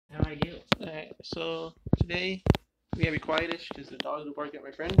So today we have a quietish because the dogs are barking at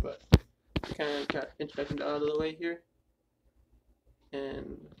my friend, but we kind of got introduction out of the way here.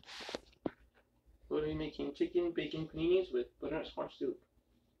 And we'll be making chicken bacon paninis with butternut squash soup.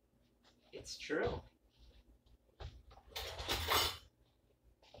 It's true.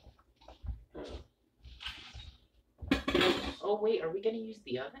 Oh wait, are we gonna use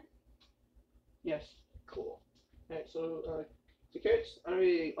the oven? Yes. Cool. Alright, so the carrots, I don't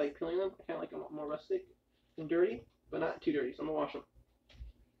really like peeling them. I kind of like them more rustic and dirty, but not too dirty, so I'm going to wash them.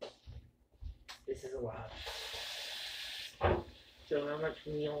 This is a lot. So how much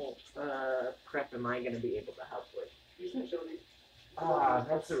meal prep am I gonna be able to help with? Ah,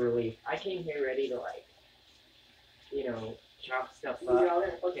 that's a relief. I came here ready to chop stuff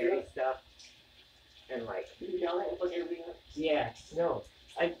up, carry stuff, and yeah, no.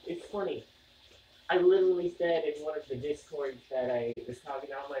 It's funny. I literally said in one of the discords that I was talking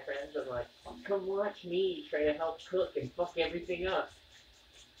to all my friends, I'm like, come watch me try to help cook and fuck everything up.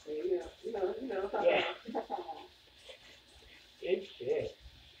 Yeah. Good shit.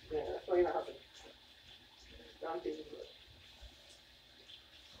 Yeah, that's why you're not helping.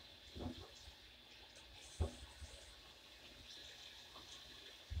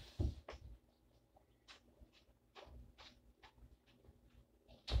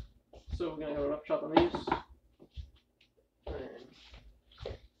 So we're gonna have a rough chop on these.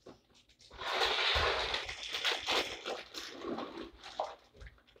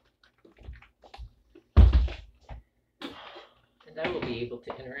 And I will be able to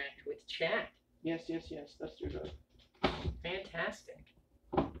interact with chat. Yes, that's your job. Fantastic.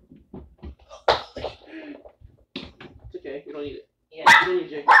 It's okay, you don't need it. Yeah. You don't need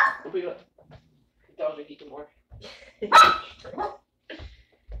Jake. Don't pick it up. The dogs are eating more.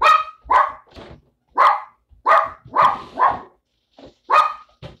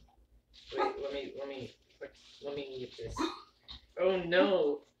 Wait, let me mute this. Oh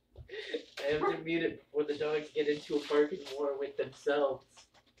no! I have to mute it before the dogs get into a barking war with themselves.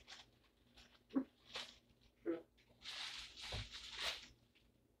 So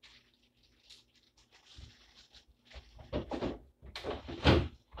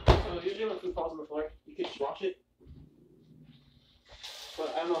usually when food falls on the floor, you could just wash it.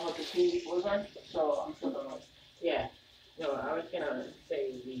 But I don't know how clean these floors are, so I'm still gonna. Yeah. No, I was gonna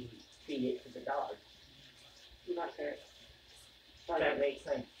say we feed it to the dogs. Not fair. That makes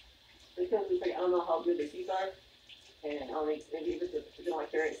sense. Because it's like, I don't know how good their teeth are, and I don't think maybe if it's in my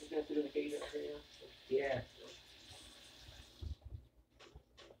carrot, it's gonna sit in the cage or whatever, you know. Yeah.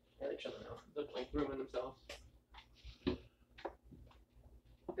 Yeah, they're chilling out. They're like grooming themselves.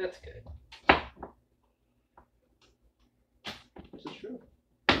 That's good. This is true.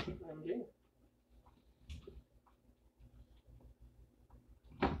 I'm Jay.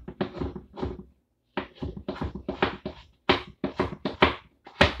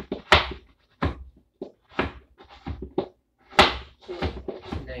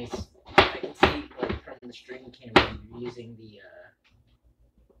 Nice. I can see from the stream camera you're using the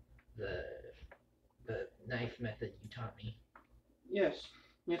knife method you taught me. Yes,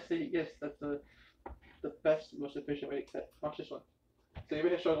 that's the best, most efficient way to cut. Watch this one. So you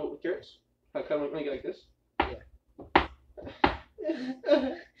ever struggle with carrots? How cut when you get like this? Yeah.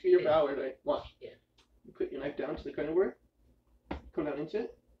 Your power, right? Watch. Yeah. You put your knife down to the cutting board. Come down into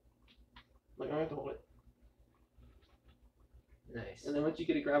it. Like I don't have to hold it. Nice. And then once you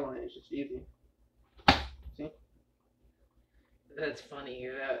get a grab on it, it's just easy. See? That's funny.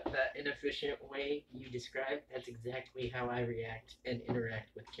 That inefficient way you described, that's exactly how I react and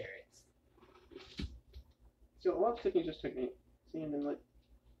interact with carrots. So a lot of cooking is just technique. See, and then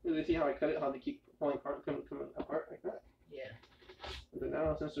you see how I cut it, how they keep falling apart, coming apart like that. Yeah. And then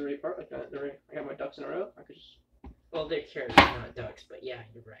now since they're right apart like that, I got my ducks in a row. I could just. Well, they're carrots, not ducks, but yeah,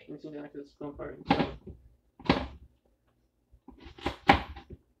 you're right. You see now I could just go apart.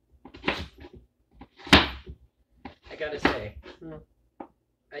 I gotta say,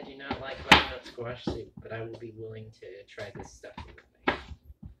 I do not like butternut squash soup, but I will be willing to try this stuff you make.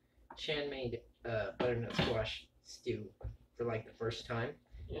 Chan made butternut squash stew for like the first time.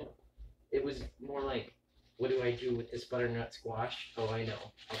 Yeah. It was more like, what do I do with this butternut squash? Oh, I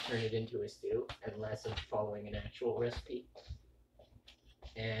know. I'll turn it into a stew, and less of following an actual recipe.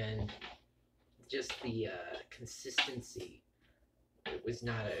 And just the consistency, it was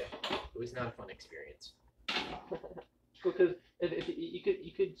not a fun experience. Because if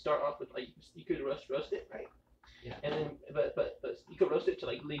you could start off with you could roast it, right? Yeah. And then but you could roast it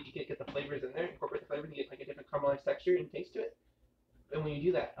to you can get the flavors in there, incorporate the flavors, and get a different caramelized texture and taste to it. And when you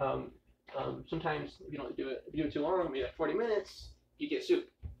do that, sometimes if you don't do it, if you do it too long, maybe 40 minutes, you get soup.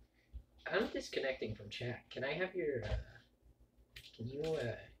 I'm disconnecting from chat. Can I have your, can you,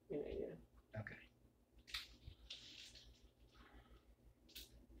 Yeah. okay.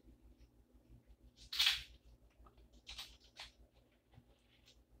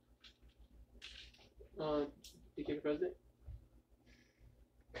 DK for president.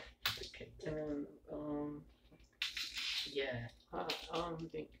 Okay. And then, Yeah. I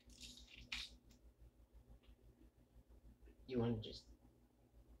think. You want to just...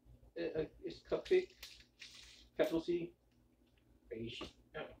 It's Cupcake. Capital C. Are you sure?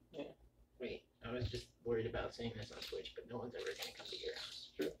 Oh. Yeah. Wait, I was just worried about saying this on Twitch, but no one's ever going to come to your house.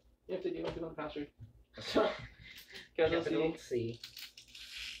 True. You have to go faster. Okay. Capital C.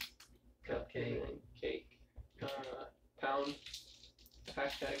 Cupcake. Cake. Pound.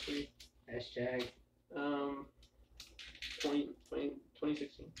 Hashtag 3. Hashtag 2016.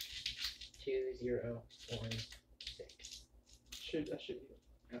 2016. That should be it.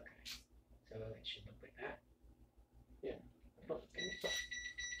 Okay. So it should look like that. Yeah.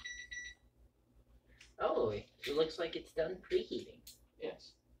 Oh, it looks like it's done preheating.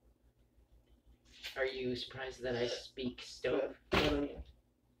 Yes. Are you surprised that I speak stove? Yeah.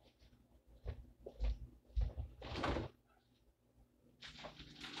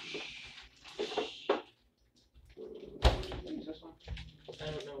 I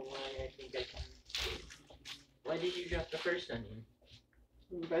don't know why I think I can. Why did you drop the first onion?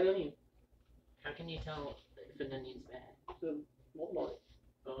 Bad onion. How can you tell if an onion's bad? The mold on it.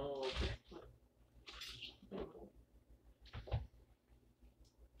 Oh, okay.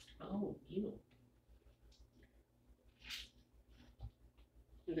 Oh, ew.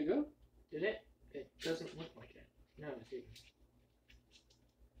 Did it go? Did it? It doesn't look like it. No, it didn't.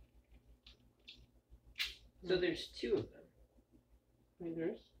 So there's two of them. Wait, there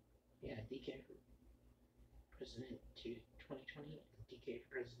is? Yeah, DK for President 2020 and DK for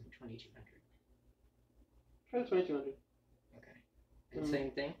President 2200. Try the 2200. Okay. And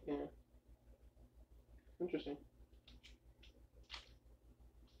same thing? Yeah. Interesting.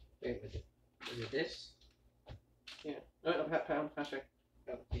 Wait, was it this? Yeah. Oh, pound, hashtag.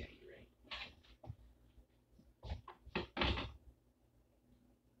 Oh, yeah, you're right.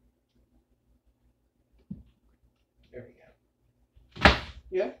 There we go.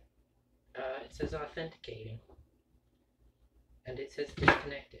 Yeah? It says authenticating. And it says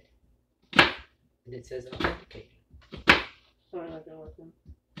disconnected. And it says authenticating. Sorry, not gonna work then.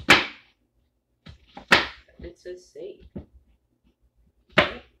 And it says save.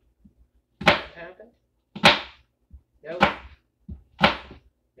 What happened? Nope.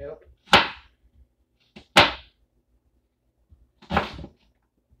 Nope.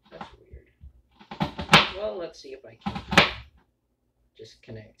 That's weird. Well, let's see if I can just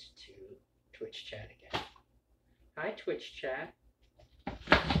connect to Twitch chat again. Hi, Twitch chat.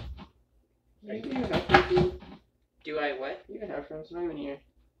 You can have friends. Do I what? You can have friends. Not even here.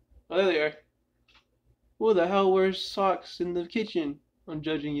 Oh, there they are. Who the hell wears socks in the kitchen? I'm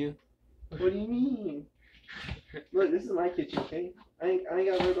judging you. What do you mean? Look, this is my kitchen, okay? I ain't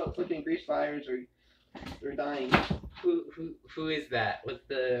gotta worry about flipping grease fires or dying. Who is that? What's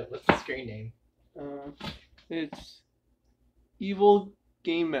the screen name? It's Evil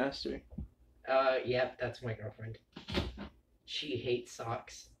Game Master. Yep, that's my girlfriend. She hates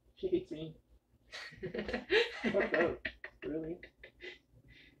socks. She hates me. Fuck up. Really?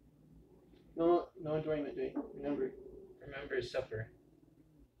 No enjoyment, Jay. Remember, suffer.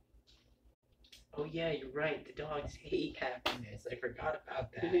 Oh yeah, you're right. The dogs hate happiness. I forgot about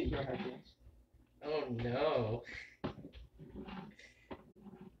They that. hate your happiness. Oh no.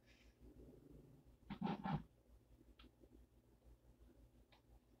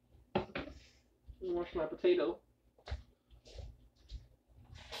 Wash my potato.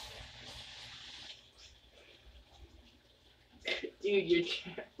 Dude, your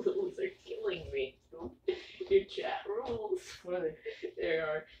chat rules are killing me. Your chat rules. What are they? They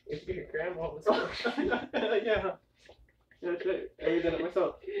are. If your grandma was Yeah. That's right. I read that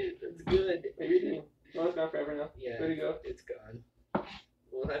myself. That's good. Everything. Well, it's gone forever now. Yeah. There you go. It's gone.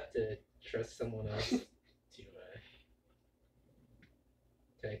 We'll have to trust someone else to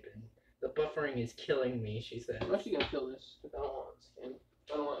type in. The buffering is killing me, she said. I'm actually gonna kill this because I don't want skin.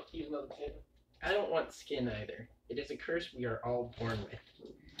 I don't want to use another skin. I don't want skin either. It is a curse we are all born with.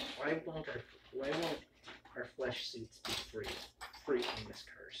 Why won't our flesh suits be free from this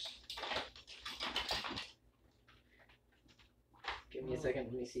curse? Give me a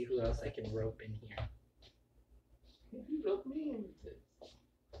second, let me see who else I can rope in here. You rope me in this.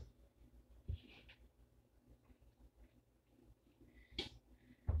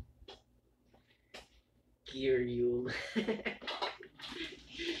 Gear you.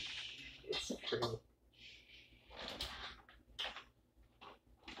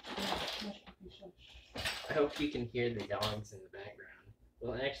 I hope you can hear the dogs in the background.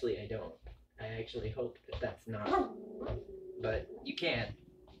 Well, actually, I don't. I actually hope that that's not. But you can,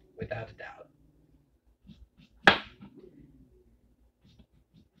 without a doubt.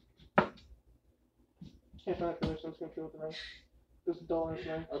 Can't find the color, so I'm just gonna kill it around. There's a doll in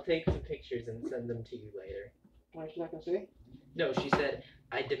there. I'll take some pictures and send them to you later. Why, she's not gonna say? No, she said,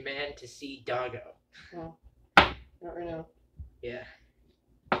 I demand to see Doggo. Oh. Not right now. Yeah.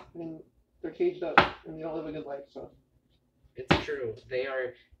 I mean, they're caged up, and they don't live a good life, so. It's true. They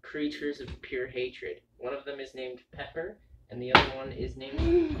are creatures of pure hatred. One of them is named Pepper, and the other one is named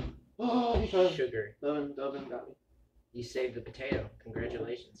Sugar. Dovin got me. You saved the potato.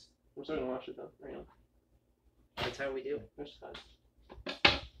 Congratulations. I'm still gonna watch it though, right now. That's how we do. There's time.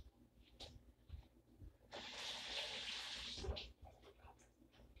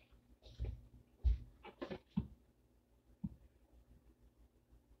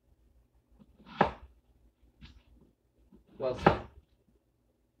 Well said.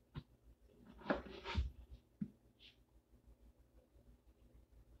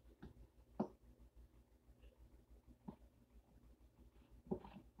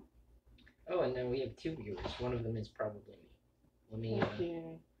 Oh, and then we have 2 viewers. One of them is probably me. Let me,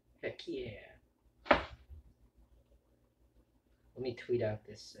 heck yeah. Let me tweet out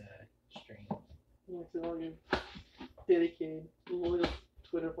this stream. Yeah, to all your dedicated, loyal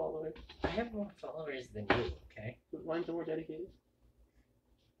Twitter followers. I have more followers than you, okay? But mine's more dedicated.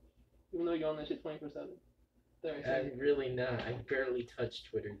 Even though you're on this shit 24/7. There, I said I'm really not. I barely touch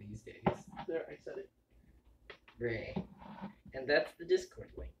Twitter these days. There, I said it. Right. And that's the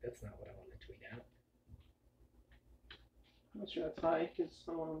Discord link. That's not what I want to tweet out. I'm not sure that's high, because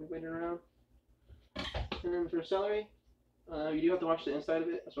someone will be waiting around. And then for celery, you do have to watch the inside of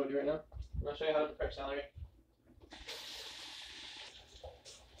it. That's what I'll do right now. I'll show you how to prepare celery.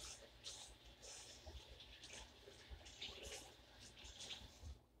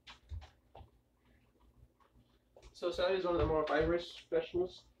 So celery is one of the more fibrous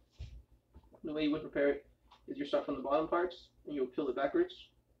vegetables. The way you would prepare it is you start from the bottom parts and you'll peel it backwards.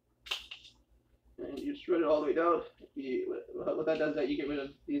 And you spread it all the way down. What that does is that you get rid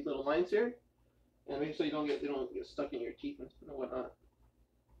of these little lines here, and make sure they don't get stuck in your teeth and whatnot.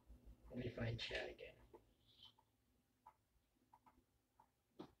 Let me find chat again.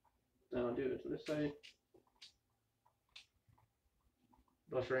 Now I'll do it to this side.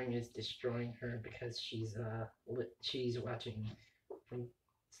 Buffering is destroying her because she's watching from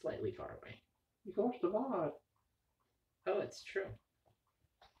slightly far away. You can watch the VOD. Oh, it's true.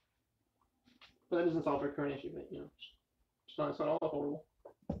 But that doesn't solve her current issue, but it's not all horrible.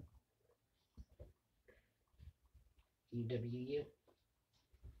 UWU.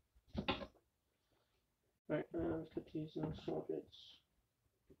 Right, let's cut these in small bits.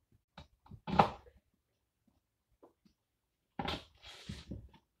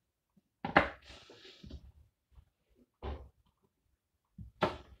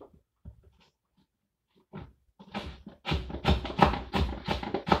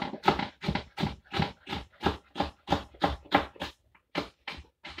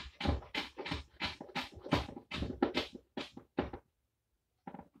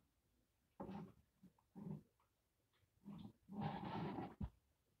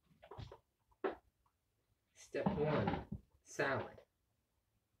 Step 1, salad.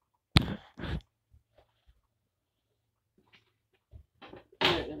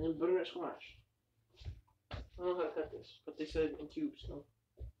 Alright, and then butternut squash. I don't know how to cut this, but they said in cubes, so.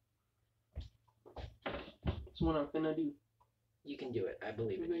 That's what I'm gonna do. You can do it. I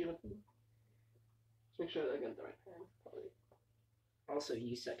believe in you. Let's make sure that I got the right pan. Probably. Also,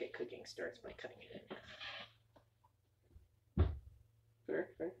 you suck at cooking starts by cutting it in. Fair.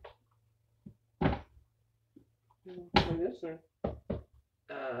 Like this, or?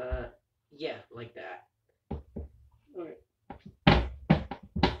 Yeah, like that. Okay.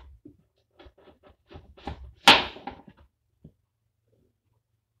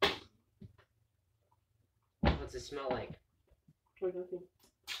 What's it smell like? Like nothing.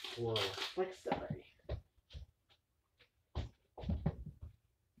 Whoa. Like celery.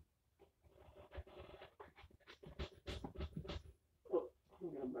 Oh,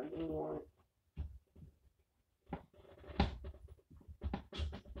 I'm gonna bend the line.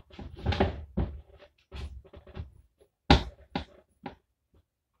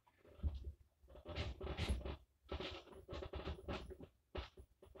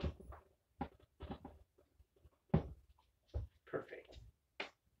 Perfect.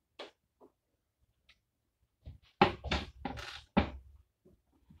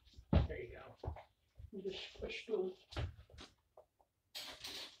 There you go. You just push through.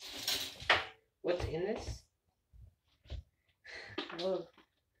 What's in this? love.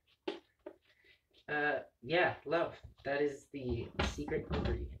 Yeah, love. That is the secret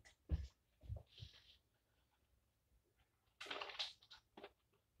ingredient.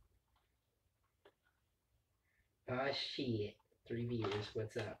 Ah, shit. 3 viewers,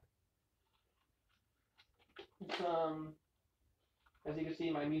 what's up? It's, as you can see,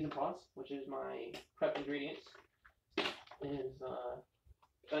 my mise en place, which is my prep ingredients, is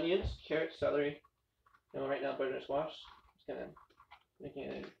onions, carrots, celery, and right now butternut squash. Just kind of making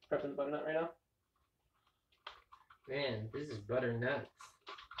a prepping the butternut right now. Man, this is butternuts.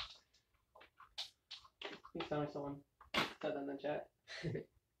 Please tell me someone said that in the chat.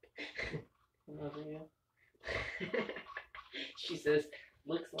 She says,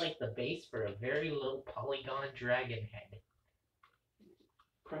 looks like the base for a very low polygon dragon head.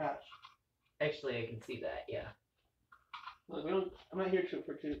 Perhaps. Actually, I can see that, yeah. Look, I'm not here to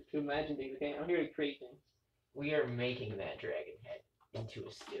imagine things, okay? I'm here to create things. We are making that dragon head into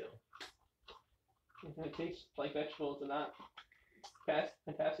a stew. It's going to taste like vegetables and not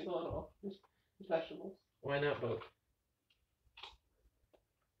fantastical at all. Just vegetables. Why not both?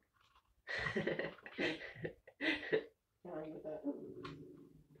 Can't argue with that.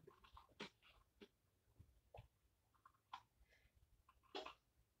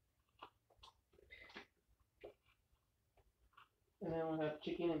 And then we'll have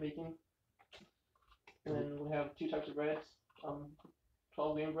chicken and bacon. And then we'll have 2 types of breads.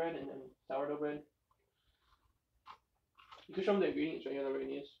 12-grain bread and then sourdough bread. You can show them the ingredients right here that we're going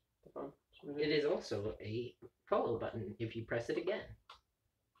to use. It is also a follow button if you press it again.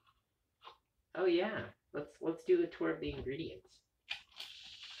 Oh yeah, let's do a tour of the ingredients.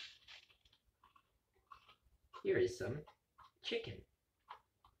 Here is some chicken.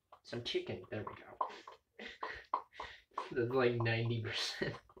 Some chicken. There we go. That's like 90%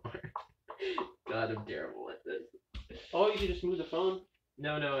 more. God, I'm terrible at this. Oh, you can just move the phone.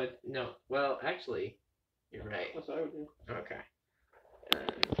 No. Well, actually, you're right. That's what I would do. Okay.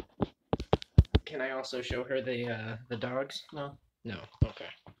 Can I also show her the dogs? No. No. Okay.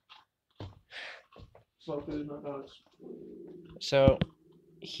 Slow food, not dogs. So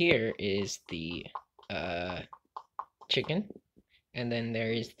here is the chicken, and then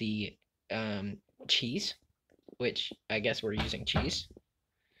there is the cheese, which I guess we're using cheese,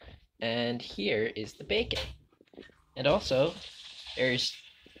 and here is the bacon, and also there's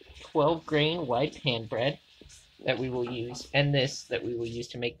 12-grain white pan bread that we will use, and this that we will use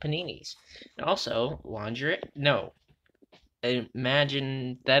to make paninis, and also lingerie. No,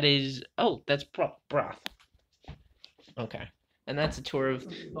 imagine that is that's broth. Okay, and that's a tour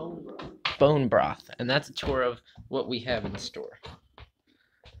of bone broth, and that's a tour of what we have in store.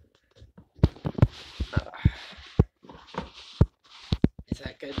 Is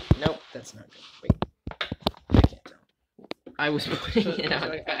that good? Nope, that's not good. Wait, I can't tell. I was putting it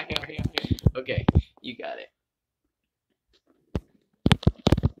on. Okay, you got it.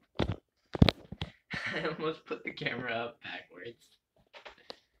 I almost put the camera up backwards.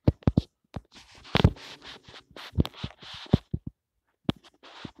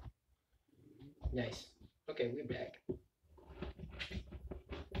 Nice. Okay, we're back.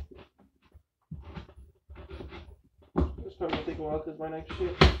 It's probably gonna take a while because my next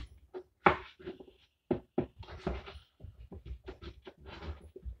shit.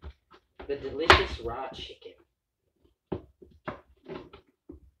 The delicious raw chicken.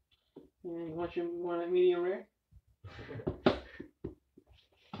 And you want it medium rare?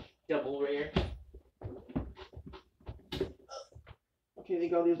 Double rare. Okay, I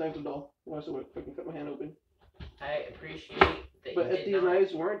think all these knives are dull. I want to see if I can cut my hand open. I appreciate that. But if these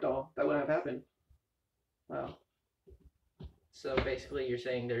knives weren't dull, that wouldn't have happened. Wow. So basically, you're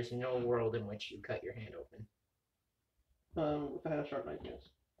saying there's no world in which you cut your hand open. If I had a sharp knife, yes.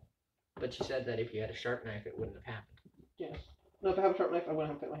 But you said that if you had a sharp knife, it wouldn't have happened. Yes. No, if I have a sharp knife, I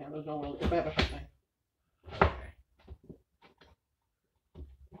wouldn't have cut my hand. There's no world. If I have a sharp knife.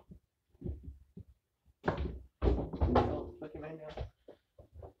 Oh, fucking my hand down.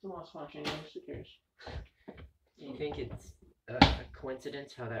 It's a lost watch anyways. Who cares? Do you think it's a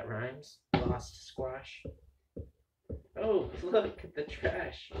coincidence how that rhymes? Lost squash. Oh, look at the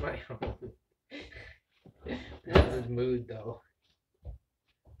trash. My home. That's his mood, though.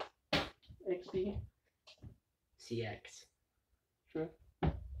 XD. CX. Sure.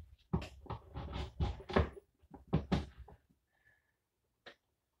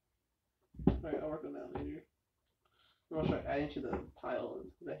 Alright, I'll work on that later. I'm gonna start adding to the pile of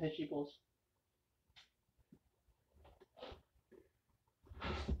the head sheeples.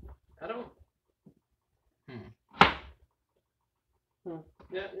 I don't. No,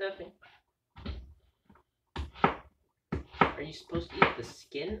 nothing. Are you supposed to eat the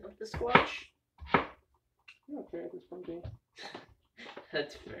skin of the squash? I don't care at this point, Jay.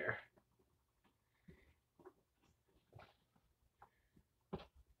 That's fair.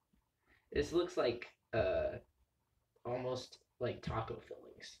 This looks like almost like taco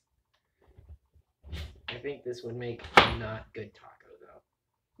fillings. I think this would make a not good taco though.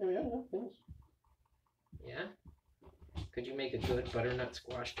 Yeah, we have enough things. Yeah? Could you make a good butternut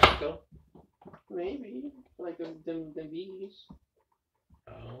squash taco? Maybe. Like them bees.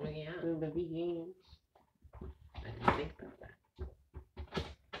 Oh yeah. The beans. I didn't think about that.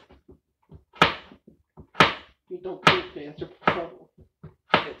 You don't think that's a problem.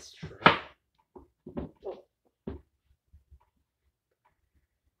 It's true. Oh.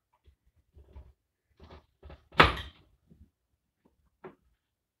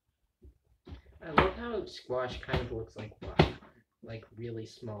 I love how squash kind of looks like watermelon. Like really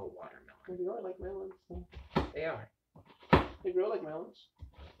small watermelon. They are like melons. So. They are. They grow like melons.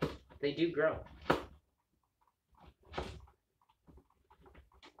 They do grow.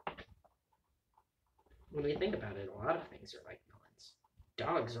 When we think about it, a lot of things are like melons.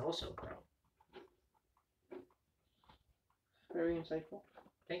 Dogs also grow. Very insightful.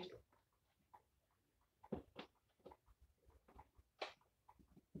 Thank you.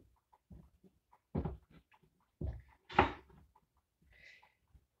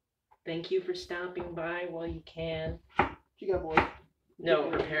 Thank you for stopping by while you can. She got bored.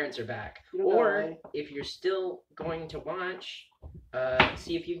 No, her parents are back. Or if you're still going to watch,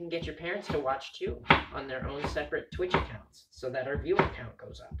 see if you can get your parents to watch too on their own separate Twitch accounts so that our viewer count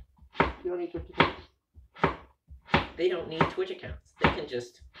goes up. You don't need Twitch accounts. They don't need Twitch accounts. They can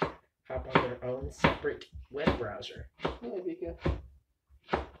just hop on their own separate web browser. Yeah, be good.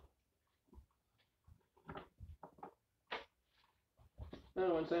 I don't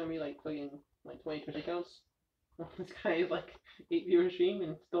know, one time we like fucking like 20 Twitch accounts. This guy is like 8 viewer stream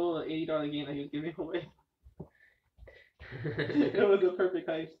and stole the $80 game that he was giving away. It was a perfect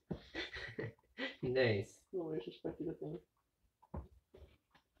heist. Nice. No way, disrespected the thing.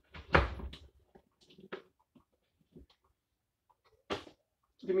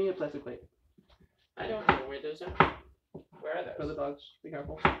 Give me a plastic plate. I don't know where those are. Where are For the those? dogs, be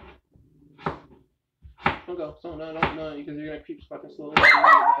careful. Don't go. So no, because you're gonna creep fucking slowly.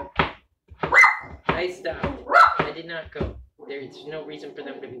 I stopped. I did not go. There's no reason for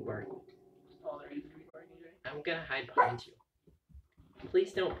them to be barking. Oh, there is gonna be barking, Jay. I'm gonna hide behind you.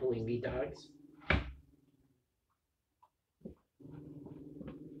 Please don't bully me, dogs.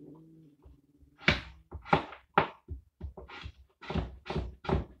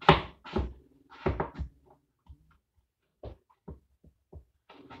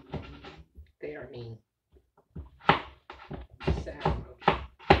 They are mean. Sad.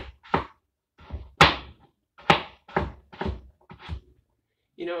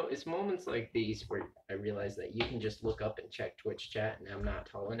 You know, it's moments like these where I realize that you can just look up and check Twitch chat and I'm not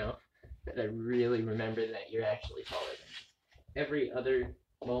tall enough that I really remember that you're actually taller than me. Every other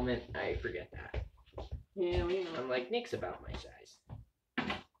moment, I forget that. Yeah, we know. I'm like, Nick's about my size.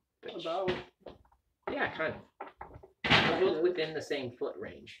 Which, About. yeah, kind of. We're both within the same foot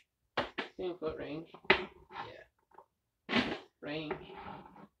range. Same foot range. Yeah. Range.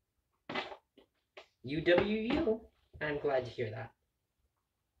 UWU. I'm glad to hear that.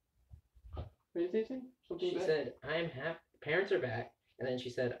 What did they say? Something She bad? said, I'm happy. Parents are back. And then she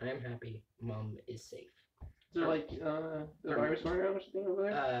said, I'm happy. Mom is safe. Is there like the virus going around or something over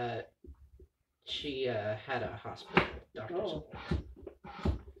there? She had a hospital doctor's appointment.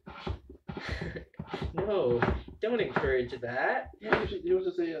 No, don't encourage that. Yeah, you was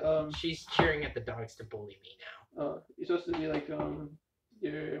to say She's cheering at the dogs to bully me now. you're supposed to be like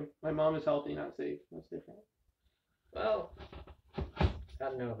my mom is healthy, not safe. That's different. Well, I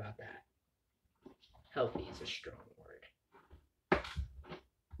don't know about that. Healthy is a strong word.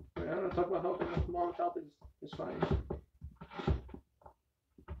 I mean, I don't know, talk about health. Mom's health is fine.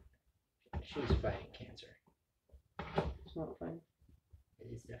 She's fighting cancer. It's not fine.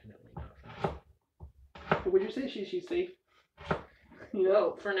 It is definitely not fine. But would you say she's safe? You know?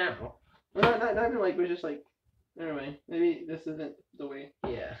 Well, for now. Well, not even like, but just like, anyway, maybe this isn't the way.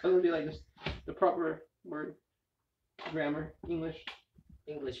 Yeah. That would be like just the proper word, grammar, English.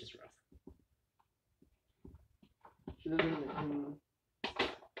 English is rough. She lives in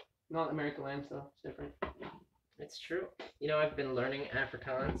not American land, so it's different. It's true. You know, I've been learning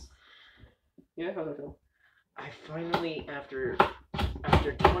Afrikaans. Yeah, how's that feel? I finally, after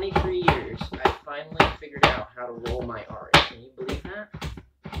 23 years, I finally figured out how to roll my R's. Can you believe that?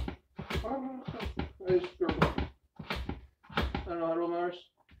 I don't know how to roll my R's.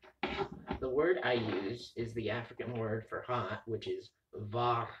 The word I use is the African word for hot, which is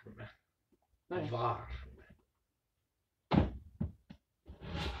warm. Nice. Warm.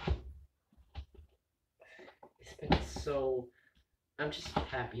 It's been so... I'm just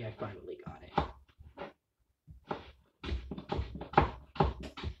happy I finally got it.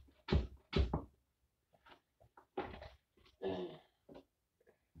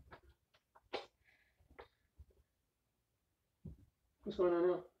 What's going on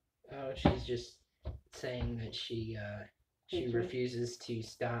now? Oh, she's just saying that she refuses to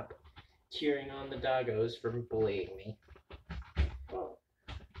stop cheering on the doggos from bullying me. Oh.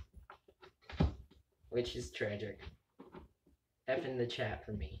 Which is tragic. F in the chat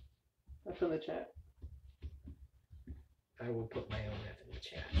for me. F in the chat. I will put my own F in the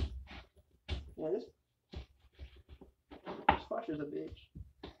chat. Yeah, this squash is a bitch.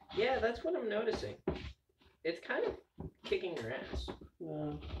 Yeah, that's what I'm noticing. It's kind of kicking your ass.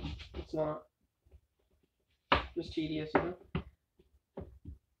 No, it's not. Just tedious, you know?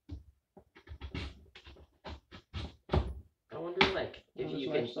 I wonder, like, if Oh,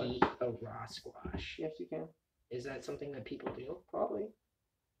 you this can match sucks. eat a raw squash. Yes, you can. Is that something that people do? Probably.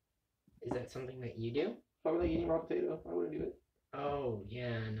 Is that something that you do? Probably like eating raw potato. I wouldn't do it. Oh,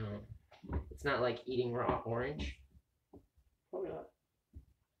 yeah, no. It's not like eating raw orange? Probably not.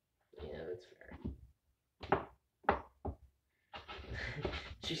 Yeah, that's fair.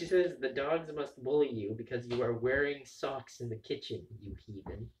 She says the dogs must bully you because you are wearing socks in the kitchen, you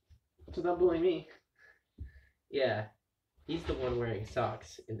heathen. So don't bully me. Yeah, he's the one wearing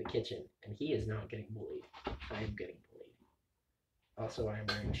socks in the kitchen, and he is not getting bullied. I am getting bullied. Also, I am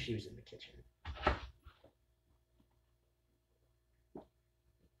wearing shoes in the kitchen.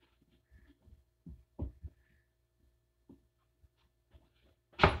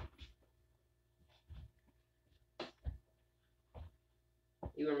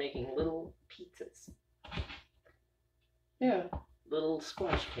 You are making little pizzas. Yeah. Little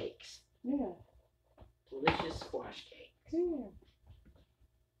squash cakes. Yeah. Delicious squash cakes. Yeah.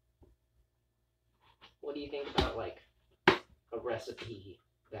 What do you think about, like, a recipe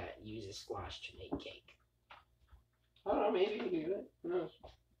that uses squash to make cake? I don't know, maybe you can do it. Who knows?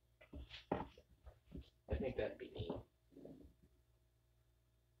 I think that'd be neat.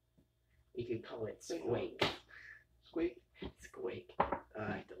 You could call it squake. Squeak. Squake.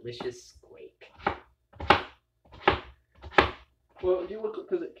 Delicious squake. Well, do you look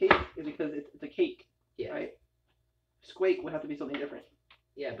because cake is because it's a cake, Yeah. right? Squake would have to be something different.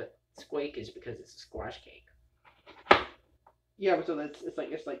 Yeah, but squake is because it's a squash cake. Yeah, but so that's it's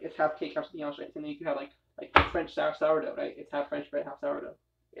half cake, half something else, right? And then you can have like French sourdough, right? It's half French bread, half sourdough.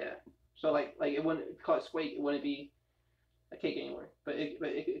 Yeah. So like it wouldn't call it squake, it wouldn't be a cake anymore. But it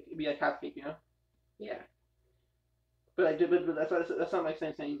could be like half cake, you know? Yeah. But that's not like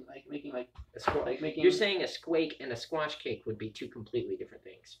saying like making like Like making. You're saying a squake and a squash cake would be two completely different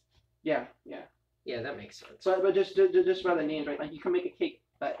things. Yeah. Yeah, that makes sense. But just by the names, right? Like you can make a cake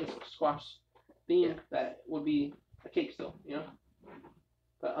that is squash themed that would be a cake still, you know.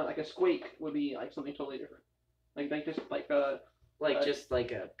 But like a squake would be like something totally different. Just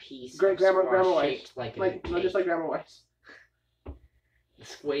like a piece grammar squash wise, shaped like just like grammar wise. The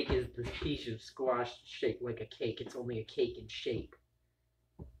squake is this piece of squash shaped like a cake. It's only a cake in shape.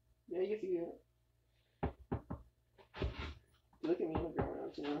 Yeah, I guess you get it. Look at me, I'm a grammar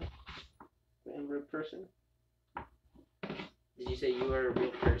notes, you know. I'm a real person. Did you say you are a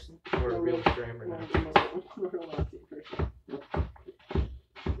real person or a real grammar Nazi? I'm a real Nazi person.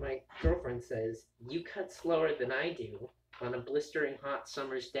 My girlfriend says, you cut slower than I do on a blistering hot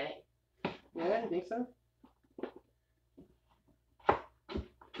summer's day. Yeah, I think so.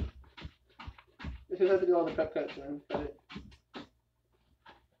 Because I have to do all the prep cuts and cut it.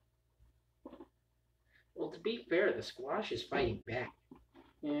 Well, to be fair, the squash is fighting back.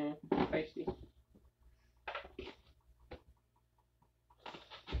 Yeah, feisty.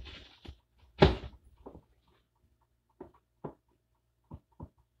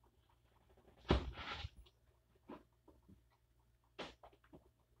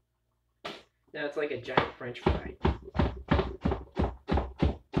 Now it's like a giant French fry.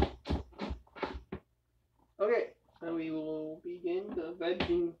 Okay, now we will begin the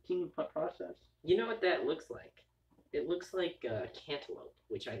vegging process. You know what that looks like? It looks like cantaloupe,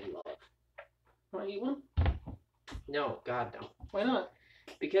 which I love. Want to eat one? No, God, no. Why not?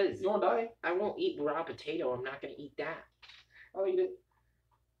 Because you won't die. I won't eat raw potato. I'm not going to eat that. I'll eat it.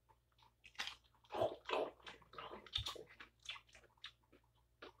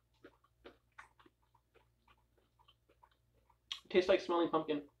 Tastes like smelly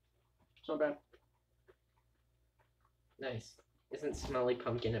pumpkin. It's not bad. Nice. Isn't Smelly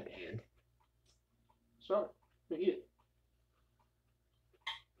Pumpkin a band? Smell it. You eat it.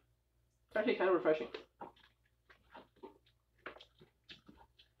 It's actually kind of refreshing.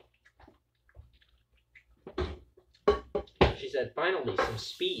 She said, finally, some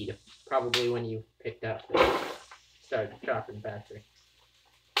speed. Probably when you picked up and started chopping faster.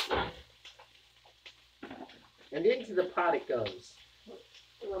 And into the pot it goes.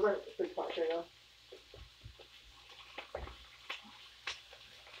 Remember, big pot here now.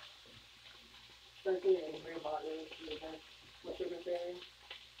 Starting and very hot in the what sugar fairy.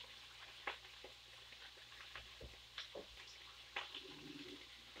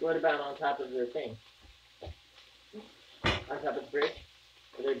 What about on top of the thing? On top of the bridge?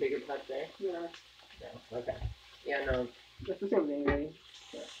 Are there bigger pots there? Yeah. No. Okay. Yeah, no. That's the same thing, really.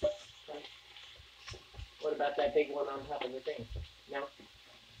 Yeah. What about that big one on top of the thing? No?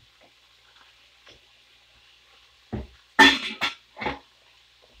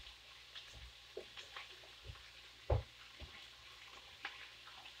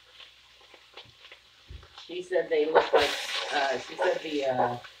 She said they look like, she said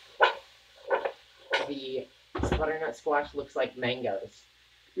the butternut squash looks like mangoes.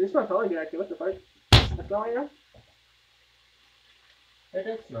 This smells really good, actually. What the fuck? That smell right now? That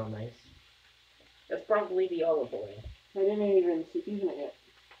does smell nice. That's probably the olive oil. I didn't even season it yet.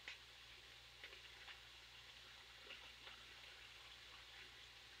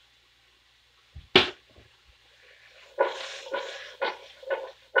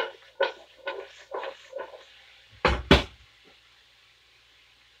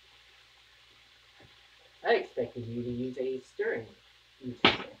 I expected you to use a stirring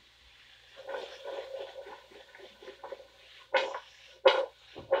utensil.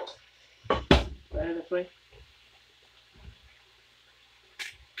 Right this way.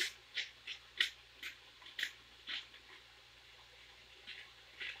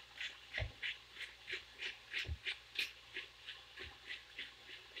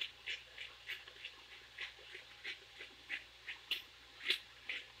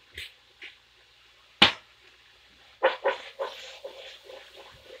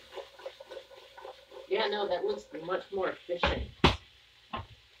 Yeah, no, that looks much more efficient.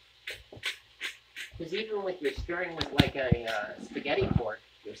 Because even with your stirring with like a spaghetti fork,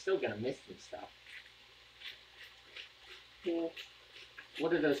 you're still gonna miss some stuff. Yeah.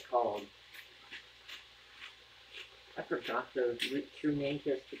 What are those called? I forgot the true name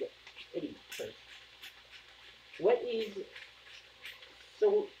to a spaghetti first. What is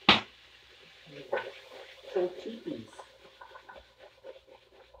Saltipis?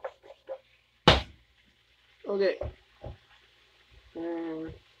 Okay.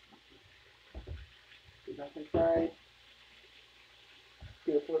 Go back inside.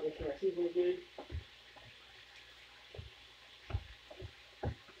 Do a fork, make sure my seasoning is good.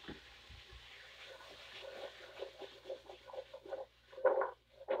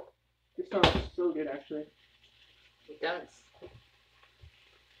 This smells so good, actually. It does.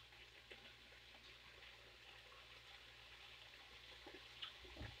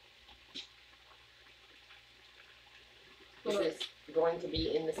 Is this going to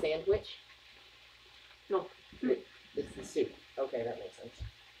be in the sandwich? No. It's the soup. Okay, that makes sense.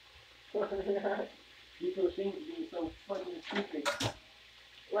 You feel ashamed of being so fucking stupid.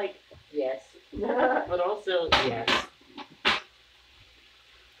 Like, yes. But also, yes.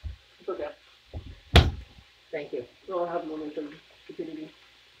 It's okay. Thank you. I'll have moments of stupidity.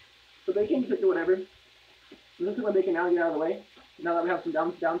 So bacon, just do whatever. Let's cook my bacon now and get out of the way. Now that we have some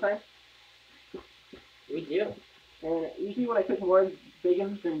downtime. We do. And usually when I cook more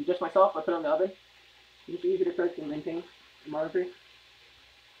bacon than just myself, I put it on the oven. It's just easier to cook and maintain and monitor.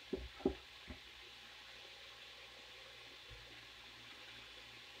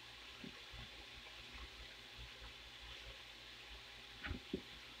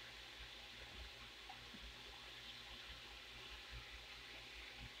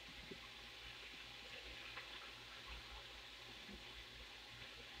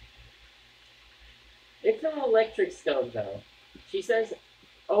 It's an electric stove, though. She says,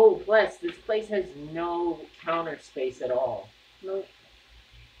 oh, bless, this place has no counter space at all. No.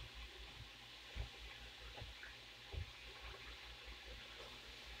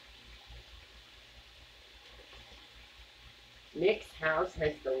 Nick's house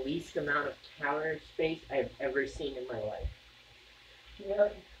has the least amount of counter space I've ever seen in my life. Yeah.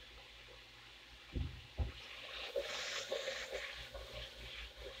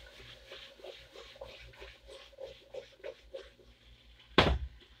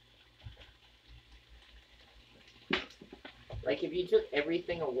 Like, if you took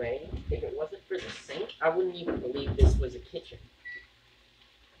everything away, if it wasn't for the sink, I wouldn't even believe this was a kitchen.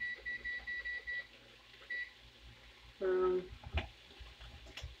 We'll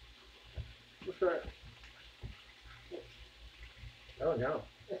start. Oh no.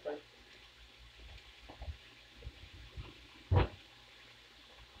 That's fine.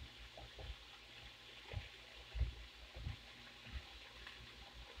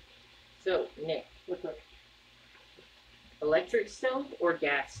 So, Nick, What's up? electric stove or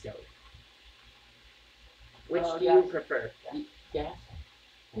gas stove? Which do gas. you prefer? Gas?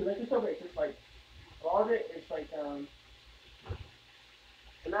 Electric stove is just like, a lot of it is like,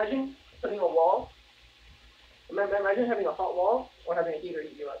 imagine putting a wall. Imagine having a hot wall or having a heater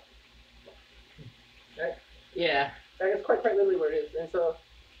heat you up. Right? Yeah. That is quite literally what it is. And so,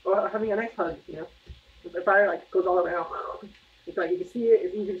 or having a nice hug, you know? The fire like goes all around. It's like you can see it,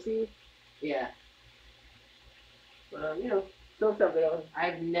 it's easy to see. Yeah. You know, still stuff though.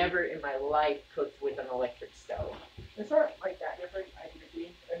 I've never in my life cooked with an electric stove. It's not like that different, I can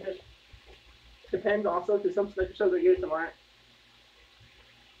see. It just depends also, because some electric stoves are good, some aren't.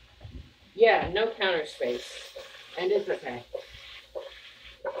 Yeah, no counter space. And it's okay.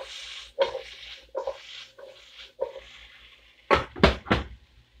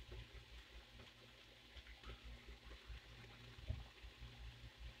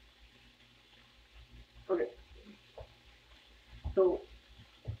 Okay. So,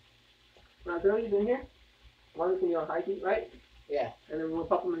 when I throw these in here, one can be on high heat, right? Yeah. And then we'll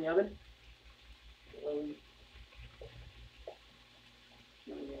pop them in the oven.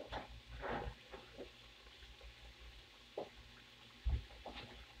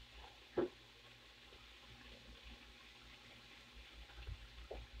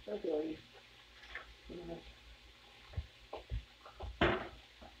 Okay.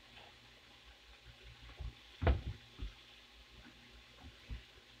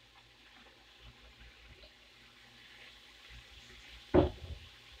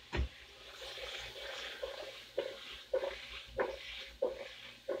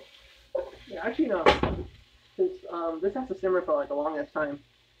 Yeah, actually no. Since this has to simmer for like the longest time.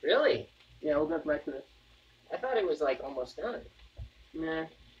 Really? Yeah, we'll get back to this. I thought it was like almost done. Nah.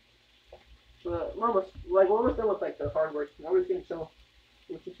 But we're almost done with like the hard work. Now we're just gonna show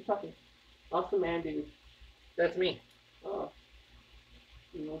what you talking. Awesome man, dude. That's me. Oh.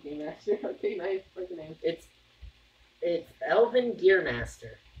 Okay, master. Okay, nice. What's the name? It's Elvin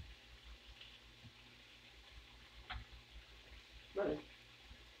Gearmaster. Nice.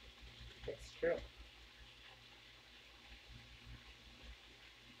 It's true.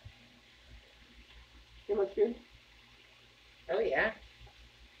 Too much good? Oh yeah.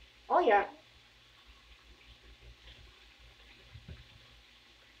 Oh yeah.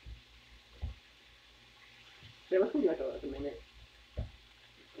 Yeah, let's do like a minute.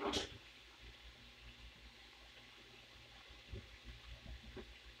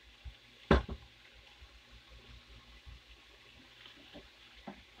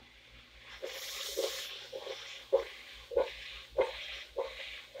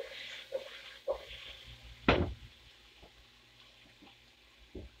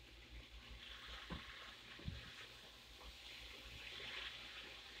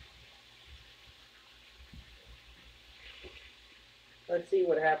 Let's see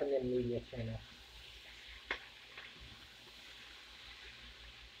what happened in media channel.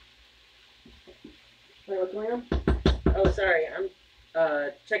 Wait, what's going on? Oh, sorry. I'm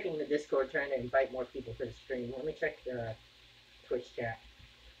checking the Discord, trying to invite more people to the stream. Let me check the Twitch chat.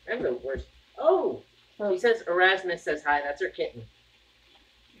 I'm the worst. Oh, she says Erasmus says hi. That's her kitten.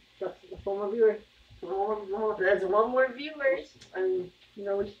 That's one more viewer. That's one more viewer. And you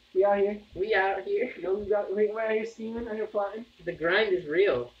know, we out here. We out here. You know, we're out here scheming, out here plotting. The grind is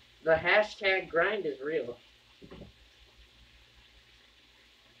real. The hashtag grind is real.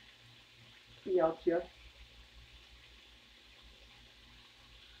 Yeah, yeah.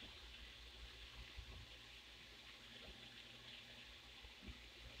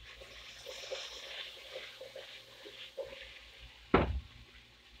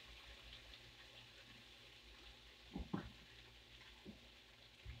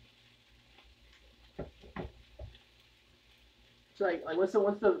 So like once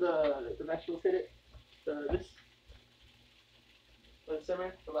the vegetables hit it, this let it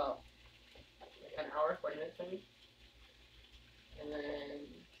simmer for about like an hour, 40 minutes maybe, and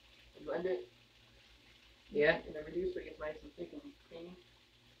then blend it. Yeah. And then reduce so it gets nice and thick and creamy,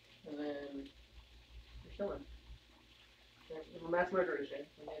 and then you're chilling. We're mass murderers, man.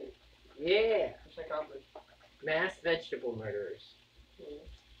 We made it. Yeah. Mission accomplished. Mass vegetable murderers. Yeah.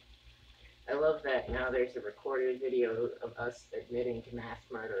 I love that now there's a recorded video of us admitting to mass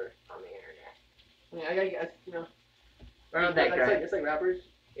murder on the internet. I mean, I gotta guess, you know. We're on that grind. It's like rappers.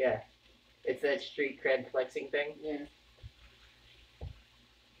 Yeah. It's that street cred flexing thing. Yeah.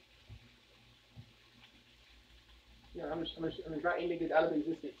 Yeah, I'm just trying to get out of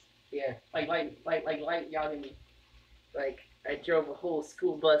existence. Yeah. Like light yelling me. Like, I drove a whole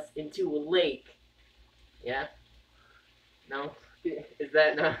school bus into a lake. Yeah? No? Is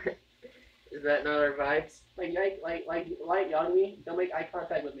that not our vibes? Like light yelling me. Don't make eye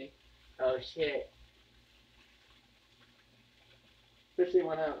contact with me. Oh shit. Especially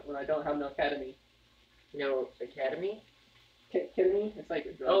when I don't have no academy. No academy? Ketamine? It's like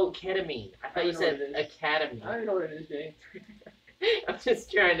a drug. Oh, ketamine. I thought you said academy. I don't know what it is, Jay. I'm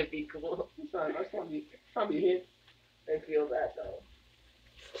just trying to be cool. I just want to be hit. I feel that though.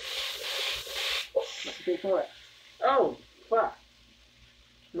 Okay, come on. Oh, fuck.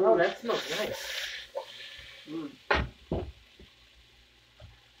 Mm. Oh, that smells nice. Mm.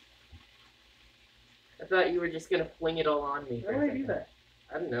 I thought you were just gonna fling it all on me. Why would I do that?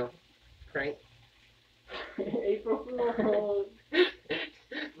 I don't know. Prank. April Fool.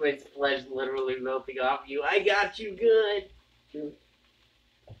 My flesh literally melting off you. I got you good. Dude.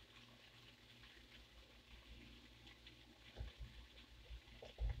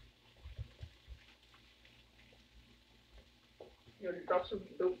 Yo, drop some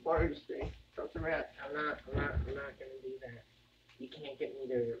dope bars, Jay. Drop some rap. I'm not gonna do that. You can't get me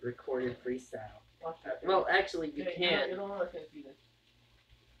to record a freestyle. Watch that. Well, actually, you can. You don't know I can't see this.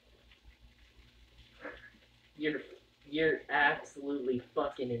 You're absolutely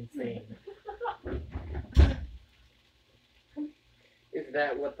fucking insane. Is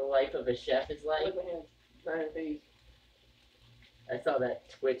that what the life of a chef is like? Look at my hands. Sorry, face. I saw that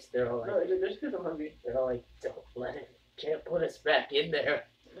Twitch. They're all No, like, just because I'm hungry. don't let it. Can't put us back in there.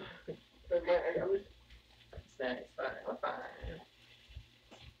 But I'm just. It's fine. I'm fine.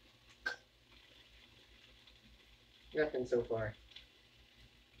 Nothing so far.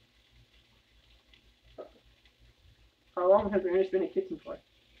 How long has Ernest been in the kitchen for?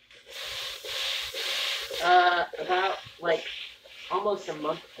 About like almost a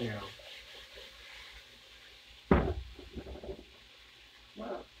month now.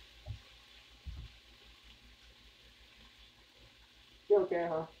 Wow. You don't care,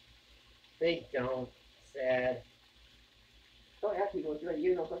 huh? They don't. Sad. Don't ask me those.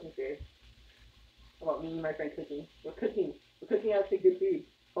 You don't fucking care. About me and my friend cooking. We're cooking. We're cooking actually good food.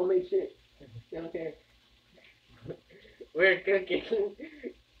 Homemade shit. You don't care. We're cooking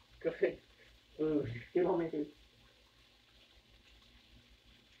good food. Good homemade food.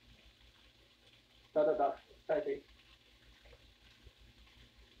 Dot. Sorry.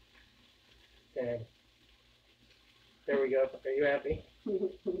 Sad. There we go. Are you happy?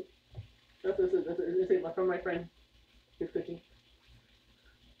 That's it. From my friend. Who's cooking.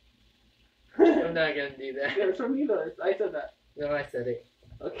 I'm not gonna do that. Yeah, it's from you though. I said that. No, I said it.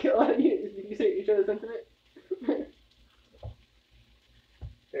 Okay, well, you say you should have sent it?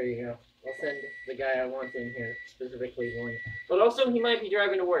 There you go. I'll send the guy I want in here, specifically one. But also, he might be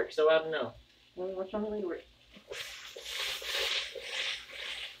driving to work, so I don't know. Well, what's wrong with work?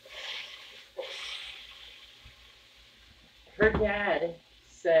 Her dad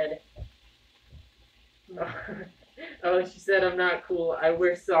said, oh, she said I'm not cool. I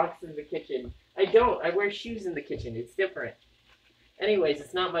wear socks in the kitchen. I don't. I wear shoes in the kitchen. It's different. Anyways,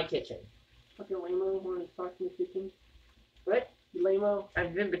 it's not my kitchen. Fucking lame-o wearing socks in the kitchen. What? You lame-o.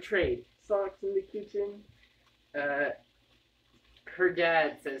 I've been betrayed. Socks in the kitchen. Her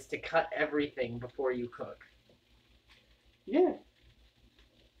dad says to cut everything before you cook. Yeah.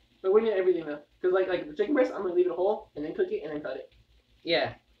 But we need everything though. Cause like the chicken breast, I'm gonna leave it whole and then cook it and then cut it.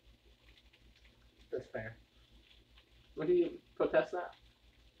 Yeah. That's fair. Would you protest that?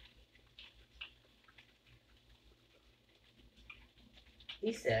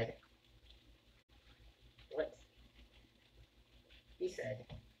 He said. What? He said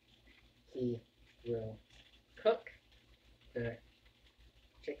he will cook the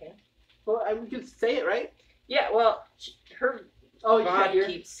chicken. Well, I would just say it, right? Yeah, well, her Oh, VOD yeah,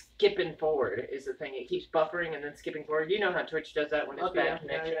 keeps skipping forward is the thing. It keeps buffering and then skipping forward. You know how Twitch does that when it's bad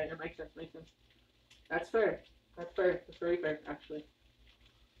connection. Yeah, makes sense. That's fair. That's very fair, actually.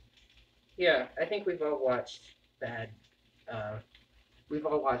 Yeah, I think we've all watched bad. We've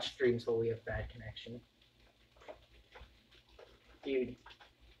all watched streams where we have bad connection. Dude.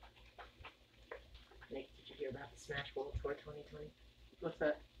 Nick, did you hear about the Smash World Tour 2020? What's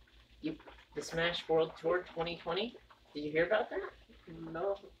that? The Smash World Tour 2020? Did you hear about that?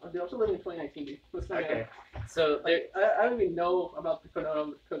 No, they also live in 2019, dude. What's that? Okay, so there. I don't even know about the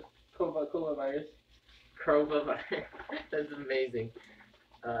coronavirus. Coronavirus. That's amazing.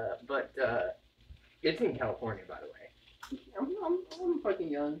 But it's in California, by the way. I'm fucking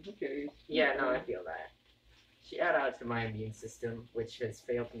young. Who cares? Yeah, no, I feel that. Shout out to my immune system, which has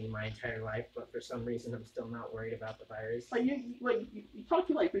failed me my entire life, but for some reason I'm still not worried about the virus. Like you talk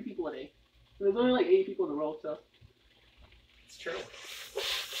to like 3 people a day. And there's only like 80 people in the world, so. It's true.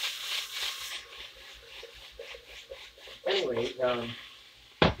 Anyways,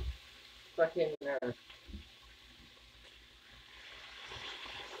 fucking,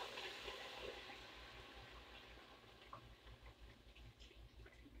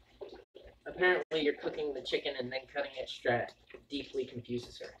 apparently you're cooking the chicken and then cutting it straight deeply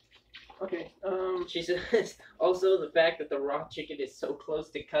confuses her. Okay, She says, also the fact that the raw chicken is so close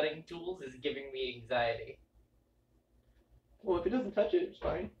to cutting tools is giving me anxiety. well, if it doesn't touch it, it's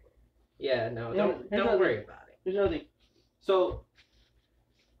fine. Yeah, no, Yeah, don't worry about it. Here's another thing. So,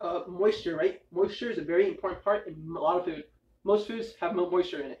 moisture, right? Moisture is a very important part in a lot of food. Most foods have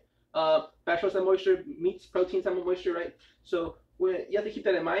moisture in it. Vegetables have moisture, meats, proteins have moisture, right? So, you have to keep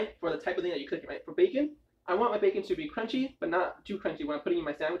that in mind for the type of thing that you're cooking, right? For bacon, I want my bacon to be crunchy, but not too crunchy when I'm putting it in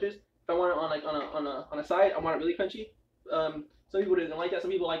my sandwiches. If I want it on a side, I want it really crunchy. Some people don't like that.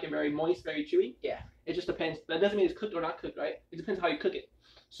 Some people like it very moist, very chewy. Yeah. It just depends. That doesn't mean it's cooked or not cooked, right? It depends how you cook it.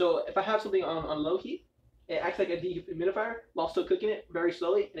 So if I have something on low heat, it acts like a dehumidifier while still cooking it very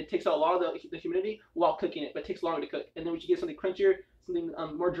slowly, and it takes out a lot of the humidity while cooking it, but it takes longer to cook. And then we should get something crunchier, something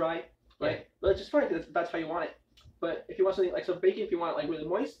more dry, right? Yeah. But it's just fine because that's how you want it. But if you want something like some bacon, if you want it like really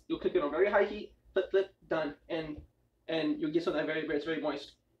moist, you'll cook it on very high heat, flip, done, and you'll get something it's very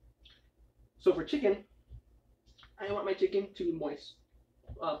moist. So for chicken, I want my chicken to be moist,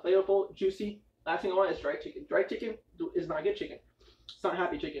 flavorful, juicy. Last thing I want is dry chicken. Dry chicken is not good chicken. It's not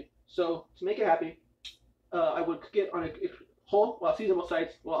happy chicken. So to make it happy, I would cook it on a whole, well, season both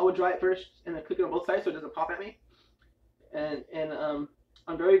sides. Well, I would dry it first and then cook it on both sides so it doesn't pop at me. And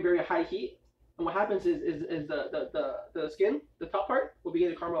on very, very high heat. And what happens is the skin, the top part, will begin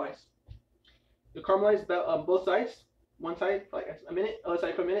to caramelize. You caramelize both sides. One side for like a minute, other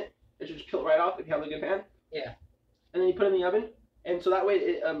side for a minute. It should just peel it right off if you have a good pan. Yeah. And then you put it in the oven, and so that way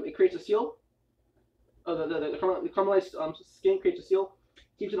it creates a seal. The caramelized skin creates a seal,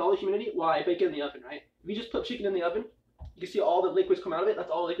 keeps in all the humidity while I bake it in the oven, right? If you just put chicken in the oven, you can see all the liquids come out of it.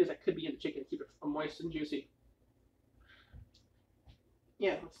 That's all the liquids that could be in the chicken, keep it moist and juicy.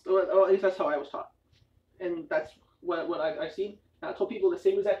 Yeah, at least that's how I was taught, and that's what I've seen. And I told people the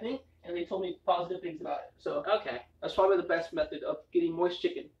same exact thing, and they told me positive things about it. So okay, that's probably the best method of getting moist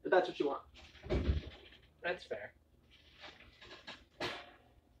chicken, if that's what you want. That's fair.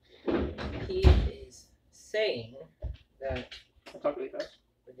 He is saying that I'll talk really fast.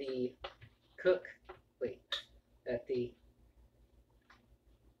 That the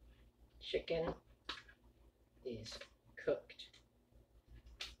chicken is cooked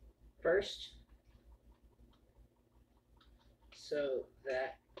first so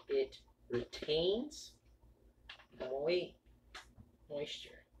that it retains moisture.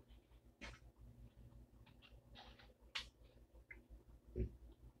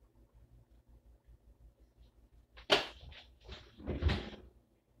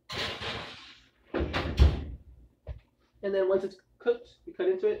 And then once it's cooked, you cut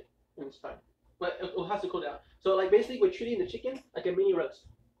into it, and it's fine. But it has to cool down. So like basically we're treating the chicken like a mini roast.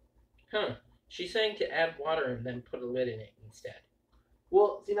 Huh. She's saying to add water and then put a lid in it instead.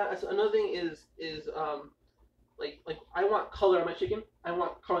 Well, see, now another thing is like I want color on my chicken. I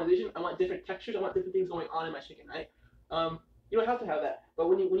want caramelization. I want different textures. I want different things going on in my chicken, right? You don't have to have that. But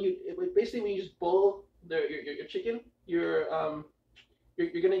when you just boil your chicken, you're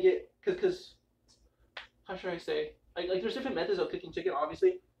gonna get because how should I say? Like there's different methods of cooking chicken,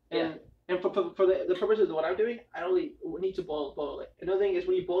 obviously, and for the purposes of what I'm doing, I don't really need to boil it. Another thing is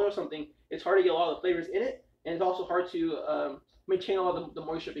when you boil something, it's hard to get a lot of the flavors in it, and it's also hard to maintain all the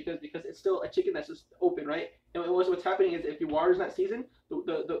moisture because it's still a chicken that's just open, right? And what's happening is if your water's not seasoned,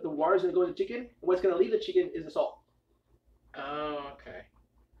 the water's gonna go into the chicken, and what's gonna leave the chicken is the salt. Oh, okay.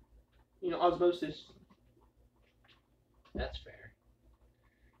 You know, osmosis. That's fair.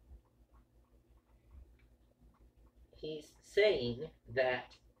 He's saying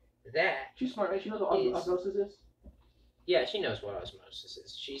that She's smart, right? She knows what osmosis is. Yeah, she knows what osmosis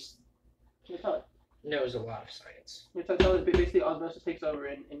is. She's knows a lot of science. Tell her basically osmosis takes over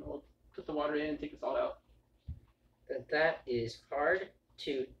and will put the water in and take the salt out. That is hard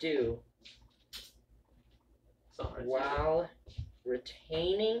to do while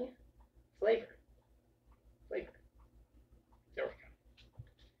retaining flavor. There we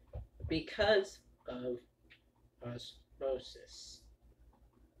go. Because of osmosis.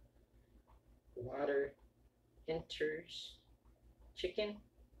 Water enters chicken.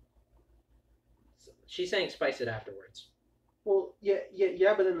 So she's saying spice it afterwards. Well,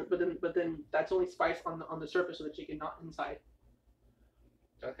 yeah, but then that's only spice on the surface of the chicken, not inside.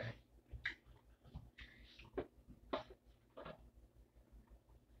 Okay.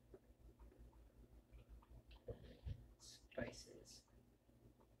 Spices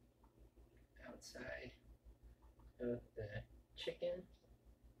outside of the chicken,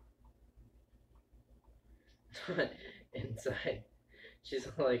 not inside. She's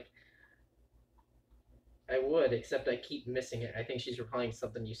like, I would, except I keep missing it. I think she's replying to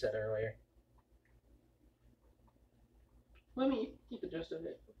something you said earlier. Let me keep the gist of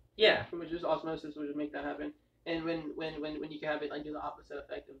it. Yeah. From just osmosis would make that happen. And when you can have it like do the opposite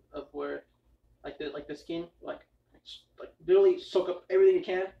effect of where like the skin like literally soak up everything you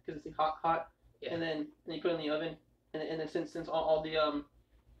can because it's hot, Yeah. and then you put it in the oven, and then since all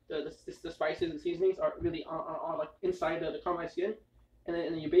the spices and seasonings are really on like inside the caramelized skin, and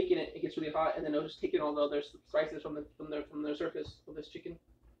then you bake it, it gets really hot, and then it'll just take in all the other spices from the surface of this chicken,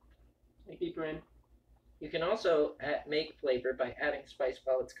 like deeper in. You can also make flavor by adding spice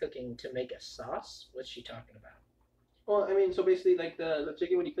while it's cooking to make a sauce. What's she talking about? Well, I mean, so basically, like the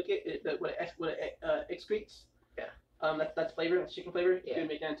chicken when you cook it, what it excretes. Yeah. That's flavor. That's chicken flavor. Yeah. You can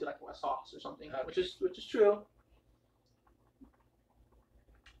make that into like a sauce or something, Okay. which is true.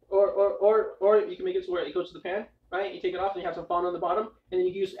 Or you can make it to where it goes to the pan, right? You take it off and you have some fond on the bottom, and then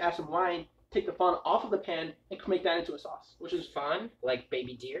you can add some wine, take the fond off of the pan, and make that into a sauce, which is Fond, like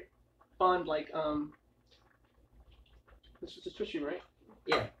baby deer. Fond, like this is Australian, right?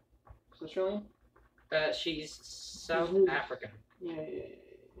 Yeah. It's Australian. She's South African. Yeah,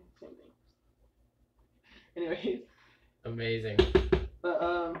 same thing. Anyways. Amazing.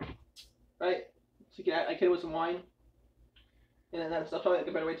 Right. So you can add, I kid it with some wine, and then that's probably like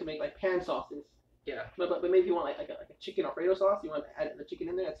a better way to make like pan sauces. Yeah. But maybe if you want like a chicken Alfredo sauce, you want to add the chicken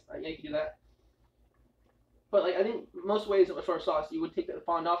in there. That's yeah, you can do that. But like I think most ways for a sauce, you would take the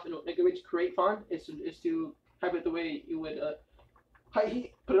fond off, and a good way to create fond is to have it the way you would high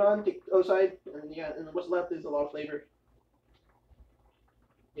heat, put it on, take the other side, and yeah, and what's left is a lot of flavor.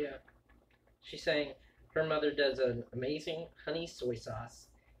 Yeah. She's saying her mother does an amazing honey soy sauce,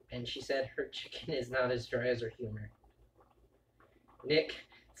 and she said her chicken is not as dry as her humor. Nick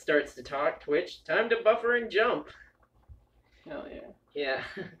starts to talk, Twitch, time to buffer and jump. Hell yeah. Yeah,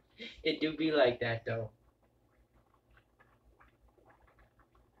 it do be like that though.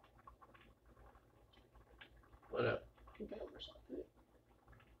 What up? I think I overshot it.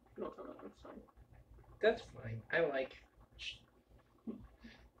 No, that's fine. That's fine. I like.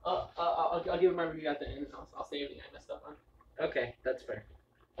 I'll give my review at the end, and I'll say everything I messed up on. Okay, that's fair.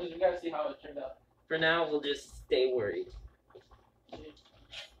 You gotta see how it turned out. For now, we'll just stay worried.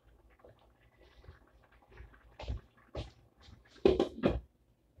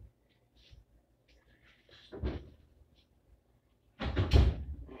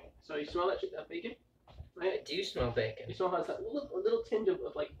 So you smell that bacon, right? I do smell bacon. You smell how it's a little tinge of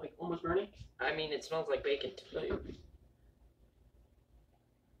like almost burning. I mean, it smells like bacon to me.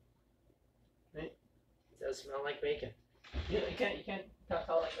 Right? It does smell like bacon. Yeah, you can't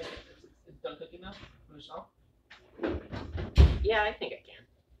tell like it's done cooking now from the smell. Yeah, I think I can.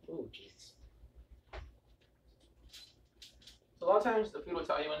 Ooh, Jesus. So a lot of times the food will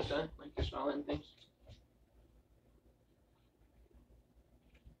tell you when it's done, like you smell it and things.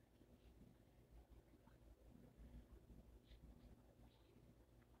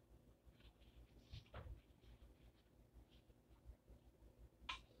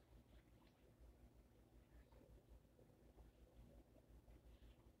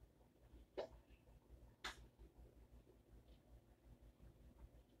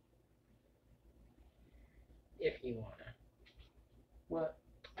 If you wanna. What?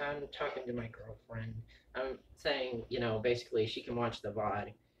 I'm talking to my girlfriend. I'm saying, basically she can watch the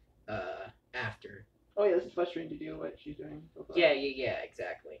VOD after. Oh yeah, this is frustrating to do what she's doing. So far. Yeah,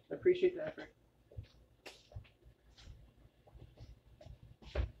 exactly. I appreciate the effort.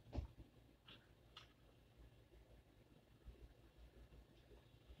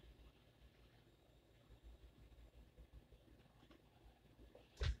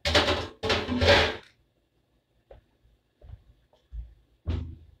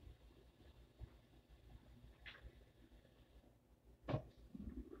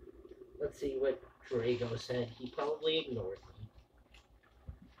 Let's see what Drago said. He probably ignored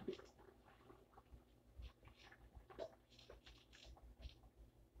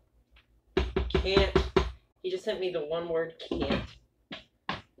me. Can't. He just sent me the one word can't.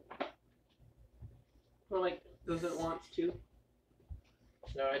 Or like doesn't want to.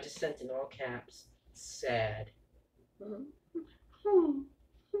 No, I just sent in all caps. Sad.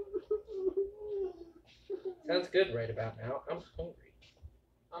 Sounds good right about now. I'm hungry.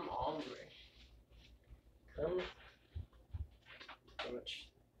 I'm hungry. Come watch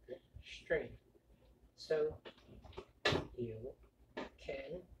the stream so you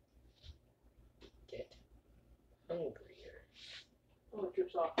can get hungrier. Oh, it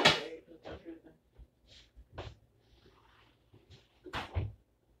drips off. Okay.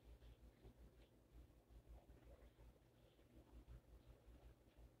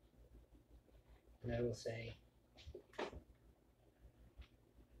 And I will say,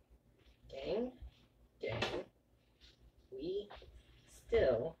 gang, we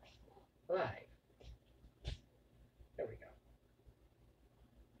still live. There we go.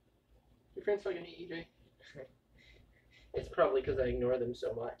 Your friends fucking hate you, Jay. It's probably because I ignore them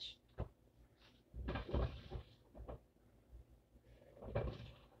so much.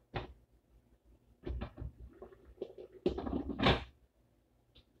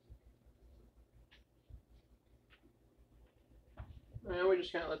 We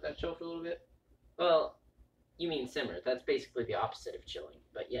just kind of let that chill for a little bit. Well, you mean simmer. That's basically the opposite of chilling,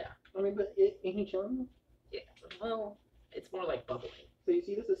 but yeah. I mean, but ain't he chilling? Yeah, well, it's more like bubbling. So you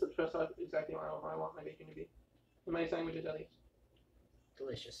see, this is the stress off exactly what I want my bacon to be. In my sandwiches, at least.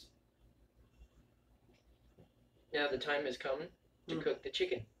 Delicious. Now the time has come to cook the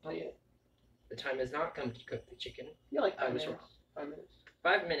chicken. Not yet. The time has not come to cook the chicken. Yeah, like 5 I was minutes. wrong. 5 minutes.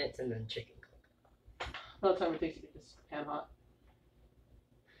 5 minutes and then chicken cook. How much time it takes to get this pan hot?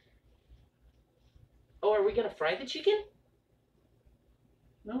 Oh, are we gonna fry the chicken?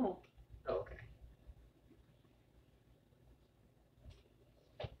 No. Oh, okay.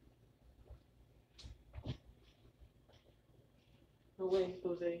 No way,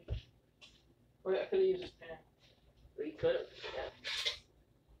 Jose. Oh, yeah, I could have used this pan. We could have, yeah.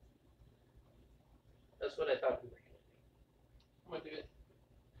 That's what I thought we were gonna do. I'm gonna do it.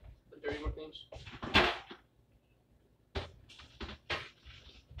 The dirty more things.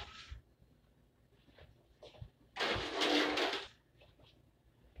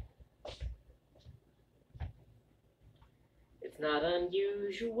 It's not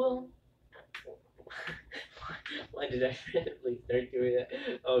unusual. Why did I randomly start doing that?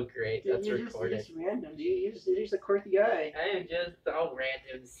 Oh, great, that's recorded. You're just random, dude. You're just a quirky guy. I am just so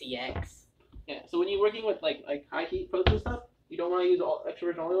random CX. Yeah. So when you're working with like high heat protein stuff, you don't want to use all extra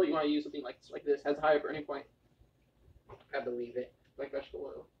virgin oil. You want to use something like this, has a higher burning point, I believe it. like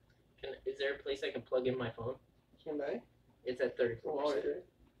vegetable oil. Is there a place I can plug in my phone? Can they? It's at 34%. Oh, right there.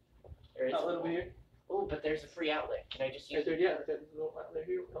 There is A little bit here. Oh, but there's a free outlet. Can I just use Right there, it? yeah. There's a little outlet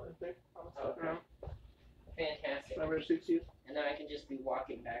here. Outlet there. Okay. Fantastic. Whatever suits you. And then I can just be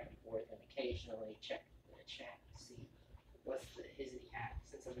walking back and forth and occasionally check the chat to see what's the hizzy hat,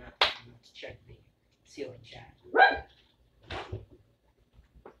 since I'm not to check the ceiling chat.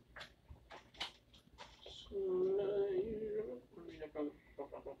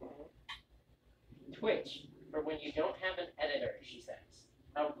 Twitch, for when you don't have an editor, she says.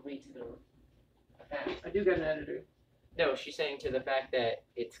 Probably to the fact. I do got an editor. No, she's saying to the fact that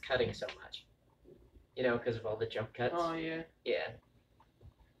it's cutting so much. You know, because of all the jump cuts. Oh yeah. Yeah.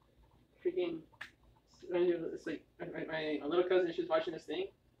 Freaking. It's like my little cousin. She was watching this thing.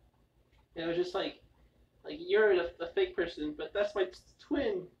 And it was just like you're a fake person, but that's my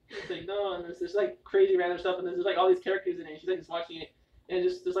twin. It's like no, and there's like crazy random stuff, and there's like all these characters in it. And she's like just watching it, and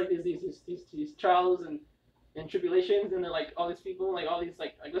just there's like these trials and tribulations, and they're like all these people, like all these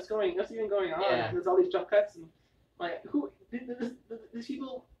like what's even going on? Yeah. And there's all these jump cuts, and like these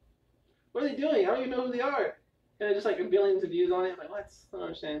people, what are they doing? I don't even know who they are. And it's just like billions of views on it. Like what? I don't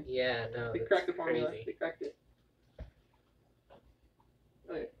understand. Yeah, no, They that's cracked the formula. crazy. They cracked it.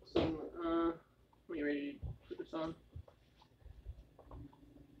 Okay, so when you're ready to put this on.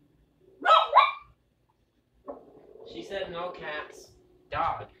 She said in all caps,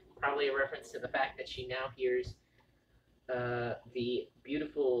 dog. Probably a reference to the fact that she now hears the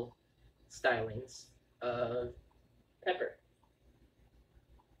beautiful stylings of Pepper.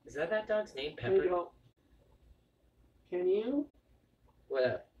 Is that dog's name, There you Pepper? go. Can you What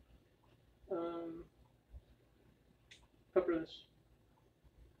up? pepper this?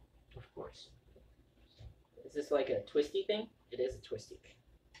 Of course. Is this like a twisty thing? It is a twisty thing.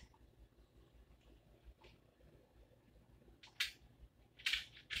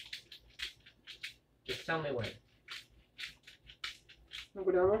 Just tell me when. No,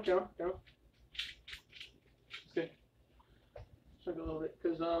 go down. It's good. Just a little bit,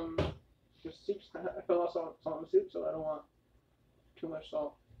 because the soup's I fell off salt in the soup, so I don't want too much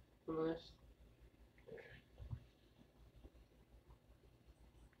salt on this.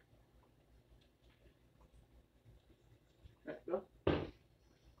 There you go.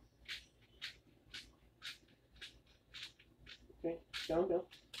 Go.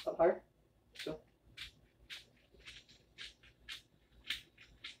 Up higher. Go.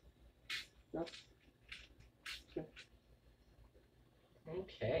 Go. Go.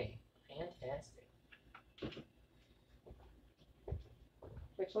 Okay. Fantastic.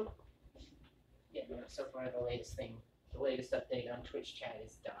 Next one. Yeah, no, so far the latest update on Twitch chat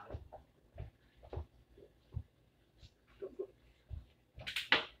is dog.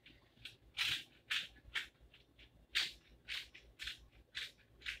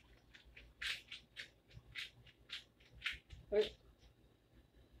 Right.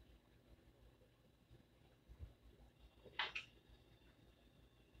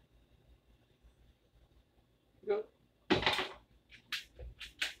 Go.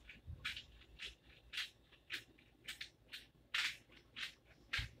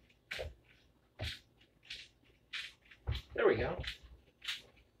 There we go.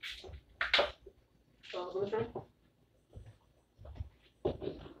 On this round.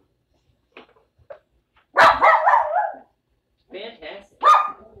 Fantastic.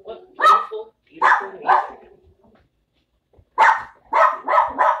 What beautiful, beautiful music.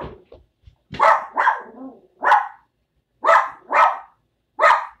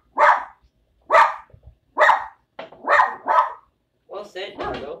 Well said,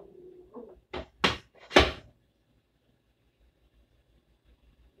 Margo.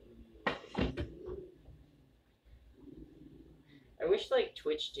 I wish like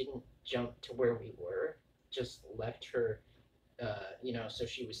Twitch didn't jump to where we were, just left her, so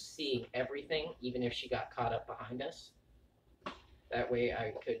she was seeing everything, even if she got caught up behind us. That way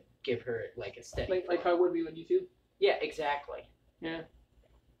I could give her like a steady. Like how would be with YouTube? Yeah, exactly. Yeah.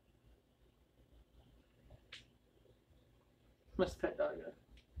 Must pet dog.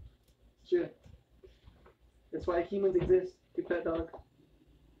 Sure. That's why humans exist. To pet dog.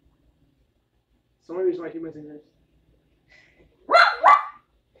 It's the only reason why humans exist.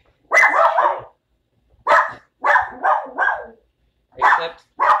 Except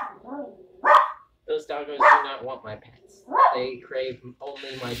those doggos do not want my pets. They crave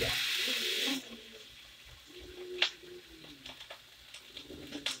only my death.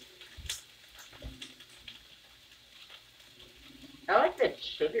 I like that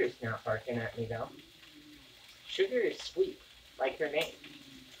Sugar's not barking at me though. Sugar is sweet, like her name.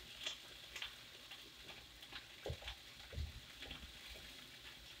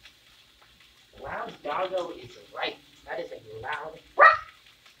 Loud doggo is right. That is a loud.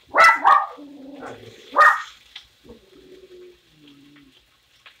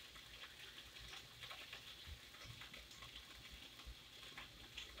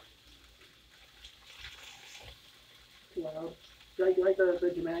 Wow. Do you like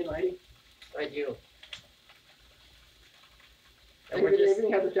the dramatic lighting? I do. And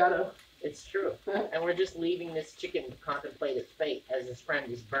Everything has a shadow. It's true. And we're just leaving this chicken to contemplate its fate as his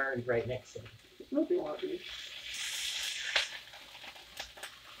friend is burned right next to him. It's nothing watching.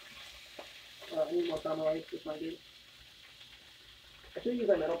 I need more camera lights. This might do. I should use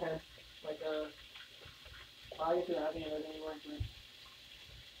that metal pan. Like, I guess you're having it anywhere.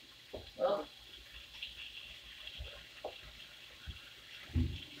 Well,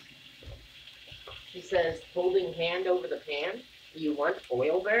 he says, holding hand over the pan. Do you want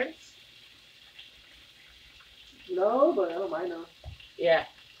oil burns? No, but I don't mind now. Yeah,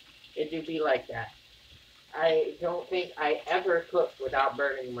 it do be like that. I don't think I ever cook without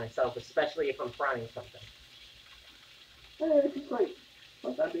burning myself, especially if I'm frying something. It's just like,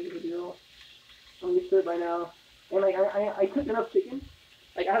 not that big of a deal. I'm used to it by now. And like, I cook enough chicken.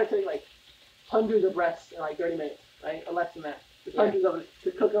 Like, I had to cook like hundreds of breasts in like 30 minutes, right? Or less than that. Just hundreds of it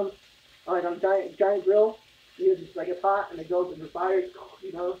to cook them. Like on a giant grill. You just like a pot and it goes in the fire,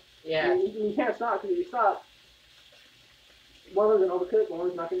 you know? Yeah. And you can't stop, because if you stop, one of them's gonna overcook, one of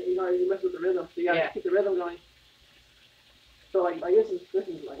them's not gonna, you mess with the rhythm. So you gotta keep the rhythm going. So like this is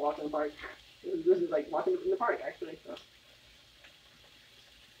like walking in the park. This is like walking in the park actually. So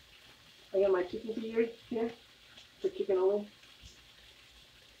I got my chicken feeder here. For chicken only.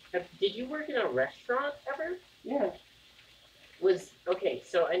 Did you work in a restaurant ever? Yeah. Okay,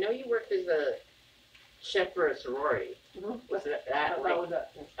 so I know you worked as a chef for a sorority. Mm-hmm. Was that That was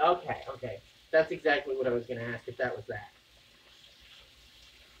that. Okay. That's exactly what I was gonna ask, if that was that.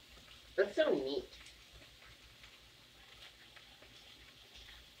 That's so neat.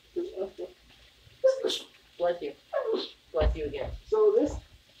 Bless you. Bless you again. So this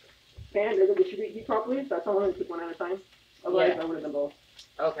pan doesn't distribute heat properly, so that's why I only took one at a time. Otherwise I would have done both.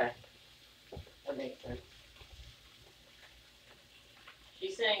 Okay. That makes sense.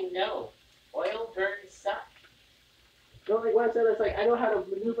 She's saying no. Oil burns suck. So like what I said, it's like I know how to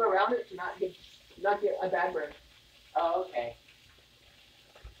maneuver around it to not get a bad burn. Oh, okay.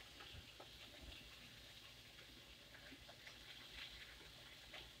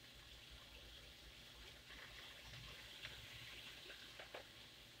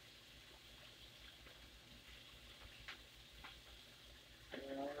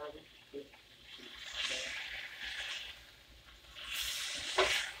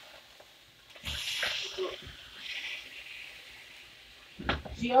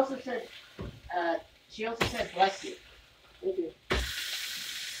 She also said bless you. Thank you.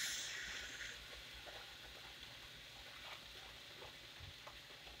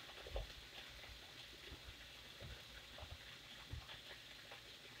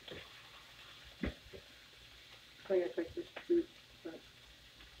 I gotta take this fruit.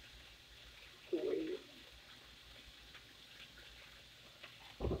 Wait.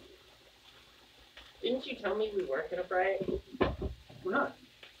 Didn't you tell me we weren't gonna fry it? We're not.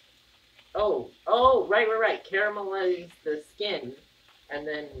 Oh, right. Caramelize the skin, and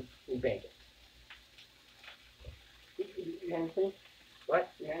then we bake it. Your hands clean? What?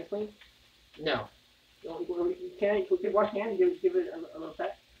 Your hands clean? No. You can wash your hands and give it a little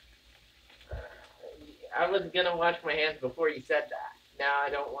pet. I was gonna wash my hands before you said that. Now I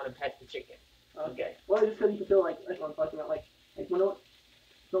don't want to pet the chicken. Okay. Well, just because you can feel like what I'm talking about, like when no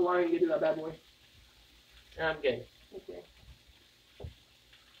longer you get to that bad boy. I'm good. Okay.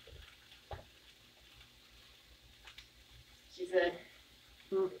 She said,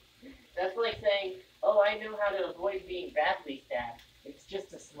 that's like saying, oh, I know how to avoid being badly stabbed. It's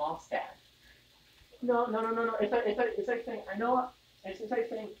just a small stab. No. It's like saying, I know. It's like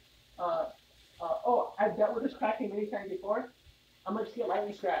saying, oh, I've dealt with this cracking many times before. I'm gonna just get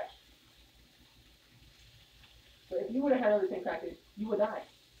lightly scratched. So if you would have had everything cracking, you would die.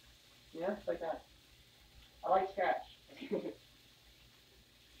 Yeah, it's like that. A light scratch.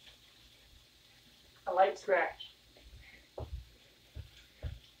 A light scratch.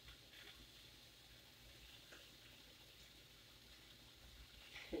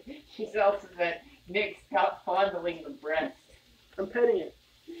 She also said, Nick, stop fondling the breast. I'm petting it.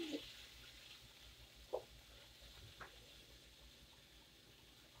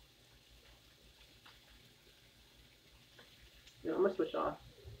 Yeah, I'm gonna switch off.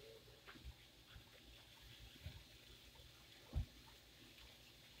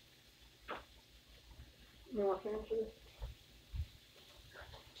 You want to answer this?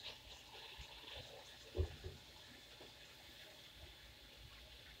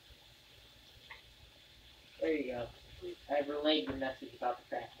 There you go. I've relayed the message about the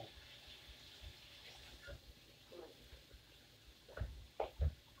crackling.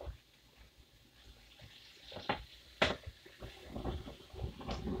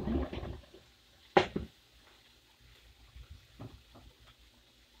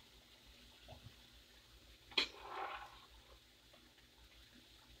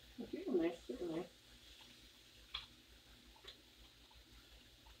 Nice.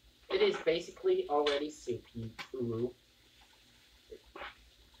 It is basically already soupy. Ooh.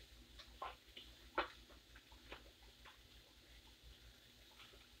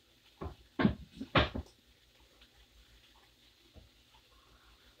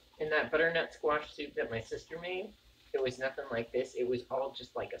 In that butternut squash soup that my sister made, it was nothing like this. It was all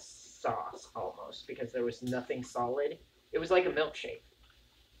just like a sauce almost because there was nothing solid. It was like a milkshake.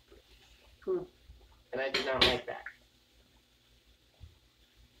 And I did not like that.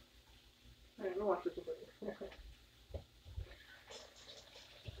 Alright, I'm gonna watch this one.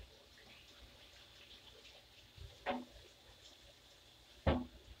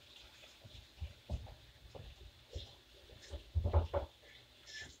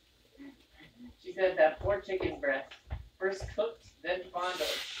 She said that poor chicken breast, first cooked, then fondled.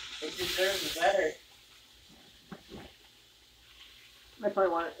 It deserves better. I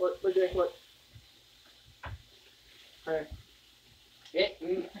probably want it. What, Jake? What? Alright.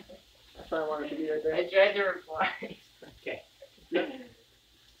 That's what I wanted to be right there. I tried to reply. Okay. Yeah.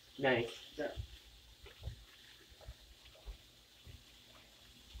 Nice. Yeah.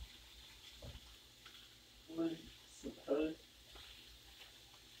 Was supposed.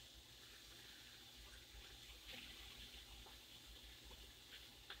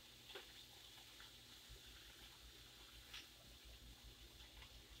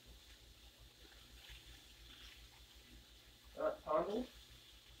 Fondled?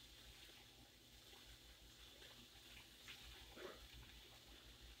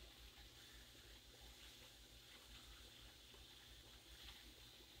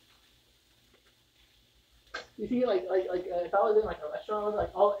 You see, like if I was in like a restaurant, like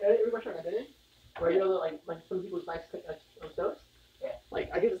every restaurant I've been in, where you know like some people's nice stoves. Yeah. Like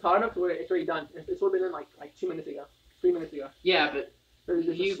I guess it's hot enough to where it's already done. It's already been in like 2 minutes ago, 3 minutes ago. Yeah, but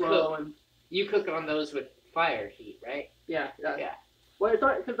you cook on those with fire heat, right? Yeah. Yeah. Well, it's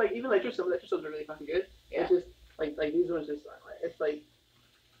not because like even like your stoves are really fucking good. Yeah. It's just like these ones just it's like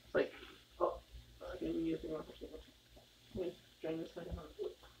oh okay, you use one. Let me drain this second.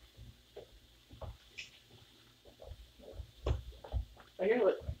 I hear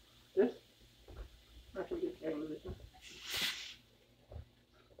what this. Actually, get this one.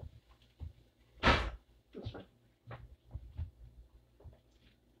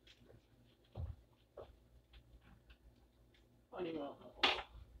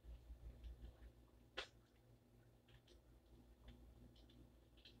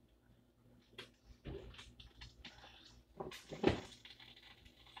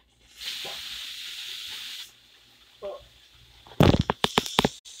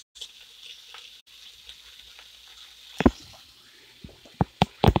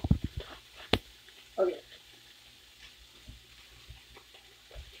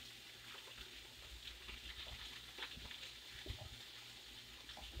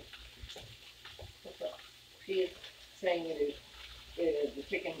 saying the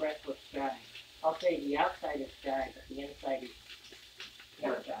chicken breast looks dry. I'll say the outside is dry, but the inside is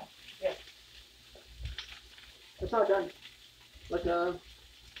not dry. Yeah. It's not done. Like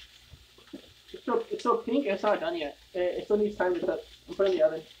it's so pink. It's not done yet. It still needs time to cook. I'm putting it in the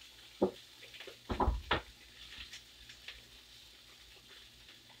oven.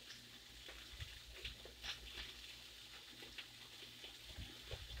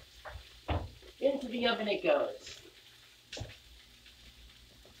 Into the oven it goes.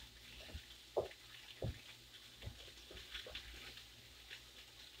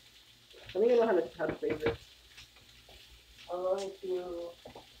 I think I know how to save this. I'm going to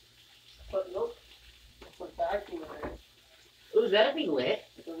put milk. Put vacuum in there. Ooh, that'll be lit.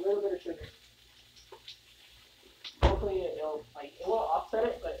 With a little bit of sugar. Hopefully it won't offset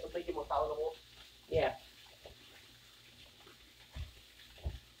it, but it'll make it more palatable. Yeah.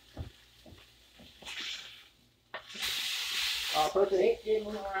 Personally, it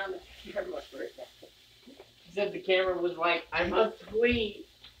went around the camera first. Said the camera was like, I must flee.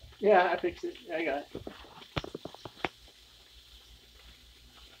 Yeah, I fixed it. Yeah, I got it.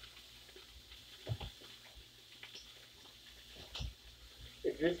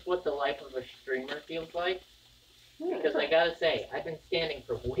 Is this what the life of a streamer feels like? Yeah, Because I gotta say, I've been standing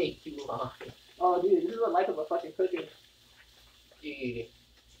for way too long. oh, dude, this is the life of a fucking cookie. Dude,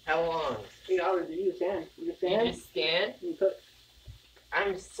 how long? 8 hours. You just stand. You just stand? You cook.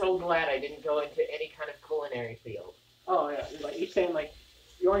 I'm so glad I didn't go into any kind of culinary field. Oh yeah, you stand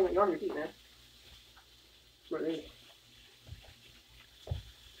you're on your feet, man. That's what it is.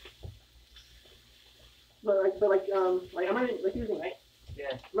 But I'm not like using right.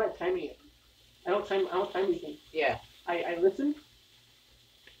 Yeah. I'm not timing it. I don't time these things. Yeah. I listen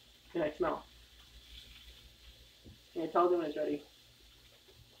and I smell. And I tell them when it's ready.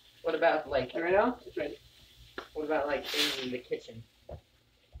 What about Like right now, it's ready. What about like in the kitchen?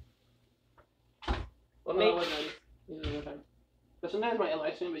 What Well, makes one time. But sometimes my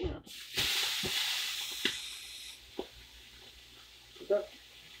license, but you know. What's up?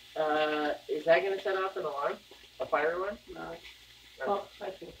 Is that gonna set off an alarm? A fire alarm? No. Oh,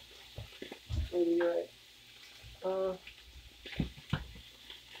 I see. Maybe you're right.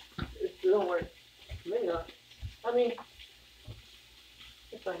 It don't work. Maybe not. I mean,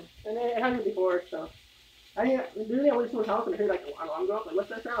 it's fine. And it happened before, so. I mean, really, I went to someone's house and I heard like an alarm go off. Like, what's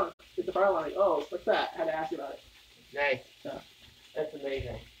that sound? It's the fire alarm. Like, oh, what's that? I had to ask you about it. Nice. So. That's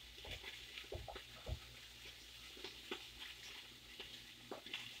amazing.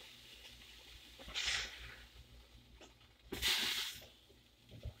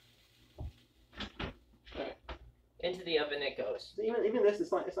 Alright. Into the oven it goes. So even this,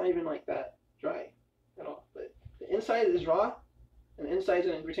 it's not even like that dry at all. But the inside is raw, and the inside is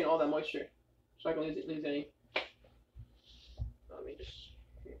going to retain all that moisture. So I can lose any. Let me just.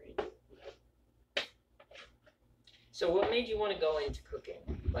 So what made you want to go into cooking,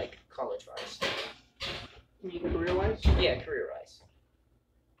 like college-wise? You mean career-wise? Yeah, career-wise.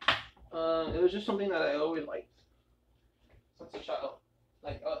 It was just something that I always liked since a child.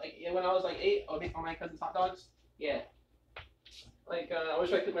 Like when I was like 8, I would make all my cousins hot dogs. Yeah. Like I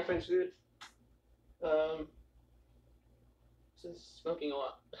always try to cook my friends' food. This is smoking a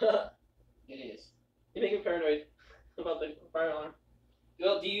lot. It is. You make me paranoid about the fire alarm.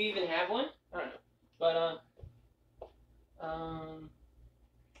 Well, do you even have one? I don't know, but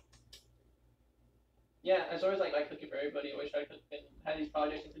yeah, it's always like cooking for everybody. Always try to cook and have these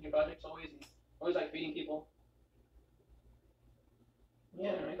projects and cooking projects always like feeding people.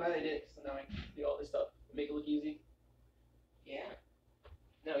 Yeah, I'm glad I did it because now I can do all this stuff and make it look easy. Yeah.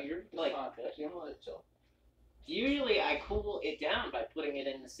 No, you're like. Actually, I'm gonna let it chill. Usually I cool it down by putting it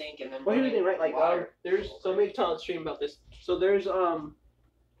in the sink and then. Well, here's the thing, right? Like water. there's so maybe tell the stream about this. So there's a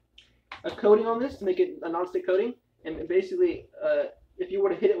coating on this to make it a non-stick coating, and basically if you were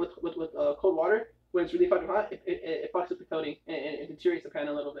to hit it with cold water when it's really fucking hot, it fucks up the coating and it deteriorates the pan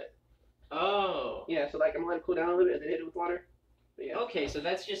a little bit. Oh. Yeah, so like I'm gonna let it cool down a little bit and then hit it with water. But yeah. Okay, so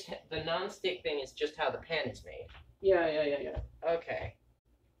that's just the non-stick thing is just how the pan is made. Yeah. Okay.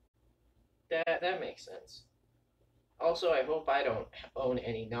 That makes sense. Also, I hope I don't own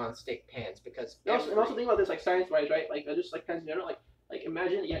any non-stick pans because. And also think about this like science-wise, right? Like just like pans in general, like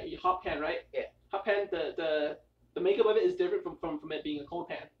imagine your hot pan, right? Yeah. Hot pan, the makeup of it is different from it being a cold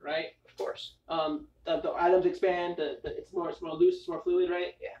pan, right? Of course. The atoms expand. It's more loose, it's more fluid,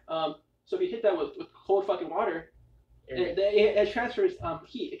 right? Yeah. So if you hit that with cold fucking water, it transfers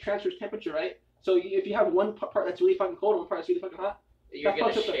heat, it transfers temperature, right? So if you have one part that's really fucking cold and one part that's really fucking hot, you're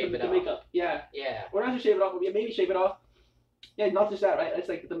gonna shave it off. Makeup. Yeah. Yeah. Or not to shave it off, but maybe shave it off. Yeah, not just that, right? It's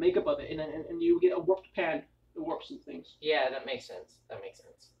like the makeup of it, and you get a warped pan warps some things. Yeah, that makes sense. That makes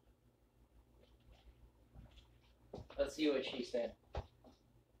sense. Let's see what she said.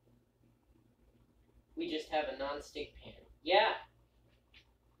 We just have a non-stick pan. Yeah.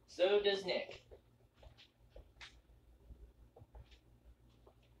 So does Nick.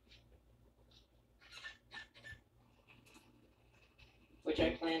 Which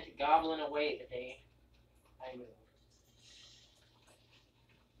I plan to goblin away the day I move.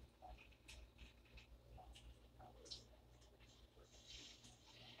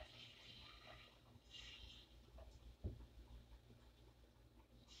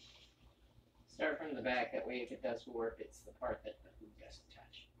 Start from the back, that way if it does warp, it's the part that the food doesn't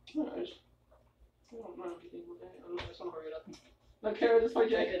touch. Nice. I don't mind anything with that. I just want to hurry it up. No, Kara, this way,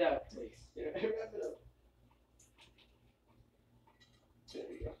 Wrap Jay. it up, please. Yeah, wrap it up. There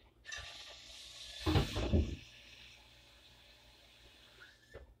we go.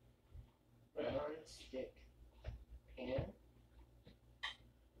 Non-stick pan.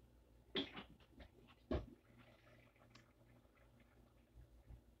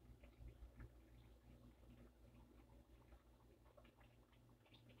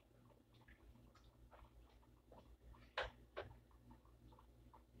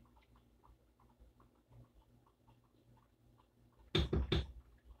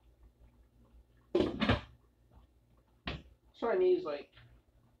 So I need like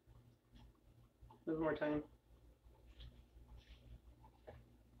a little more time.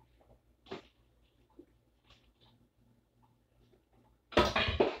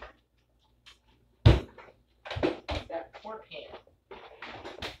 That poor pan.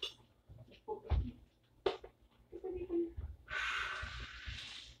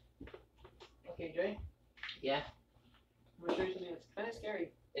 Okay, Jay. Yeah. I'm gonna show you something that's kind of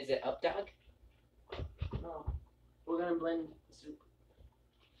scary. Is it up, dog? No, we're gonna blend the soup.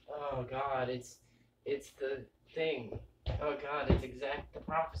 Oh God, it's the thing. Oh God, it's exact the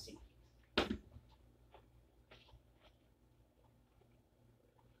prophecy.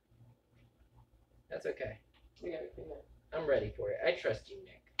 That's okay. We gotta clean that. I'm ready for it. I trust you,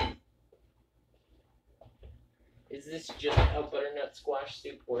 Nick. Is this just how butternut squash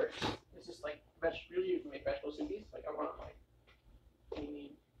soup works? It's just like really you can make vegetable soupies. Like I want like you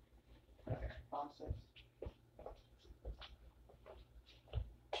need process.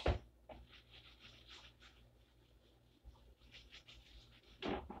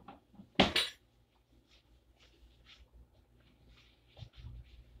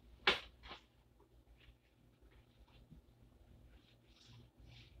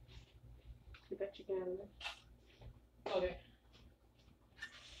 Get that chicken out of there. Okay.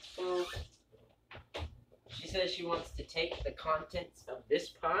 So She says she wants to take the contents of this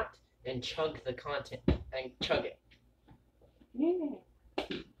pot and chug the content and chug it. yeah.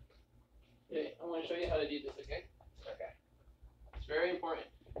 Okay, I want to show you how to do this. Okay. Okay. It's very important.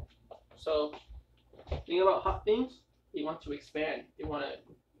 So, thing about hot things, they want to expand. They want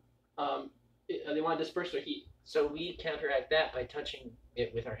to disperse their heat. So we counteract that by touching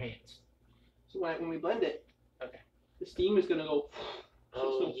it with our hands. So when we blend it, Okay. the steam is gonna go.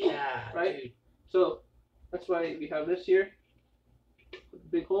 Oh yeah, right? dude. So that's why we have this here, with the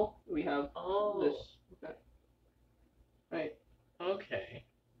big hole. We have Oh. this. Okay. Right. Okay.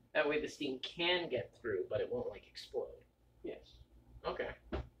 That way the steam can get through, but it won't like explode. Yes. Okay.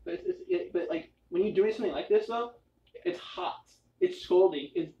 But like when you're doing something like this though, it's hot. It's scalding.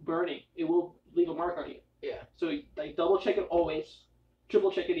 It's burning. It will leave a mark on you. Yeah. So like double check it always,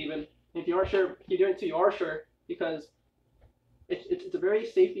 triple check it even. And if you aren't sure, you're doing it until you are sure, because it's a very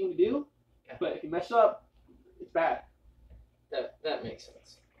safe thing to do. Yeah. But if you mess up, it's bad. That makes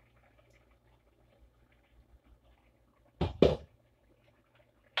sense.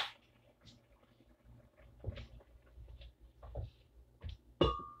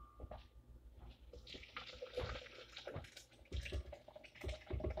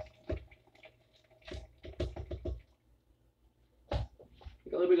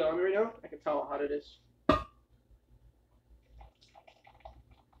 Like a little bit on me right now. I can tell how hot it is.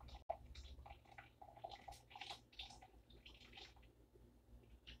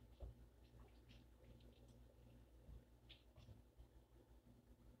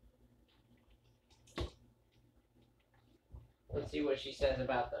 Let's see what she says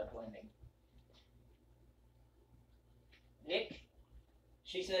about the blending. Nick,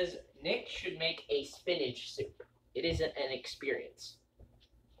 she says Nick should make a spinach soup. It is an experience.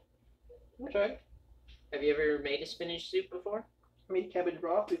 Okay. Have you ever made a spinach soup before? I made cabbage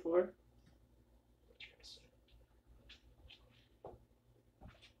broth before.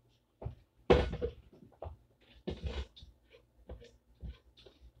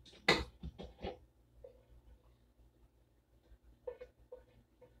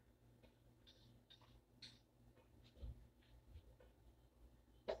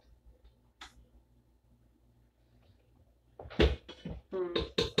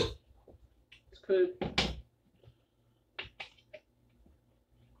 This could.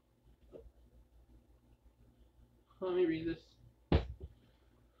 Let me read this.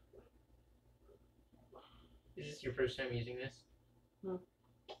 Is this your first time using this? No.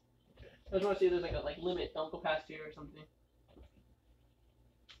 I just want to see if there's like a limit. Don't go past here or something.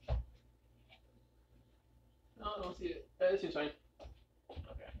 No, I don't see it. This seems fine.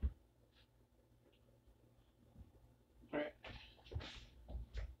 Okay. Alright.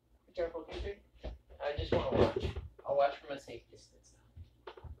 Be careful, okay? I just want to watch. I'll watch from a safe distance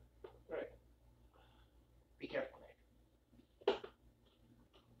now. Alright. Be careful there.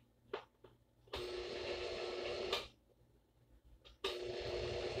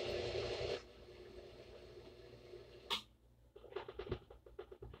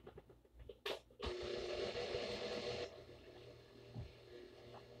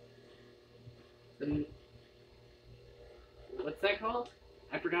 What's that called?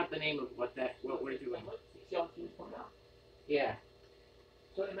 I forgot the name of what we're doing. See how steam's coming out. Yeah.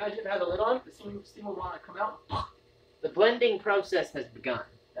 So imagine if it had a lid on, the steam will want to come out. The blending process has begun.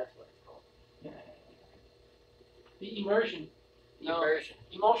 That's what it's called. Yeah. The immersion. Immersion.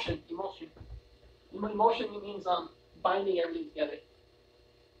 Emotion. Emotion means binding everything together.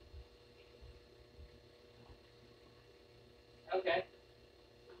 Okay.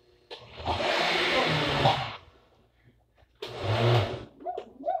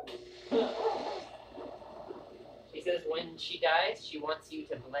 She says when she dies, she wants you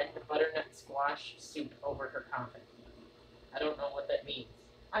to blend butternut squash soup over her coffin. I don't know what that means.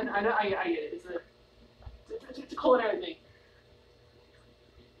 I know, I get it. It's a culinary thing.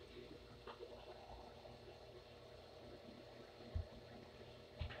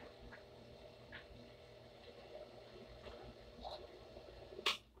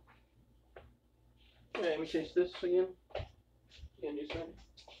 Okay, let me change this again. Again, do something.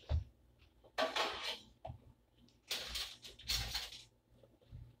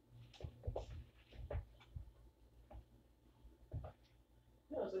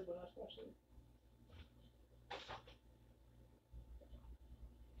 Yeah, it's like butternut squash.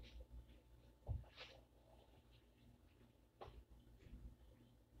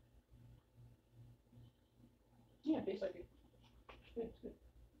 Yeah, it tastes like it. Yeah, it's good.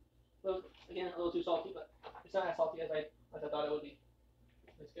 Well, again, a little too salty, but it's not as salty as I thought it would be.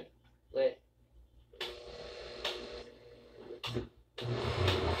 It's good. Lit.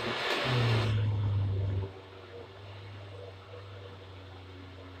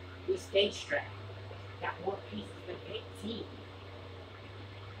 We stay strapped. Got more pieces than 18.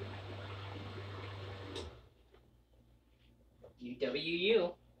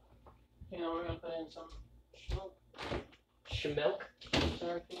 UWU. You know, we're gonna put in some schmilk, Schmilk.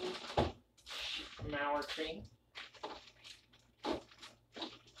 sour cream. Sour cream.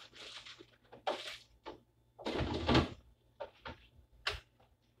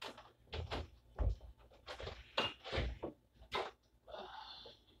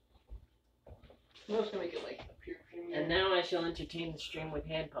 You know, it's gonna make it like a pure creamy. And now I shall entertain the stream with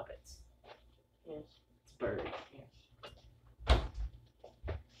hand puppets. Yes. It's bird.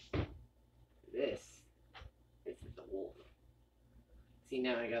 Yes. This is the wolf. See,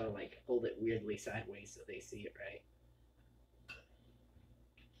 now I gotta like hold it weirdly sideways so they see it right.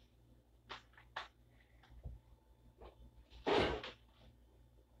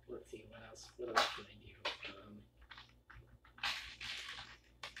 Let's see, what else can I do?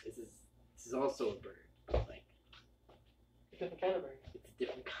 This is also a bird, but like It's a different kind of bird. it's a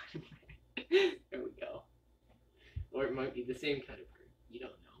different kind of bird. There we go. Or it might be the same kind of bird. You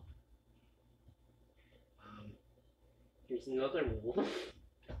don't know. Here's another wolf.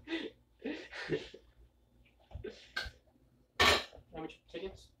 How much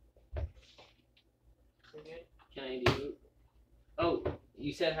chickens? Okay. Can I do? Oh,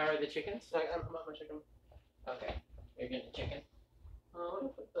 you said how are the chickens? I'm not my chicken. Okay, you're getting a chicken. I'm gonna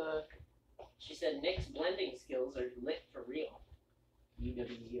put the. She said Nick's blending skills are lit for real.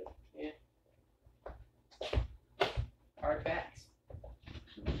 UWU. Yeah. Hard facts.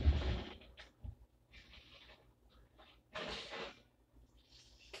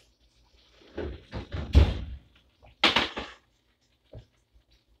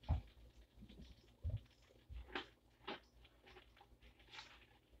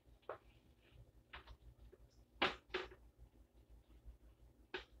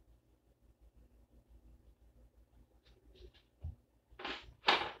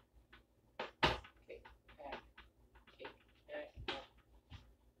 Cake, pack,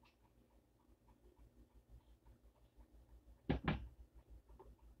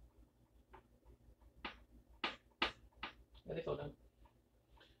 Yeah, they fell down.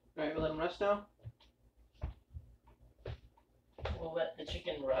 Alright, we'll let them rest now. We'll let the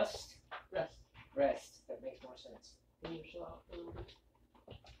chicken rust? Rest. Rest. That makes more sense. Leave your shell out a little bit.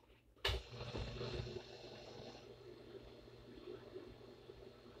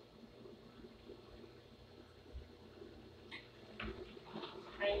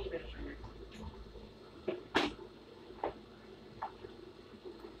 Tiny bit of sugar.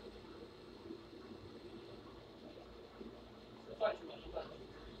 That's not too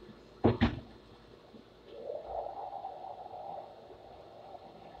much.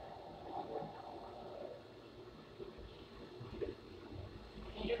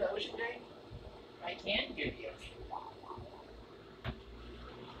 Can you hear the ocean, Jay? I can hear the ocean.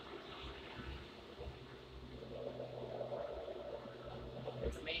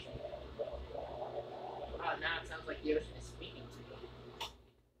 It's amazing. Wow, now it sounds like the ocean is speaking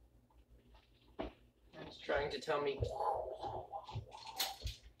to me. It's trying to tell me.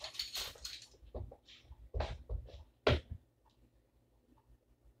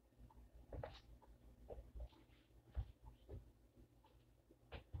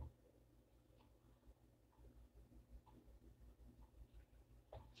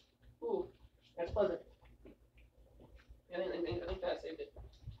 Ooh, that's pleasant. I think that saved it.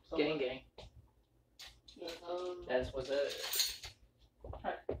 Gang, gang. Yeah, That's what's up.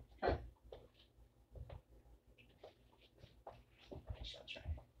 Try. I shall try.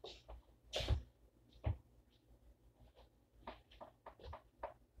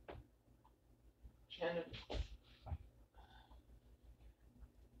 Shannon.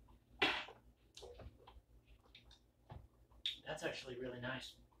 That's actually really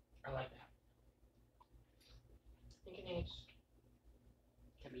nice. I like that. I think it needs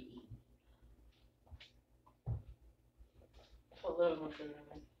Can be eaten. a little more sugar in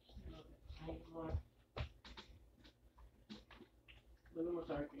there. A little bit more. A little more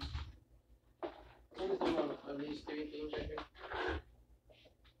sour cream. I think it's the one of these three things right here.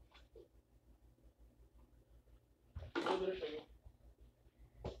 A little bit of sugar.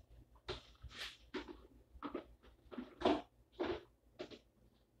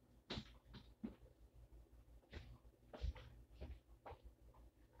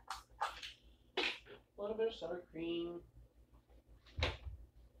 A little bit of sour cream.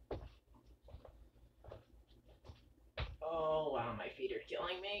 Oh wow, my feet are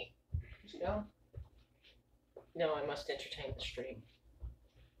killing me. Sit down. No, I must entertain the stream.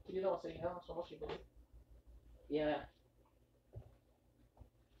 You don't sit down, so most people do. Yeah.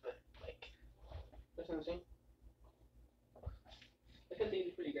 But like, Listen to sing. I think these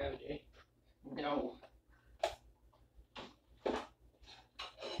are pretty good, Jay. no. Fucking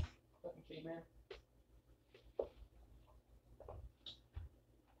caveman.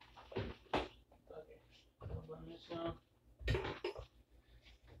 Okay. I'll blend this now.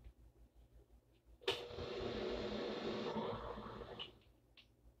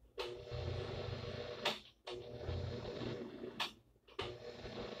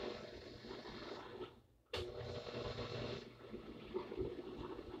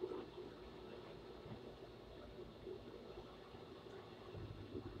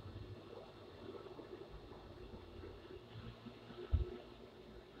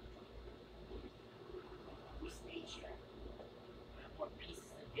 More pieces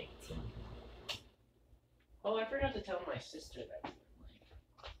of big teeth. Oh, I forgot to tell my sister that we were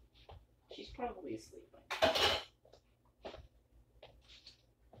playing. She's probably asleep.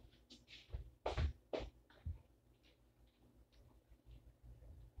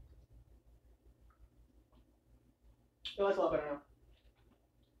 Oh, that's a lot better now.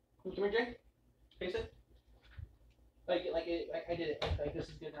 Come here, Jay. Taste it. I did it. Like, this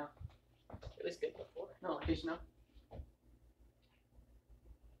is good now. It was good before. No, taste it now.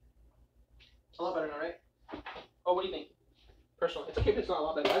 It's a lot better now, right? Oh, what do you think? Personally, it's okay if it's not a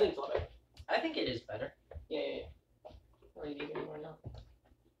lot better. I think it's a lot better. I think it is better. Yeah. I don't need it anymore now.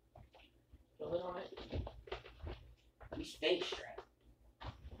 Put a lid on it. We stay strapped.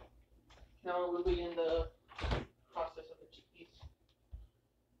 Now we'll begin the process of the chickpeas.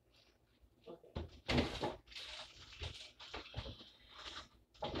 Okay.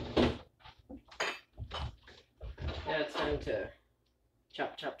 Now it's time to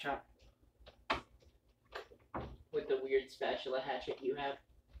chop, chop, chop. With the weird spatula hatchet you have.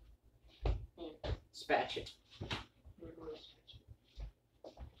 Yeah. Spatchet.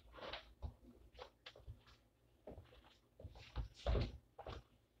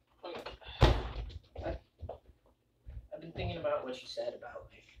 I've been thinking about what you said about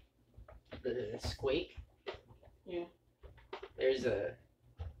like the squeak. Yeah. There's a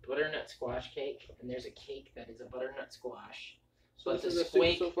butternut squash cake, and there's a cake that is a butternut squash. So But this the is the soup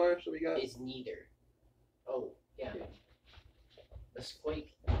squake so far. So we got. is neither. Oh, yeah. The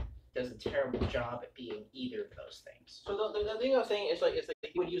squake does a terrible job at being either of those things. So the thing I was saying is like you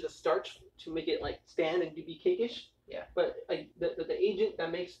would use a starch to make it like stand and be cakeish. Yeah. But like the agent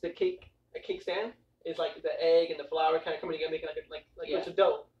that makes the cake a cake stand is like the egg and the flour kind of coming together, making like Yeah. it's a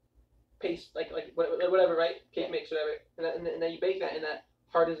dough paste like whatever, right? Cake Yeah. mix, whatever, and then you bake that and that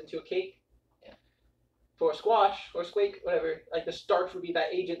hardens into a cake. Yeah. For a squash or squake, whatever, like the starch would be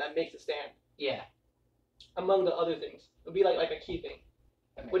that agent that makes it stand. Yeah. Among the other things, it would be like a key thing.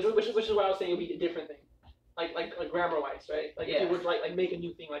 Which is why I was saying it would be a different thing, like grammar wise, right? Like if you would like make a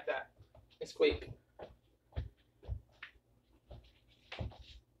new thing like that, it's Quake.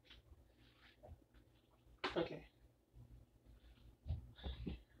 Okay.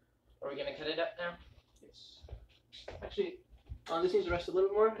 Are we gonna cut it up now? Yes. Actually, this needs to rest a little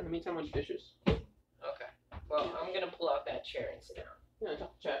bit more. In the meantime, I'll do dishes. Okay. Well, I'm gonna pull out that chair and sit down. Yeah,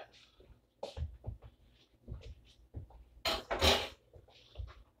 talk chat.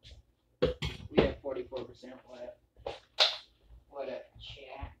 We have 44% left. What a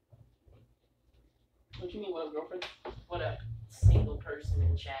chat. What you mean, what a girlfriend? What a single person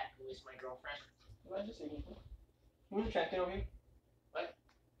in chat who is my girlfriend. What did I just say? Who's the trash can over here? What?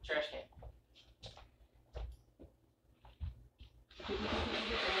 Trash can.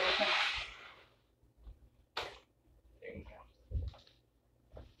 There you go.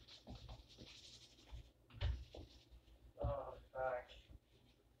 Oh, fuck.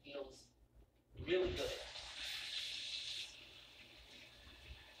 Feels really good.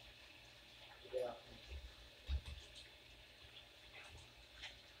 Yeah.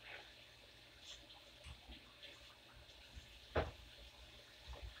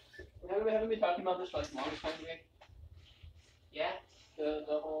 Haven't we been talking about this for like longest time today? Yeah? The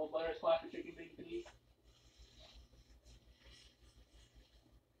whole butternut squash or chicken bacon panini?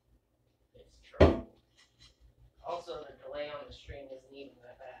 It's true. Also, the delay on the stream isn't even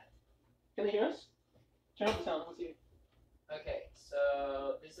that bad. Can they hear us? Turn up the sound, let's see. Okay,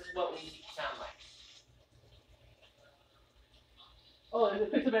 so this is what we sound like. Oh,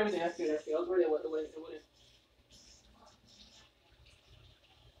 it picks up everything, that's good. I was worried it wouldn't.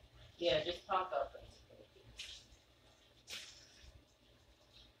 Yeah, just talk up.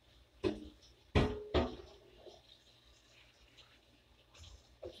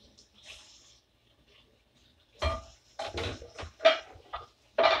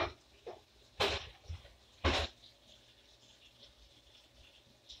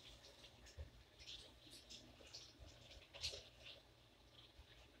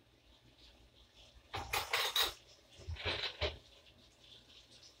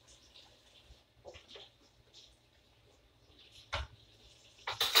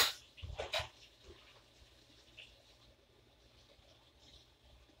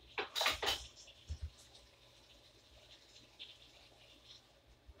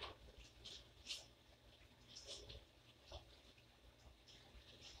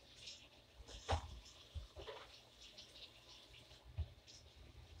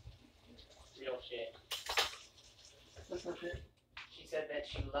 Real shit. That's not shit. She said that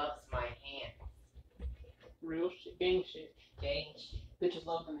she loves my hand. Real shit. Gang shit. Gang shit. Bitches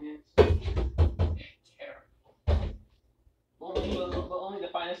love them hands. Terrible. But only the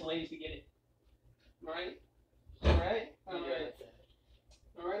finest ladies can get it. Alright? Alright? Alright.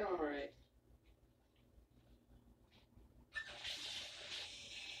 Alright or alright?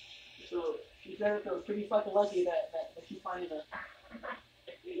 So, you better feel pretty fucking lucky that you find a...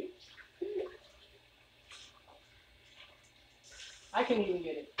 I can't even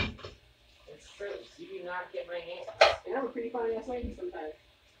get it. It's true. You do not get my hand. And I'm a pretty funny ass lady sometimes.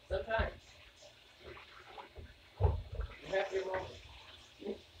 Sometimes. You have your moments.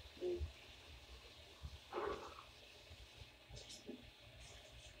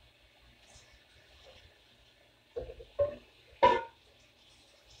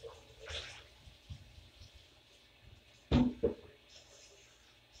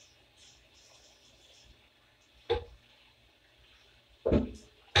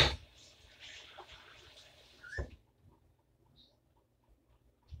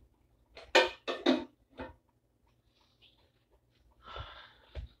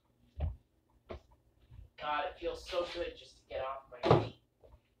 God, it feels so good just to get off my feet.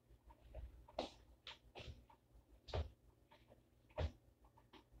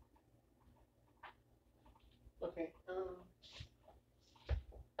 Okay,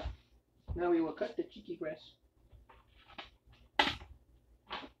 now we will cut the cheeky grass.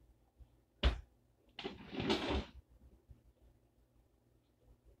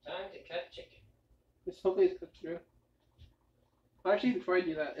 cut chicken. Hopefully it's cooked through. Well, actually, before I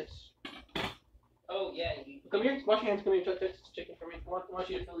do that, it's... Oh, yeah. Come here, wash your hands, come here, touch this chicken for me. I want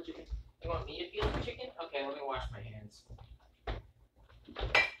you to feel the chicken. You want me to feel the chicken? Okay, let me wash my hands.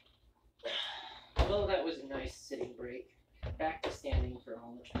 Well, that was a nice sitting break. Back to standing for a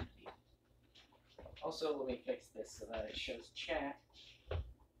moment. Also, let me fix this so that it shows chat. There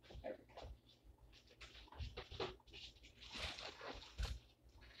we go.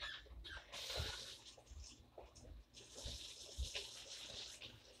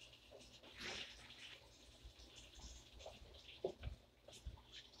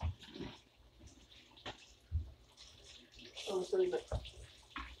 Oh, so you The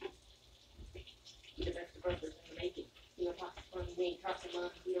best of brothers in the making. You know, we ain't talking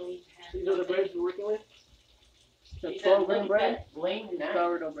about we don't even have. These are the breads we're working with? The These 12 are grain bread? Lame knife.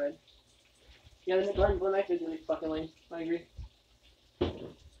 Sourdough bread. Yeah, the garden blend knife is really fucking lame. I agree.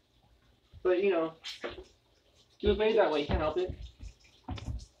 But, you know, he was made that way. You can't help it.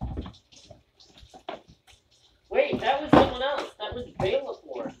 Wait, that was someone else. That was Bela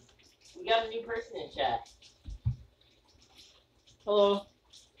for. We got a new person in chat. Hello.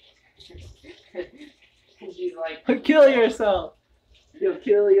 And she's like, Kill yourself! Yo,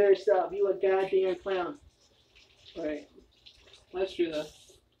 kill yourself. You a goddamn clown. Alright. That's true, though.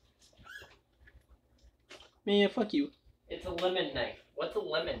 Man, fuck you. it's a lemon knife. What's a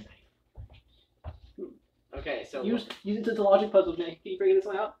lemon knife? Okay, so Use it to the logic puzzle, Jay. Can you figure this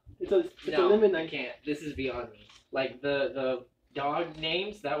one out? It's a lemon I knife. can't. This is beyond me. Like the dog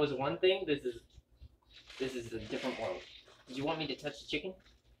names, that was one thing. This is a different world. Do you want me to touch the chicken?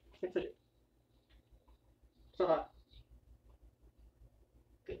 Can't touch it. It's not hot.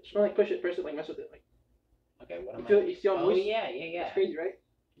 Good. Just wanna, like push it, like mess with it. Like, Okay, what am you I? feel, you see how Oh moist? yeah. It's crazy, right?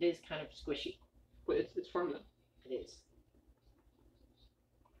 It is kind of squishy. But it's firm though. It is.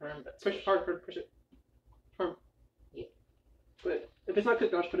 Firm but Push squishy. hard, push it. Firm. Yeah. But if it's not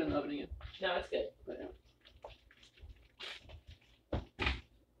cooked, I'll just put it in the oven again. No, it's good. But, yeah.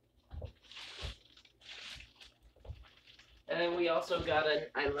 And then we also got an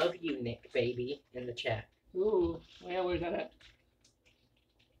 "I love you, Nick, baby" in the chat. Ooh, yeah, where's that at?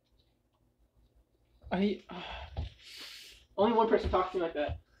 Only one person talks to me like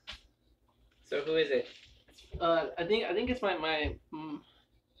that. So who is it? I think it's my I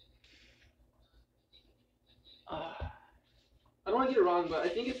don't want to get it wrong, but I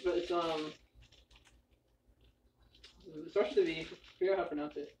think it's it starts with a V. Figure out how to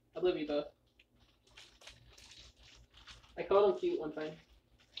pronounce it. I love you though. I called him cute one time.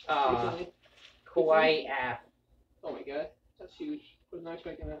 Recently. Kawaii app. Oh my god, that's huge. Was not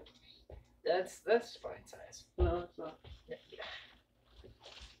expecting that. That's fine size. No, it's not. Yeah.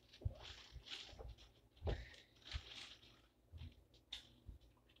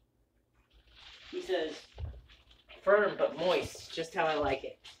 He says, "Firm but moist, just how I like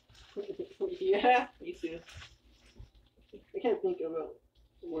it." Yeah, me too. I can't think of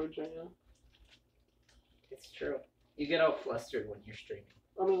words right now. It's true. You get all flustered when you're streaming.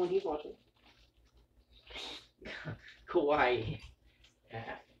 I mean, when he's watching. Kawaii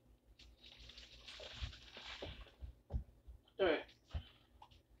app. Alright.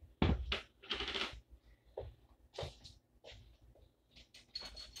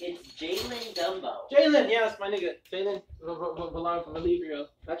 It's Jalen Dumbo. Jalen, yes, my nigga. Jalen Valar from Alivio.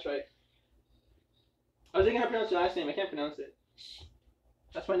 That's right. I was thinking how to pronounce your last name. I can't pronounce it.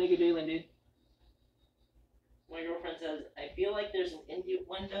 That's my nigga Jalen, dude. My girlfriend says, "I feel like there's an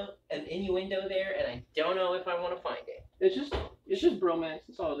innuendo there, and I don't know if I want to find it." It's just bromance.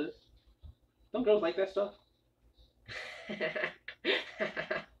 That's all it is. Don't girls like that stuff?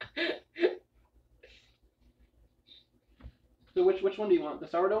 So which one do you want? The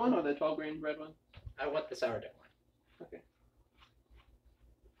sourdough one or the 12 grain bread one? I want the sourdough one. Okay.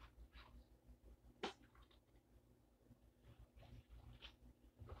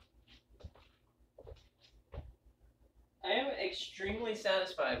 I am extremely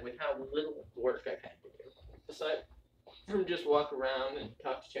satisfied with how little work I've had to do. Aside from just walk around and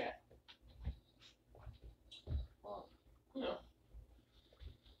talk to chat. Well, No.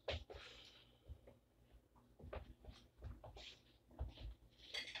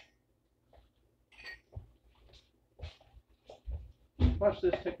 Watch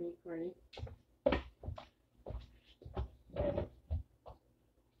this technique for you.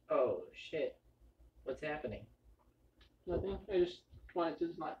 oh shit. What's happening? Nothing. I just want it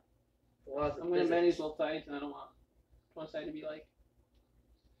to not. Laws of I'm gonna physics. manage both sides, and I don't want one side to be like.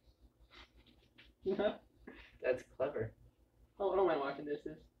 That's clever. Oh, I don't mind washing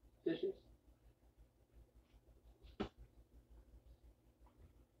dishes.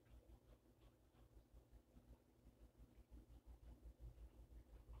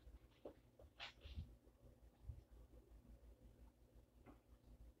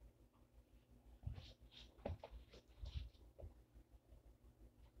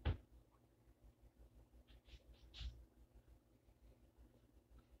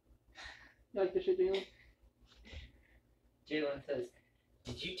 You like this shit, Jalen? Jalen says,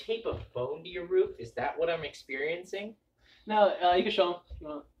 "Did you tape a phone to your roof? Is that what I'm experiencing?" No, you can show him if you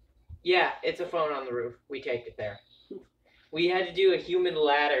want. Yeah, it's a phone on the roof. We taped it there. We had to do a human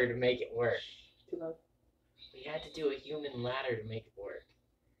ladder to make it work. Too loud. We had to do a human ladder to make it work.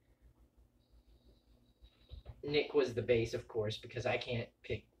 Nick was the base, of course, because I can't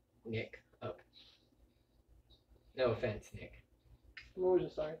pick Nick up. No offense, Nick. What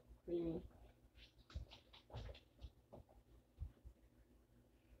was it? Sorry. What do you mean?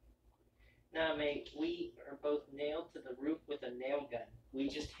 Nah, mate, we are both nailed to the roof with a nail gun. We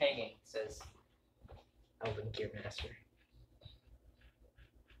just hanging, says Alvin Gearmaster.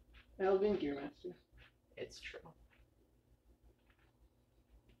 Alvin Gearmaster. It's true.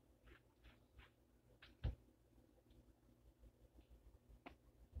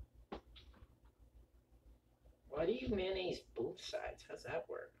 Why do you mayonnaise both sides? How's that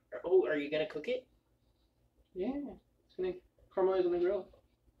work? Oh, are you gonna cook it? Yeah. It's gonna caramelize on the grill.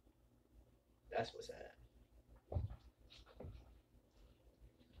 That's what's that.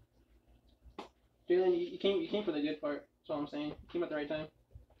 Jalen, you came for the good part. That's all I'm saying. You came at the right time.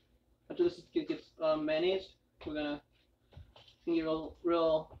 After this gets mayonnaise, we're gonna get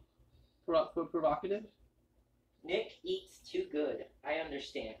real provocative. Nick eats too good. I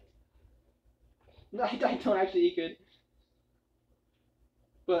understand. No, I don't actually eat good.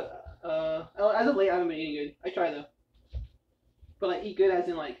 But as of late, I haven't been eating good. I try though. But like eat good as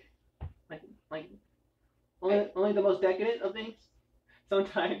in like only the most decadent of things.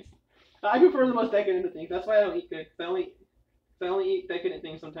 Sometimes I prefer the most decadent of things. That's why I don't eat good. Cause I only eat decadent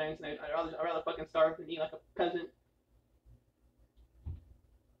things sometimes, and I'd rather fucking starve than eat like a peasant.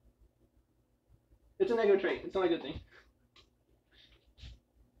 It's a negative trait. It's not a good thing.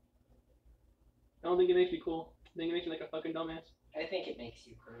 I don't think it makes me cool. I think it makes me like a fucking dumbass. I think it makes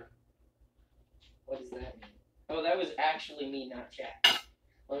you cool. What does that mean? Oh, that was actually me, not chat.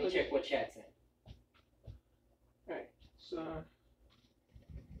 Let me check what chat said. Alright, so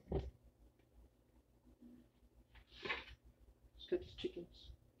let's get the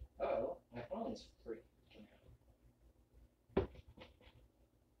chickens. Oh, my phone's freaking out.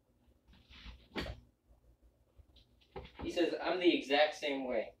 He says, I'm the exact same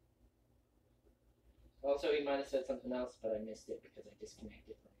way. Also, he might have said something else, but I missed it because I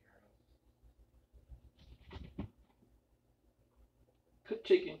disconnected from your own. Cooked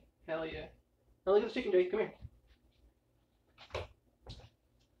chicken. Hell yeah. Now look at this chicken, Jay. Come here.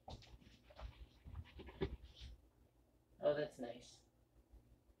 Oh, that's nice.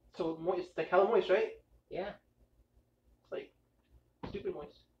 So moist. It's like hella moist, right? Yeah. It's like stupid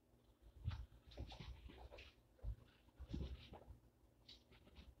moist.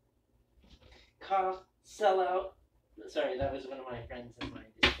 Cough, sell out. Sorry, that was one of my friends of mine.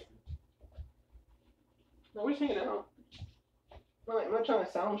 No, we're just hanging out. I'm not trying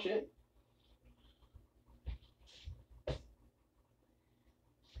to sound shit.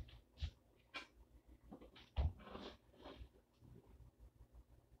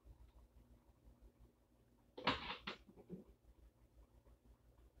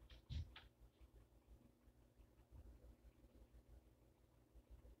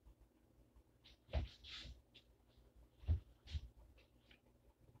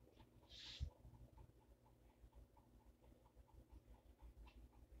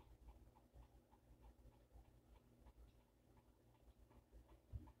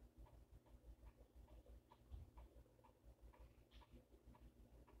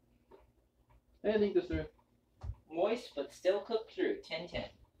 I didn't think this through. Moist, but still cooked through. 10-10.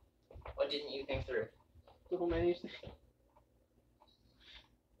 What didn't you think through? The whole mayonnaise thing.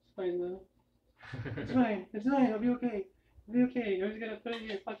 It's fine though. It's fine. It's fine. I'll be okay. I'll be okay. I'm just gonna put it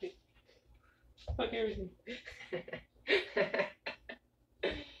here. Fuck it. Fuck everything.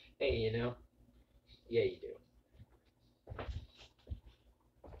 Hey, you know. Yeah, you do.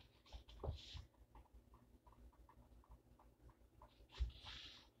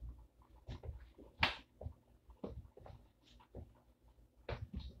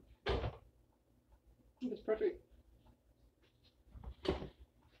 It's perfect.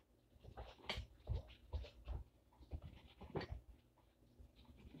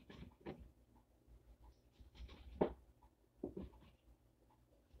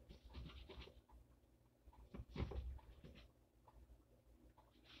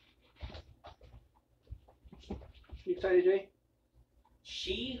 You excited, Jay?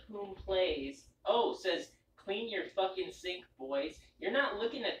 She whom plays. Oh, says, clean your fucking sink, boys. You're not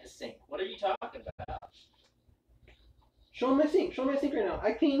looking at the sink. What are you talking about? Show them my sink. Show them my sink right now.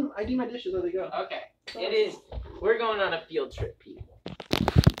 I do my dishes as they go. Okay. It is. We're going on a field trip, people.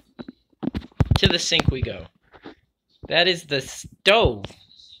 to the sink we go. That is the stove.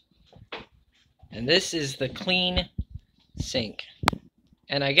 And this is the clean sink.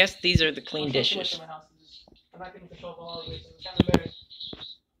 And I guess these are the clean dishes. I'm not getting control of all of this. It's kind of embarrassing.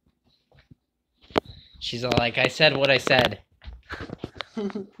 She's all like, I said what I said.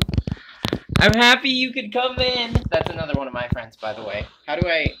 I'm happy you could come in. That's another one of my friends, by the way. How do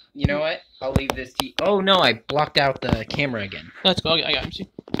I, you know what? I'll leave this to you. Oh, no, I blocked out the camera again. Let's go. I got him. See?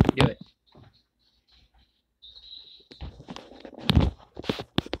 Do it.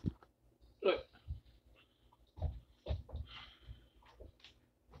 Look.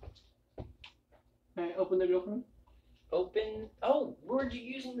 Alright, open the grill for me. Open. Oh, where'd you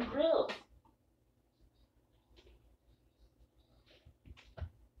using the grill?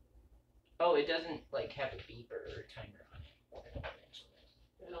 Oh, it doesn't like have a beeper or a timer on it. I don't mention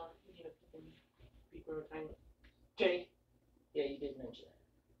that. I don't need a fucking beeper or timer. Jay. Yeah, you did mention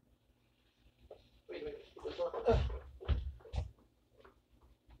that. Wait.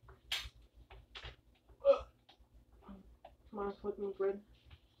 Come on, flip me bread.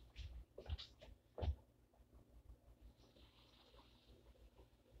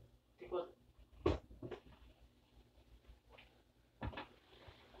 Take a look.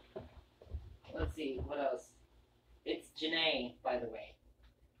 Let's see, what else? It's Janae, by the way.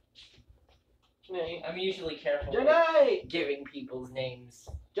 Janae. I'm usually careful Janae! with giving people's names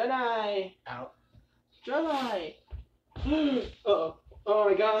Janae! out. Janae! Uh-oh. Oh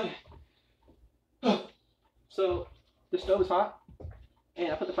my god. So, the stove is hot,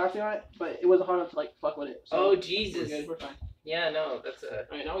 and I put the plastic on it, but it wasn't hot enough to, like, fuck with it. So Oh, Jesus. We're good, we're fine. Yeah, no, that's a...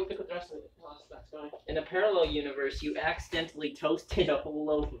 Alright, now we pick up the rest of it. Oh, that's going. In a parallel universe, you accidentally toasted a whole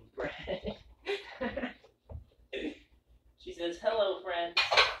loaf of bread. She says, hello, friends.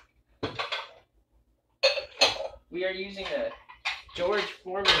 We are using a George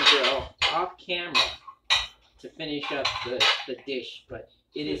Foreman grill off camera to finish up the dish, but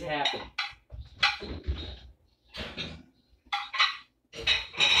it is happening.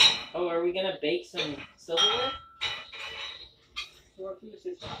 Oh, are we gonna bake some silverware?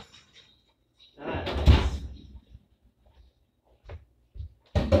 Ah, nice.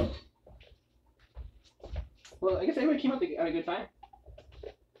 Well, I guess everybody came up at a good time.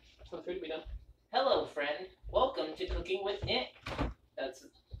 So the food will be done. Hello, friend. Welcome to Cooking with Nick. That's,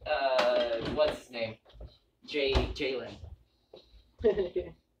 what's his name? Jalen.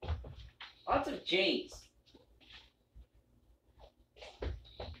 Lots of J's.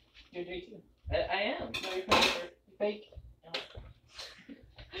 You're Jay too. I am. No, you're fake.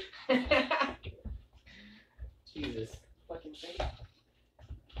 Jesus. Fucking fake.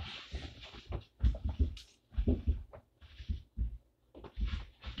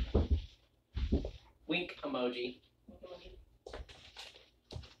 Wink emoji.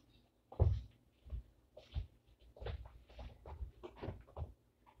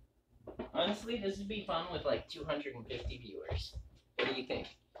 Honestly, this would be fun with like 250 viewers. What do you think?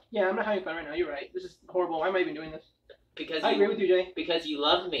 Yeah, I'm not having fun right now. You're right. This is horrible. Why am I even doing this? Because I agree with you, Jay. Because you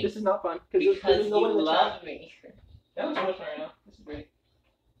love me. This is not fun. Because there's no you one in the love chat. me. That was so much fun right now. This is great.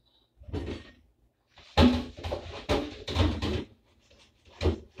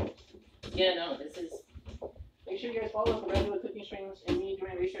 Yeah, no, this is... Make sure you guys follow us for regular cooking streams and me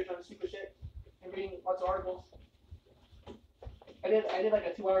doing research on the super shit and reading lots of articles. I did like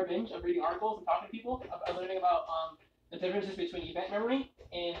a 2-hour binge of reading articles and talking to people. I'm learning about the differences between event memory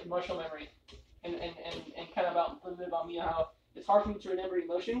and emotional memory, and kind of about a little bit about me and how it's hard for me to remember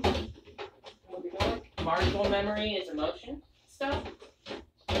emotions. What they feel like. Marginal memory is emotion stuff?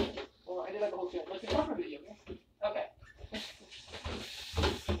 Well, I did like a whole shit. Let's talk about video, okay? Okay.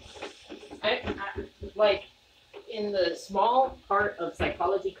 I like in the small part of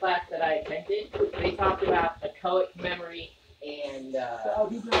psychology class that I attended, they talked about echoic memory and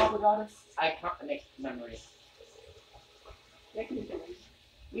iconic memory.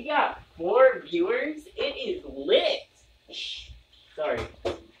 We got 4 viewers. It is lit. Sorry.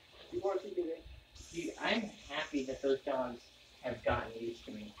 Dude, I'm happy that those dogs have gotten used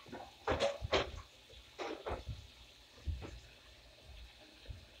to me.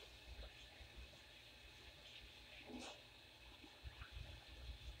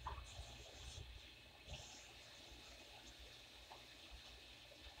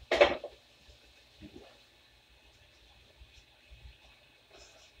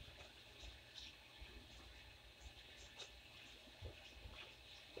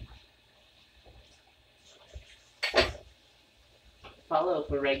 Follow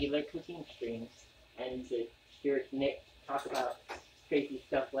for regular cooking streams and to hear Nick talk about crazy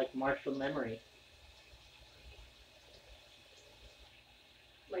stuff like martial memory.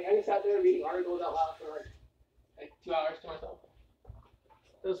 Like I just sat there reading articles out loud for like 2 hours to myself.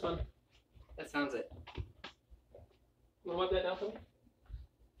 It was fun. That sounds it. You want that down for me?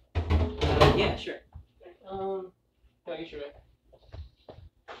 Yeah, sure. No, you should.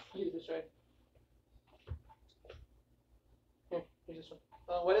 Use this right. Here, use this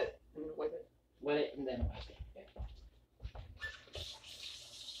one. Wet it and wipe it. Wet it and then wipe it.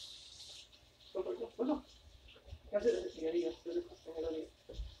 Go. That's it. Yeah.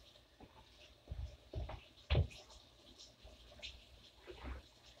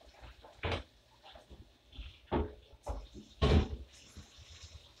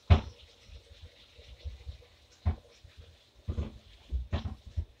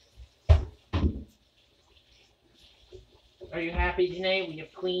 Are you happy, Janae? We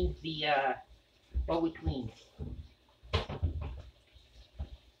have cleaned the, what we cleaned.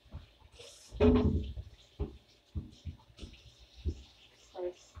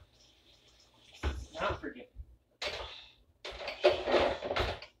 Not forget.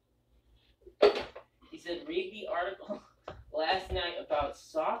 He said, read the article last night about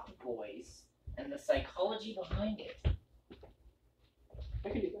soft boys and the psychology behind it. I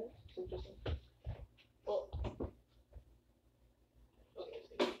can do that. It's interesting. Well,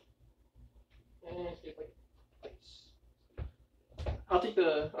 okay. And see if I'll take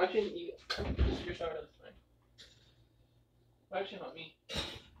the. Actually, you. Your shower does fine. Actually, not me.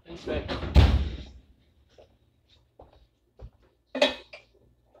 Inspect.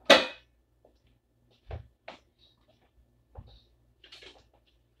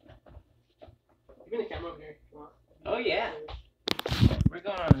 Give me the camera over here if you want. Oh, yeah. We're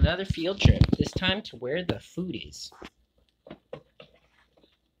going on another field trip, this time to where the food is.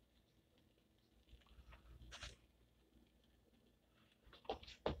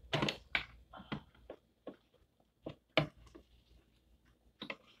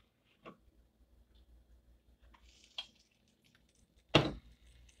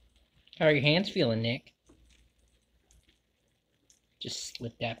 How are your hands feeling, Nick? Just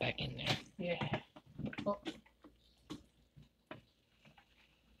slip that back in there. Yeah. Oh.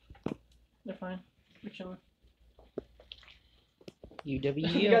 They're fine. We're chilling.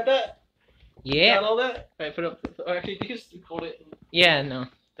 UW. You got that? Yeah. Got all that? Alright, put it up. Oh, actually, you just hold it. Yeah, no.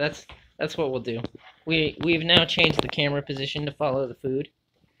 That's what we'll do. We've now changed the camera position to follow the food.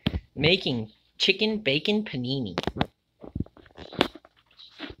 Making chicken bacon panini.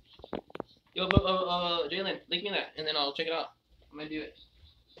 Yo, Jalen, link me that, and then I'll check it out. I'm gonna do it.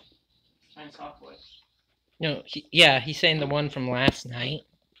 Trying soft boy. No, he's saying the one from last night.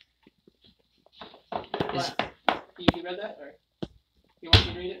 You read that, or you want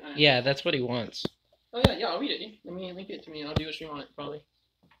me to read it? Yeah, that's what he wants. Oh yeah, I'll read it. Let me link it to me, and I'll do a stream on it probably.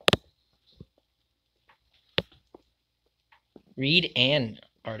 Read an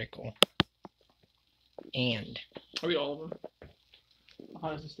article. And. I'll read all of them. How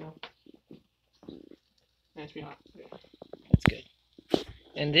hot is this still? Yeah, it's pretty hot. Okay. That's good.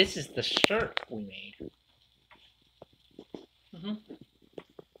 And this is the shirt we made. Mm-hmm.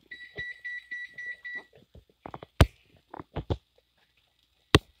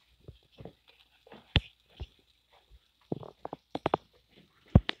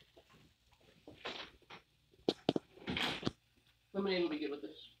 Lemonade will be good with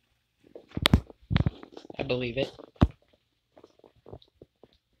this. I believe it.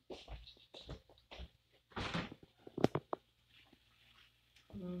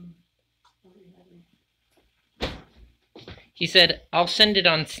 He said, I'll send it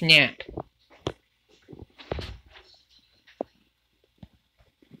on Snap.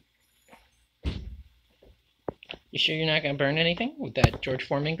 You sure you're not going to burn anything with that George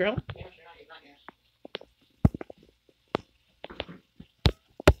Foreman grill? Yeah, sure, not yet.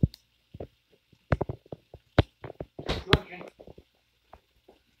 You want a drink?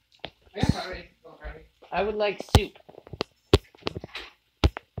 I got that already. Oh, already. I would like soup.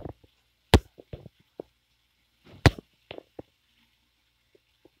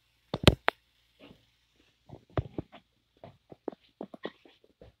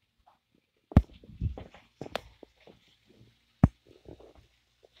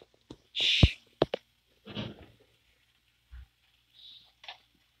 Shh.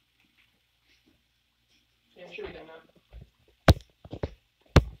 Yeah, I'm sure we done that.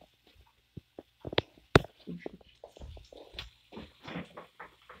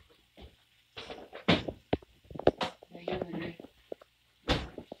 Yeah, get in the drink.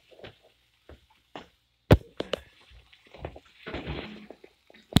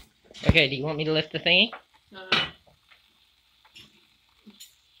 Okay, do you want me to lift the thingy?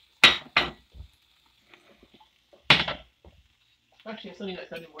 Actually, it's still need that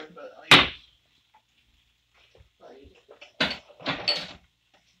cutting board, but I'll use it.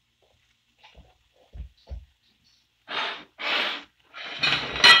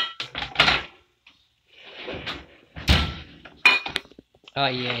 Oh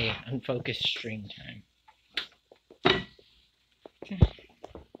yay, unfocused stream time.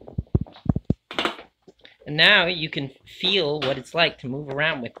 And now you can feel what it's like to move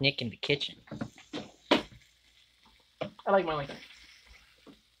around with Nick in the kitchen. I like mine like that.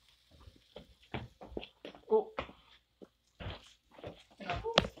 Oh.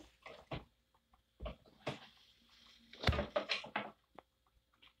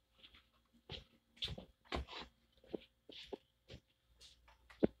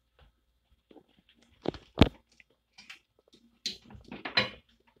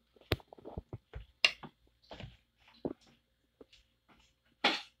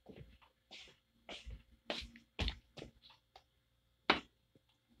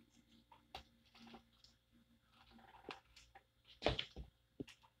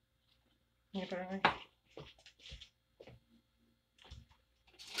 Yeah, apparently.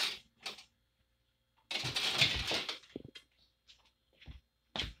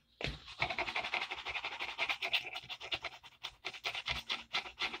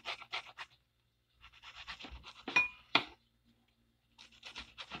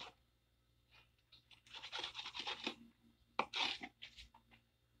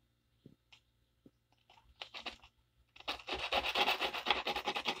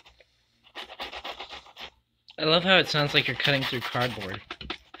 I love how it sounds like you're cutting through cardboard.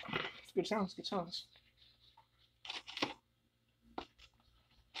 It's good sounds, good sounds.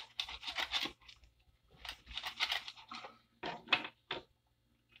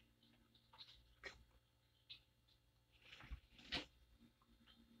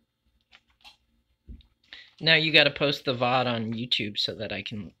 Now you gotta post the VOD on YouTube so that I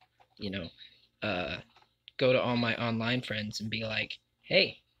can, you know, go to all my online friends and be like,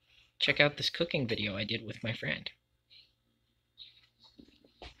 hey, check out this cooking video I did with my friend.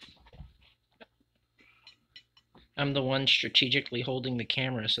 I'm the one strategically holding the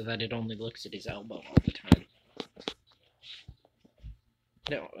camera so that it only looks at his elbow all the time.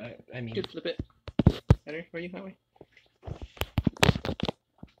 No, I mean... Good, flip it. Better for you that way?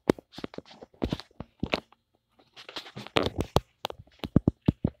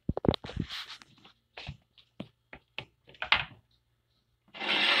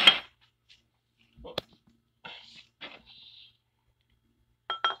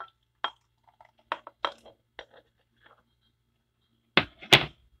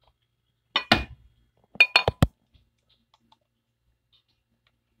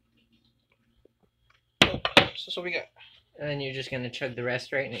 So we got. And then you're just gonna chug the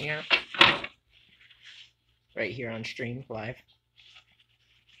rest right now? Right here on stream, live.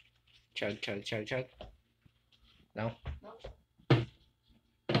 Chug, chug, chug, chug. No? No.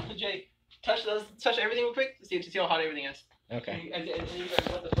 Jay, touch everything real quick to see how hot everything is. Okay. And you guys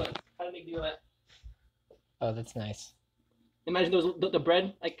want the foot. How do they do that? Oh, that's nice. Imagine the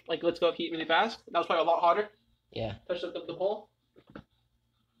bread, like let's go up heat really fast. That was probably a lot hotter. Yeah. Touch the bowl.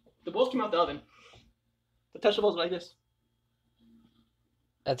 The bowls came out the oven. The touch the bowls like this.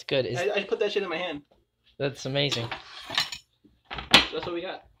 That's good. I put that shit in my hand. That's amazing. So that's what we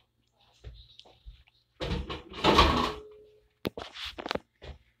got.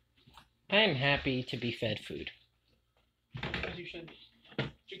 I am happy to be fed food. As you should be. It's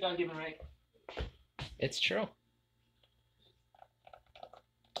your God-given right. It's true.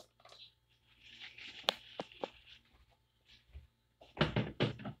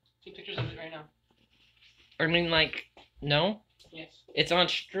 Take pictures of it right now. I mean, like, no? Yes. It's on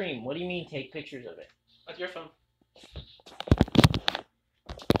stream. What do you mean take pictures of it? With your phone.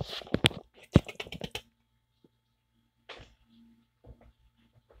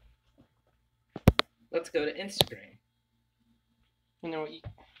 Let's go to Instagram. And then we'll eat.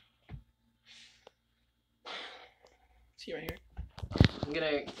 See right here. I'm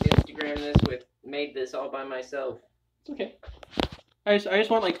gonna Instagram this with made this all by myself. It's okay. I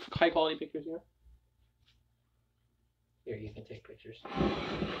just want like high quality pictures, you know? Here, you can take pictures. I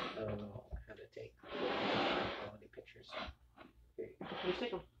don't know how to take high quality pictures. Here you go. Just take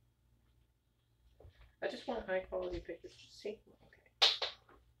them. I just want high quality pictures. Just see.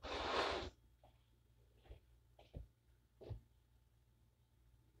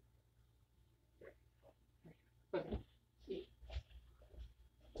 Okay. See.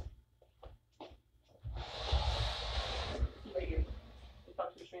 Right here. The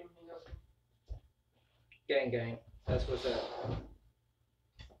top of the stream and else. Gang, gang. That's what's up.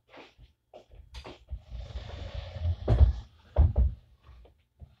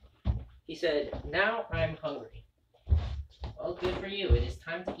 said, "Now I'm hungry." Well, good for you. It is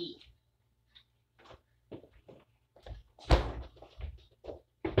time to eat.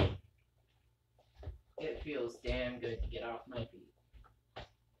 It feels damn good to get off my feet.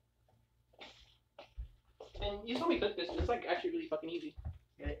 And you saw me cook this. It's like actually really fucking easy.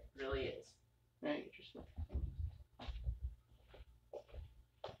 It really is. Right, interesting.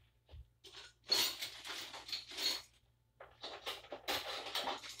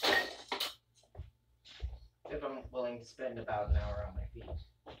 If I'm willing to spend about an hour on my feet.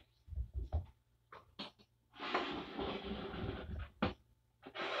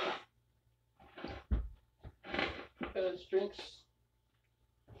 Drinks.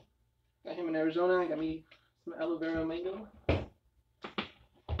 Got him in Arizona. Got me some aloe vera mango.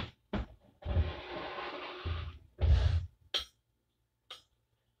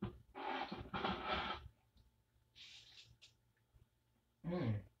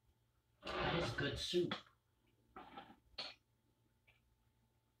 That is good soup.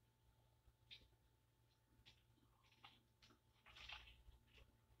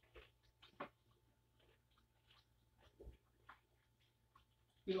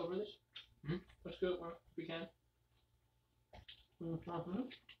 You go over this? Let's go if we can. Mm-hmm. Oh,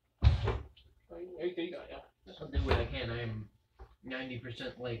 you got it, yeah. I'll do what I can. I am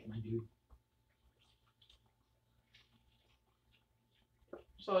 90% late, my dude.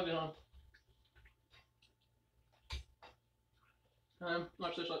 That's all I did on.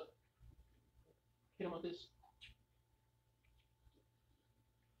 Watch this. Look. Hit him with this.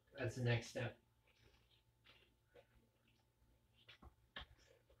 That's the next step.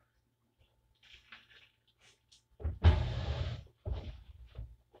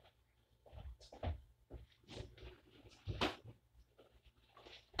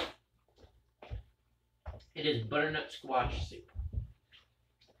 It is butternut squash soup.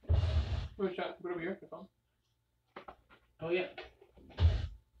 Put it over here. Your phone. Oh yeah.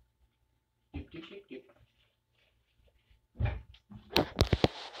 Doop, doop, doop, doop.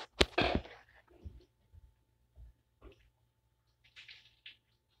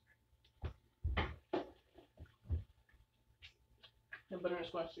 And butternut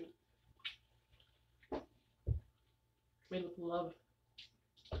squash soup. Made with love.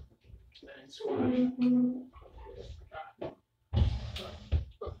 And squash.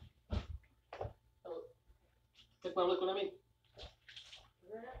 Look what I mean.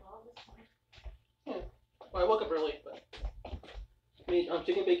 Yeah. Well, I woke up early, but I made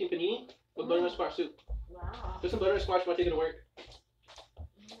chicken bacon panini with butternut squash soup. Wow. Just some butternut squash while I take it to work.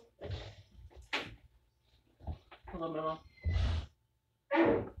 I love my mom.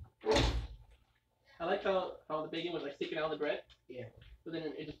 I liked how the bacon was like sticking out of the bread. Yeah. But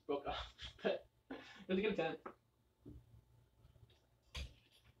then it just broke off. But it was a good attempt.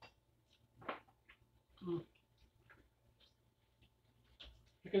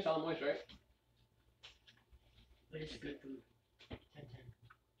 You can tell I'm moist, right? But it's good food. 10-10.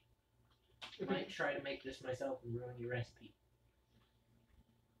 I might try to make this myself and ruin your recipe.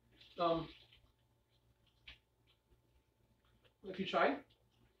 If you try,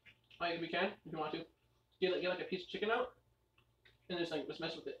 like if you can, if you want to, get like a piece of chicken out, and just like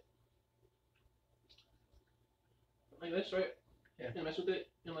mess with it, like this, right? Yeah. And mess with it,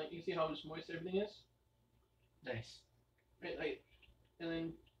 and like you can see how just moist everything is, Nice. right? Like, and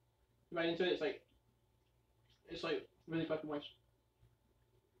then you bite into it, it's like really fucking moist.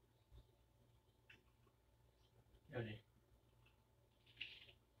 Okay.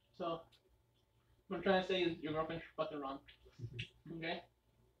 So what I'm trying to say is your girlfriend's fucking wrong. Okay?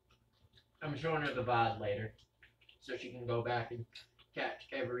 I'm showing her the VOD later, so she can go back and catch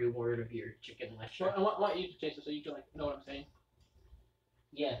every word of your chicken lecture. Well, I want you to taste it so you can like know what I'm saying.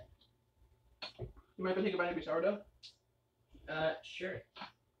 Yeah. You might take a bite of your sourdough. Sure.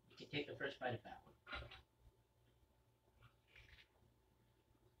 You can take the first bite of that one.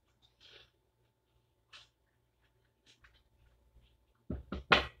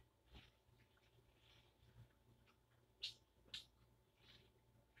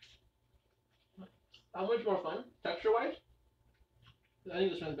 How much more fun, texture-wise? I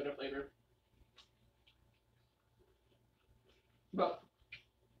think this one's better flavor. But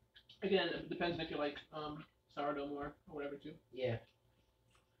again, it depends if you like sourdough more or whatever too. Yeah.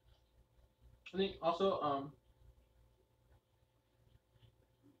 I think also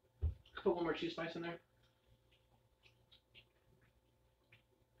put one more cheese slice in there.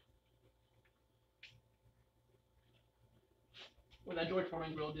 Well, that George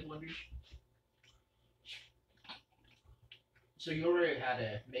Foreman grill did wonders. So you already had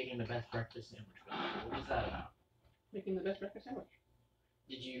a making the best breakfast sandwich. What was that about? Making the best breakfast sandwich.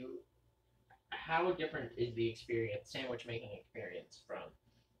 Did you how different is the sandwich making experience from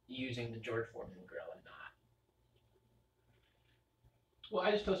using the George Foreman grill and not? Well,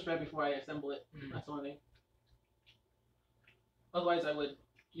 I just toast bread before I assemble it. That's the only thing. Otherwise, I would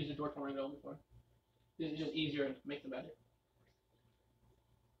use the George Foreman grill before. It's just easier to make them better.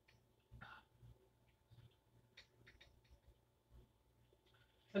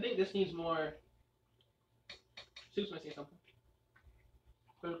 I think this needs more. Soup's missing something.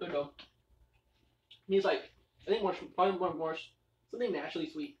 Good though. Needs like I think probably more something naturally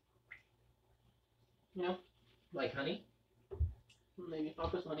sweet. You know, Like honey? maybe I'll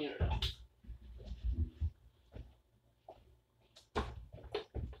put some honey in it.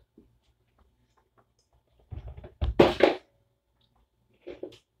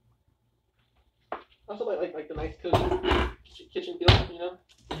 I also like the nice cozy kitchen feel. You know,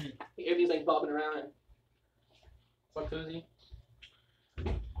 everything's like bobbing around and it's all cozy.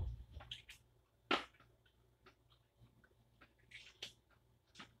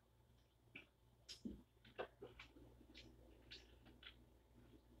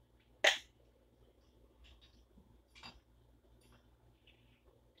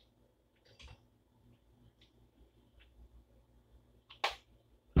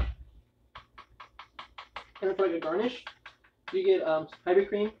 And then for like a garnish, you get heavy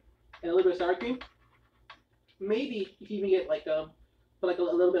cream and a little bit of sour cream. Maybe you can even get like put like a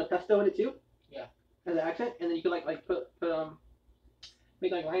little bit of pesto in it too. Yeah. As an accent, and then you can like put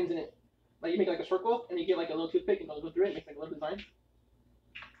make like lines in it. Like you make like a circle, and you get like a little toothpick and go through it, and make like a little design.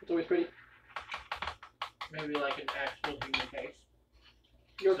 It's always pretty. Maybe like an actual human face.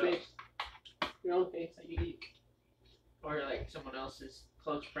 Your face, your own face that you eat. Or like someone else's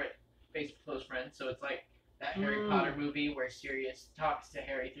close friend. So it's like that Harry Potter movie where Sirius talks to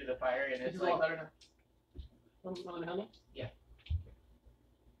Harry through the fire, and it's This is like a lot better now. Want to help me? Yeah.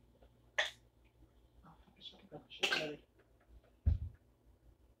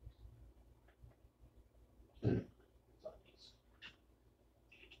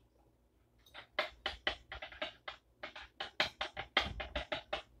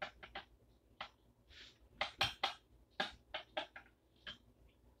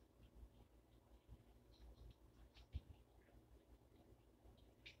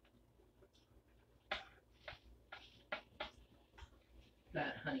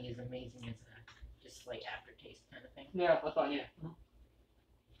 that honey is amazing as a just like aftertaste kind of thing. Yeah, that's fine. Yeah.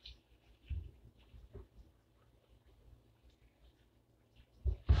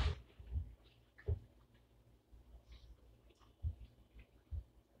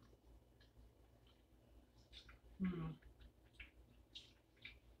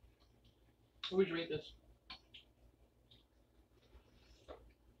 What would you rate this?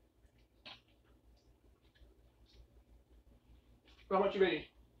 How much you rated?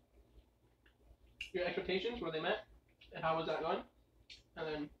 Your expectations, were they met? And how was that going? And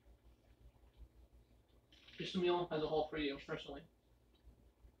then just the meal as a whole for you personally.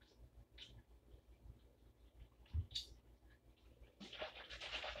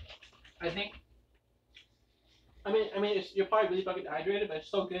 I think. I mean, you're probably really fucking dehydrated, but it's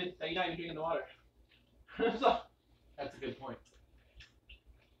so good that you're not even drinking the water. So, That's a good point.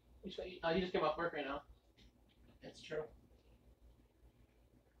 you just came off work right now. That's true.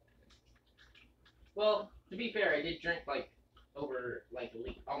 Well, to be fair, I did drink like over like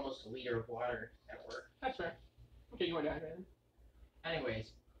almost a liter of water at work. That's fair. Okay, you were dehydrated.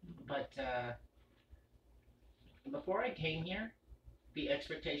 Anyways, but before I came here, the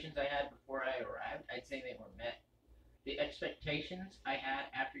expectations I had before I arrived, I'd say they were met. The expectations I had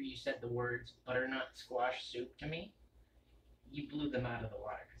after you said the words butternut squash soup to me, you blew them out of the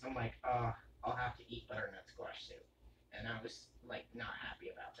water. Because I'm like, I'll have to eat butternut squash soup. And I was like not happy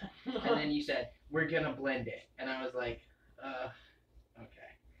about that. And then you said, we're gonna blend it. And I was like,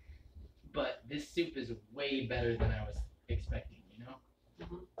 okay. But this soup is way better than I was expecting, you know?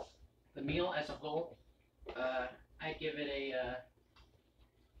 Mm-hmm. The meal as a whole, I give it a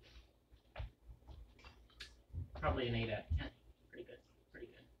probably an 8 out of 10. Pretty good. Pretty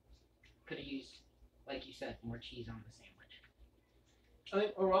good. Could have used, like you said, more cheese on the sandwich. I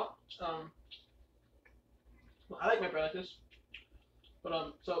think overall, well, I like my bread like this,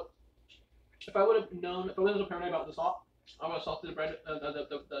 but so if I would have known, if I wasn't so paranoid about the salt, I would have salted the bread,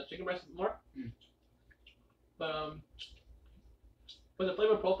 the chicken breast more. Mm. But the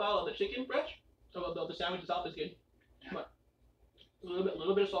flavor profile of the chicken breast, so the sandwich itself is good. Yeah. But a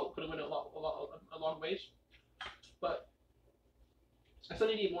little bit of salt could have went a long ways. But I still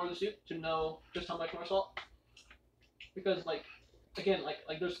need to eat more of the soup to know just how much more salt, because like again like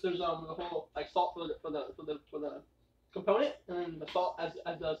there's the whole like salt for the component, and then the salt as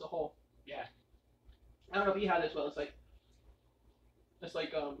the whole. Yeah. I don't know if you had this, but it's like it's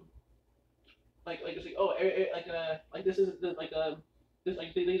like it's like oh like this is this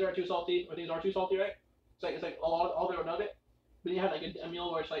like these are too salty or these are too salty, right? It's like all there or none of it. But you have like a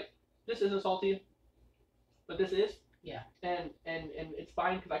meal where it's like this isn't salty, but this is. Yeah. And it's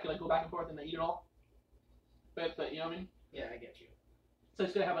fine because I can like go back and forth and then eat it all. But you know what I mean? Yeah, I get you. So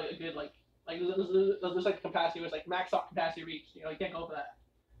it's gonna have like a good like there's like capacity where it's like max salt capacity reached. You know you can't go for that.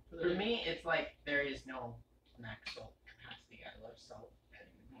 For me, it's like there is no max salt capacity. I love salt, and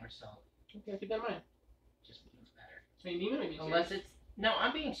more salt Okay, keep that in mind. just means better. I mean, you may be Unless it's no,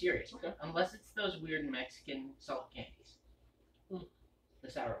 I'm being serious. Okay. Unless it's those weird Mexican salt candies, the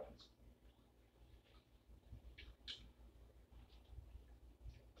sour ones.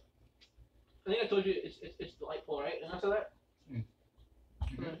 I think I told you it's delightful, right? And I said that.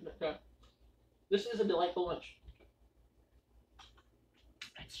 Okay. This is a delightful lunch.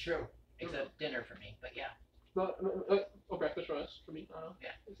 It's true, except dinner for me. But yeah. But or breakfast for us, for me. I don't know.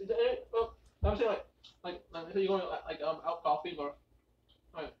 Yeah. Well, I'm saying like so you're going out golfing or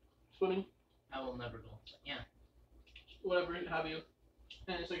swimming, I will never go. But yeah. whatever have you,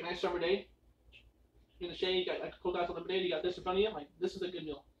 and it's like a nice summer day. In the shade, you got like a cold glass of lemonade. You got this in front of you. Like this is a good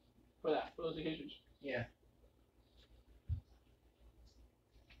meal for those occasions. Yeah.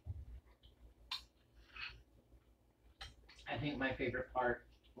 I think my favorite part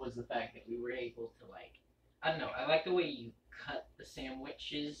was the fact that we were able to like, I don't know, I like the way you cut the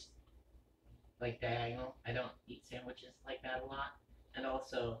sandwiches like diagonal. I don't eat sandwiches like that a lot. And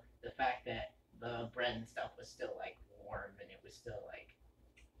also the fact that the bread and stuff was still like warm and it was still like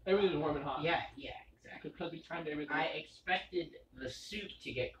Everything's warm and hot. yeah, exactly. Because we timed everything. I expected the soup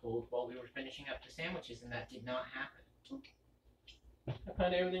to get cold while we were finishing up the sandwiches and that did not happen. I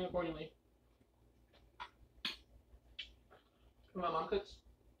planned everything accordingly. When my mom cooks,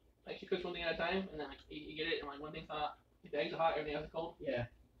 like she cooks one thing at a time, and then like you get it, and like one thing's hot, if the eggs are hot, everything else is cold. Yeah.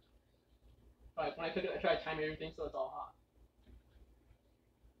 Like when I cook it, I try to time everything so it's all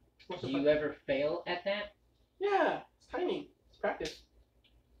hot. Do you ever fail at that? Yeah, it's timing. It's practice.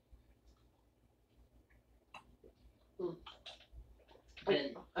 I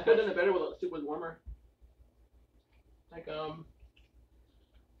could have done it better with the soup was warmer. Like I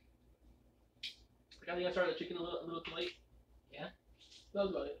think I started the chicken a little too late. Yeah. That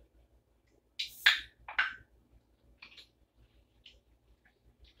was about it.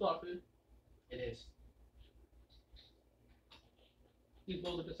 It's a lot of food. It is. These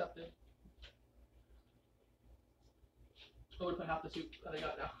bowls are deceptive. I would put half the soup that I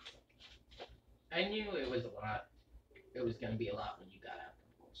got now. I knew it was a lot. It was gonna be a lot when you got out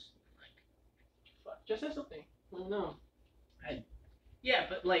the bowls. Like, But just say something. I don't know. yeah,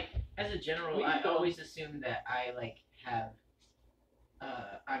 but like as a general, I always assume that I like have.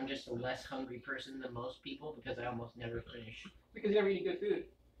 I'm just a less hungry person than most people because I almost never finish. Because you never eat good food.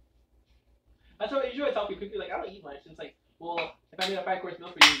 That's what usually I tell people. Like, I don't eat much. And it's like, well, if I made a 5-course meal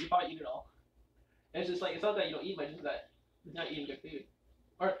for you, you probably eat it all. And it's just like, it's not that you don't eat much, it's that you're not eating good food.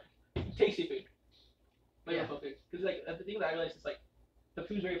 Or tasty food. Flavorful food. Because like, the thing that I realized is like, the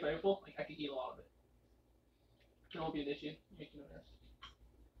food's very flavorful. Like, I could eat a lot of it. It won't be an issue. Making a mess.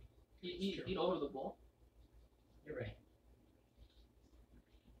 Eat over the bowl. You're right.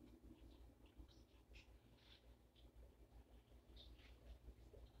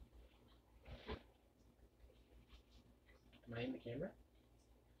 Am I in the camera?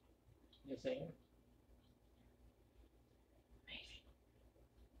 Yes, I am. Amazing.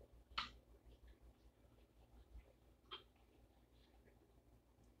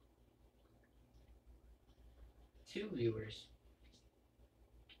 Two viewers.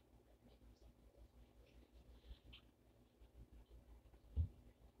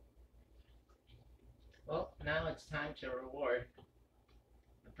 Well, now it's time to reward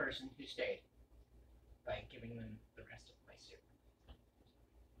the person who stayed by giving them the rest of my soup.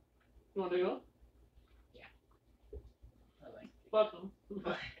 You want to go? Yeah. I like it. Fuck them.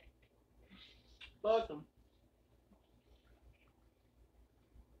 Fuck them.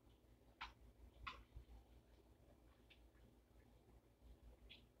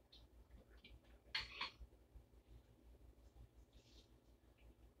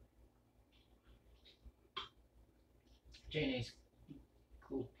 Janae's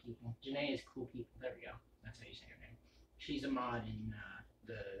cool people. Janae is cool people. There we go. That's how you say her name. She's a mod in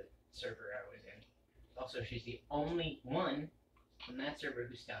the server I was in. Also, she's the only one from that server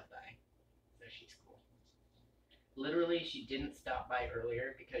who stopped by. So she's cool. Literally, she didn't stop by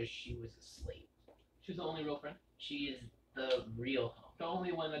earlier because she was asleep. She's the only real friend. She is the real homie. The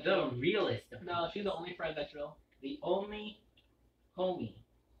only one that's The real. realest of No, she's the only friend that's real. The only homie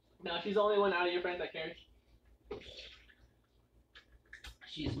No, she's the only one out of your friends that cares.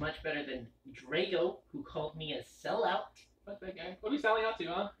 She's much better than Drago, who called me a sellout. Fuck that guy. What are we selling out to,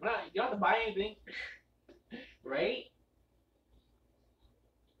 huh? We're not, you don't have to buy anything. Right?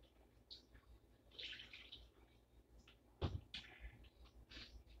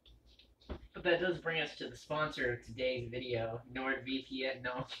 But that does bring us to the sponsor of today's video, NordVPN.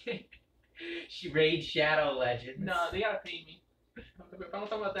 No, she Raid Shadow Legends. No, they gotta pay me. If I'm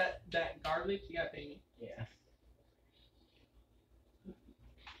talking about that garbage, you gotta pay me. Yeah.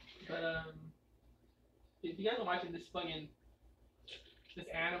 But if you guys are watching this this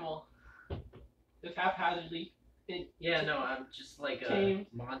animal, this haphazardly, No, I'm just like a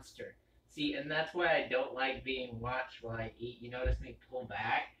monster. See, and that's why I don't like being watched while I eat. You notice me pull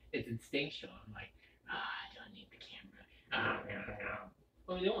back? It's instinctual. I'm like, I don't need the camera.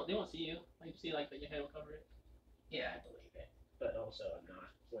 Well, they won't see you. Like, you see, like, that your head will cover it. Yeah, I believe it. But also, I'm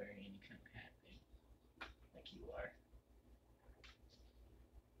not wearing any kind of hat thing like you are.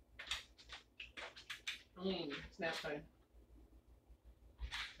 Snap time.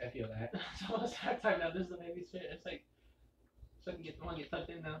 I feel that. It's almost snap time now. This is the baby's shit. It's like, so I can get tucked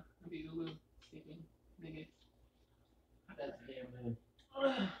in now. I'll be Ulu sleeping. Nigga. That's damn moon.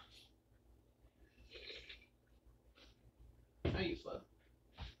 I eat slow.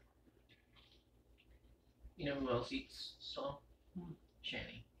 You know who else eats slow? Hmm.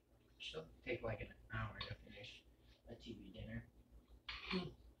 Shanny. She'll take like an hour to finish a TV dinner.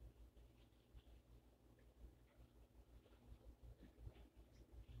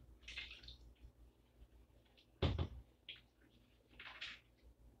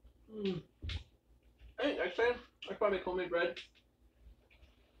 Hey, next time, I probably make homemade bread.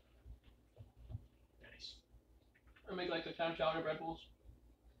 Nice. I make like the clam chowder bread bowls.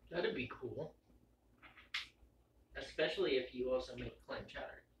 That'd be cool. Especially if you also make clam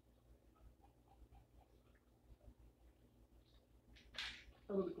chowder.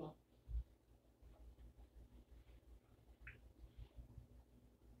 That would be cool.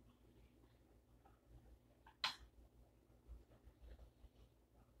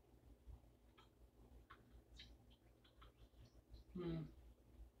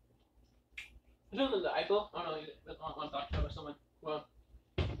 Is it the Eiffel? I don't know. I want to talk about someone. Well,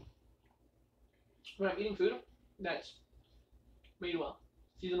 when I'm eating food that's made well,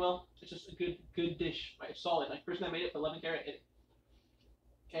 seasoned well, it's just a good dish. Right? It's solid. Like, person that made it for 11 carat,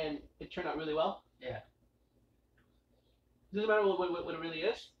 and it turned out really well. Yeah. It doesn't matter what it really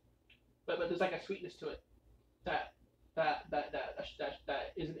is, but there's like a sweetness to it that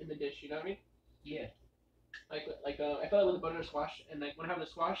isn't in the dish. You know what I mean? Yeah. I felt it with the butternut squash, and like when I have the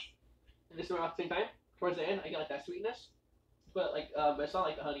squash and this one at the same time, towards the end I get like that sweetness, but it's not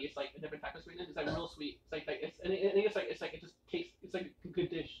like the honey. It's like a different type of sweetness. It's like real sweet. It's like it's and I think it's like it just tastes. It's like a good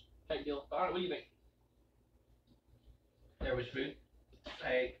dish type deal. But I don't know, what do you think? There was food.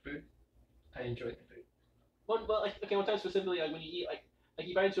 I ate food. I enjoyed the food. One time specifically, like when you eat like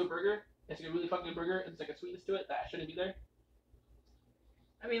you bite into a burger, it's like a really fucking good burger, and it's like a sweetness to it that shouldn't be there.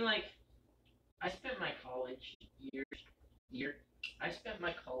 I mean, like, I spent my college year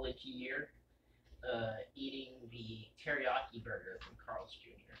eating the teriyaki burger from Carl's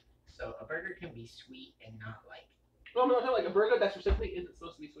Jr. So a burger can be sweet and not like. Well, I'm not talking like a burger that specifically isn't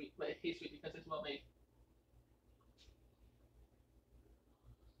supposed to be sweet, but it tastes sweet because it's well made.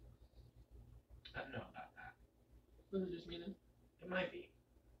 I don't know about that. What does it just mean then? It might be.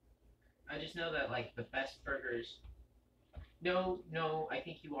 I just know that like the best burgers. No, I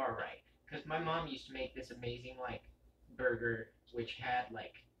think you are right. Because my mom used to make this amazing like burger which had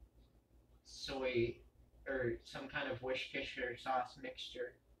like soy or some kind of Worcestershire sauce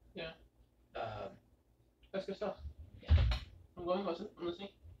mixture. Yeah. That's good stuff. Yeah. I'm listening.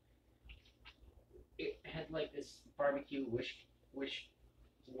 It had like this barbecue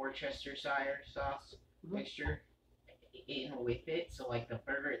Worcestershire sauce mixture in with it, so like the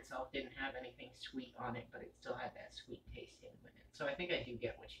burger itself didn't have anything sweet on it, but it still had that sweet taste in with it. So I think I do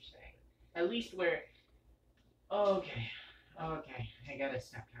get what you're saying. At least where. Okay, I gotta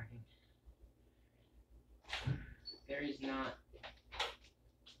stop talking. It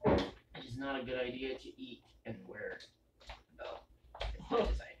is not a good idea to eat and wear though as much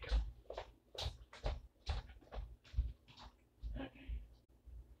as I do. Okay,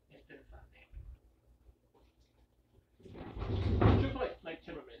 it's been fun. You should put like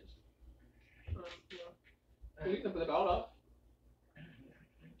Timmermans. You can put the belt up.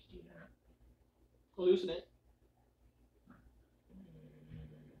 Loosen it.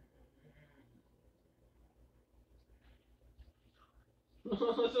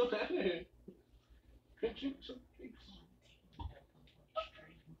 What's the matter? Crunching some treats.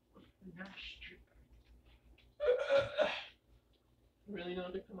 you know,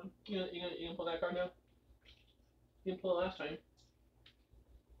 come on. You gonna pull that card now? You didn't pull it last time.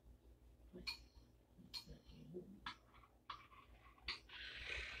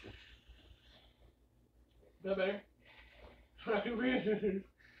 Is that better?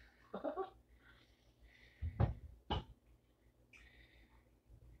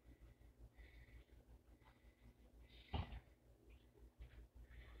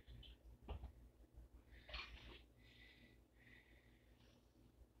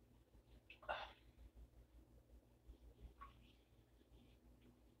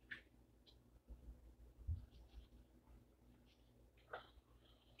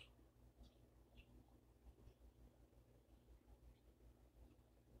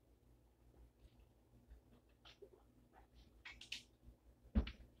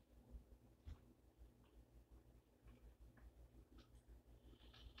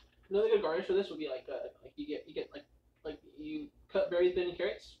 Another good garnish for this would be like you get like you cut very thin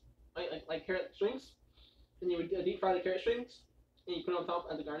carrots, like carrot strings, and you would deep fry the carrot strings, and you put it on top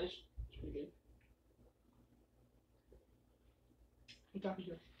as a garnish. It's pretty good. What talking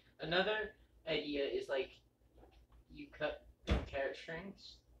to? Another idea is like you cut carrot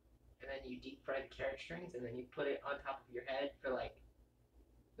strings, and then you deep fry the carrot strings, and then you put it on top of your head for like.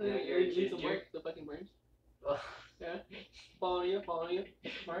 You know, Leave some work, the fucking brains. Well, Yeah. Following you.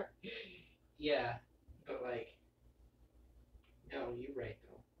 Smart. Yeah, but like, no, you're right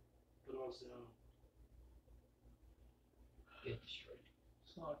though. But also, get destroyed.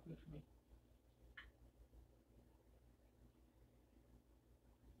 It's not good for me.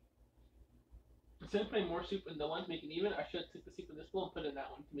 Instead of putting more soup in the one to make it even, I should take the soup in this bowl and put it in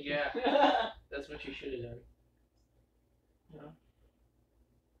that one to make Yeah. it. That's what you should have done. Yeah.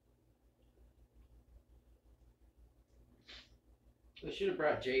 They should have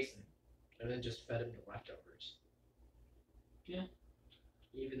brought Jason, and then just fed him the leftovers. Yeah.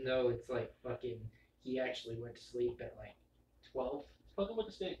 Even though it's like fucking, he actually went to sleep at like 12. Poke him with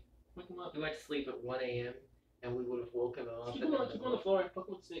the stick. Wake him up. He went to sleep at 1 a.m. and we would have woken him up. Keep him on the floor. Poke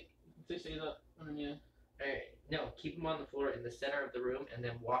him with the stick. Until he stays up. And then yeah. Alright, no, keep him on the floor in the center of the room and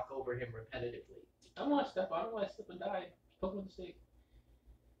then walk over him repetitively. I don't want to step. I don't want to slip and die. Poke him with the stick.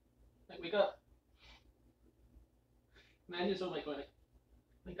 Like wake up. Imagine someone like going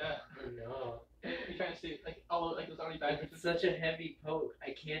like that. No. You're trying to sleep like all like it's already backwards. It's such a heavy poke.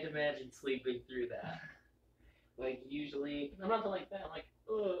 I can't imagine sleeping through that. Like usually, I'm not like that. I'm like,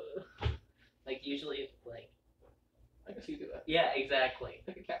 ugh. like usually, like I can see through that. yeah, exactly.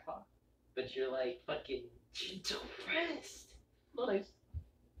 Like a cat paw. But you're like fucking gentle rest. Nice.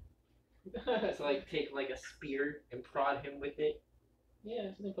 So like take like a spear and prod him with it.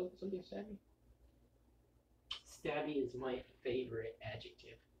 Yeah, something savvy. Stabby is my favorite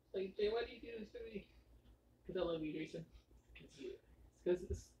adjective. Like, Jay, why do you do this to me? Because I love you, Jason.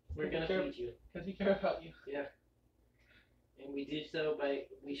 Because We're gonna feed you. Because we care about you. Yeah. And we did so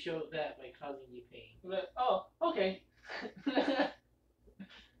we showed that by causing you pain. But, oh, okay.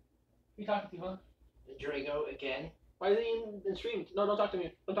 You talking to, huh? Drago again. Why is he in stream? No, don't talk to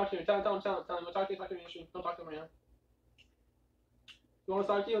me. Don't talk to me. Tell him. Don't talk to me in the stream. Don't talk to him right now. You want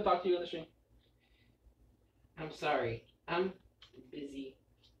to talk to you? I'll talk to you in the stream. I'm sorry. I'm busy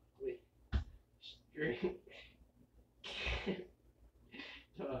with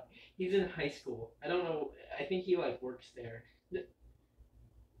he's in high school. I don't know. I think he like works there.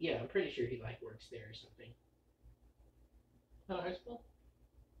 Yeah, I'm pretty sure he like works there or something. Not high school?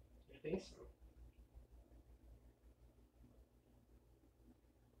 I think so.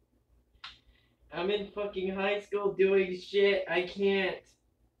 I'm in fucking high school doing shit. I can't.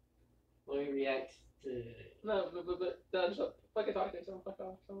 Let me react to. No, but just fucking talk to someone. Fuck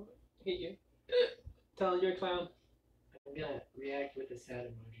off. Someone hate you. Tell him you're a clown. I'm gonna react with a sad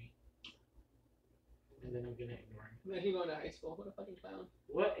emoji. And then I'm gonna ignore him. Imagine going to high school. What a fucking clown.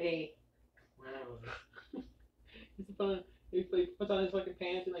 What a clown. He puts on his fucking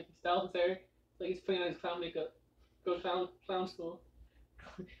pants and like he styles his hair. Like he's putting on his clown makeup. Go to clown school.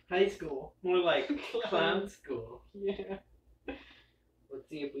 High school. More like clown school. Yeah. Let's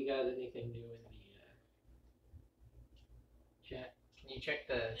see if we got anything new in the chat. Can you check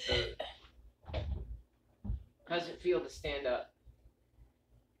the how's it feel to stand up?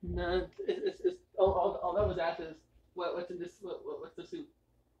 No, it's all that was asked is what's in this what's the soup?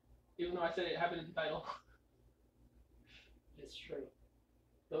 Even though I said it happened in the title. It's true.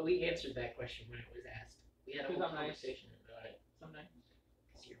 But we answered that question when it was asked. We had a whole conversation about it. Sometimes.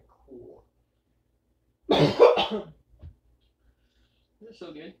 Because you're cool. This is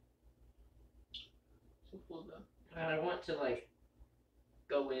so good. So full though. I want to like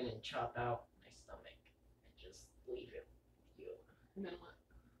go in and chop out my stomach and just leave it with you. And then what?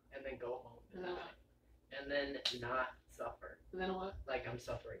 And then go home. And then what? And then not suffer. And then what? Like I'm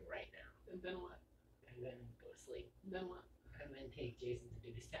suffering right now. And then what? And then go to sleep. And then what? And then take Jason to do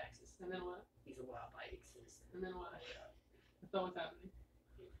his taxes. And then what? He's a law-abiding citizen. And then what? That's not what's happening.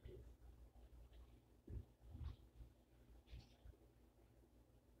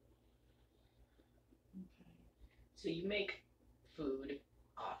 So you make food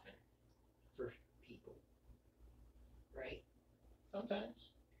often for people, right? Sometimes.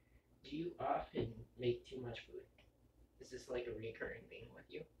 Do you often make too much food? Is this like a recurring thing with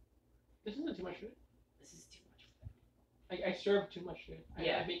you? This isn't too much food. This is too much food. I serve too much food.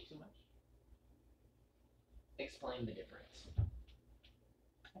 Yeah. I make too much. Explain the difference.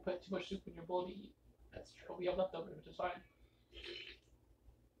 I put too much soup in your bowl to eat. That's true. But we have leftovers, which is fine.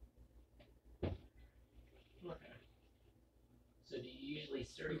 Okay. So do you usually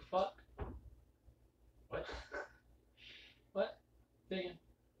serve? You fuck? What? What? Say again.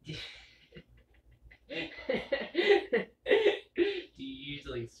 Do you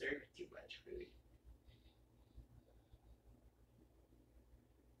usually serve too much food?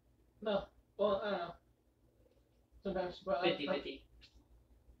 No. Well, I don't know. Sometimes, but 50-50.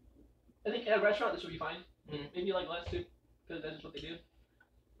 I think at a restaurant this would be fine. Mm. Maybe like less soup, because that's what they do.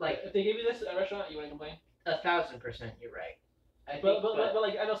 Like If they give you this at a restaurant, you wouldn't complain. 1,000%, you're right. I think, But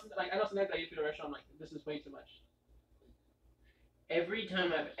like I know sometimes I eat food at a restaurant. I'm like, this is way too much. every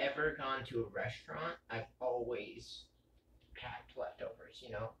time I've ever gone to a restaurant, I've always packed leftovers.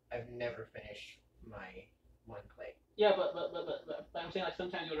 You know, I've never finished my one plate. Yeah, but I'm saying like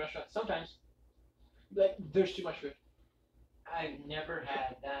sometimes you go to a restaurant. Sometimes, like there's too much food. I've never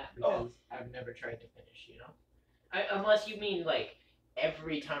had that because I've never tried to finish. You know, unless you mean like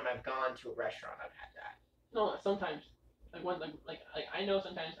every time I've gone to a restaurant, I've had that. No, sometimes. Like I know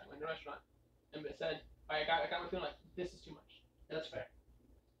sometimes I went to a restaurant and it said I got my feeling like this is too much. That's fair.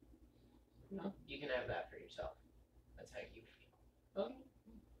 No. You can have that for yourself. That's how you feel. Okay.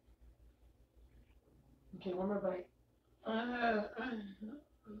 Okay, one more bite. I'm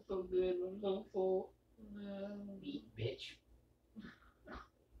so good. I'm so full. Eat, bitch.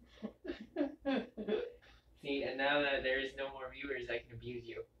 See, and now that there is no more viewers, I can abuse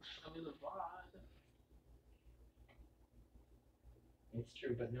you. I'm in the VOD. It's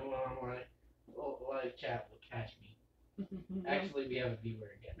true, but no one on live chat will catch me. Actually, we have a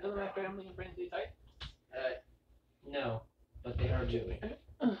viewer again. None of my family and friends, they type. No, but they are doing.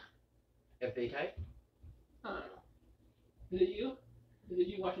 If they type? I don't know. Is it you? Is it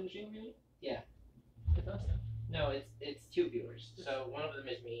you watching the stream, really? Yeah. I thought so. No, it's two viewers. So one of them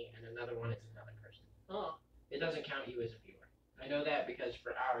is me, and another one is another person. Oh. It doesn't count you as a viewer. I know that because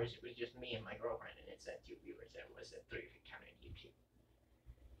for ours it was just me and my girlfriend, and it said two viewers, and it was at 3 if it counted YouTube.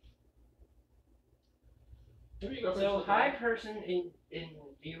 So hi person in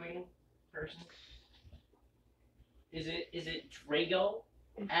viewing person. Is it Drago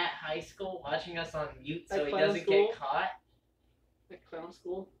at high school watching us on mute so he doesn't get caught? At clown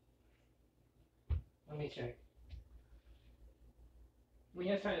school? Let me check. We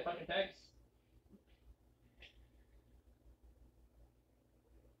have time to fucking text.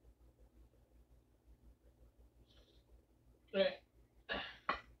 Okay.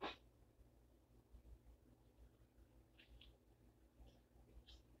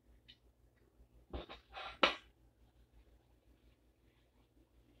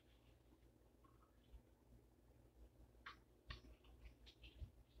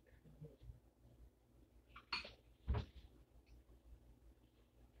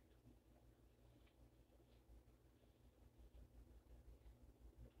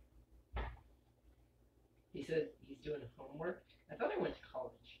 He said he's doing homework. I thought I went to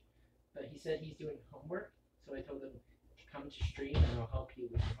college, but he said he's doing homework. So I told him to come to stream and I'll help you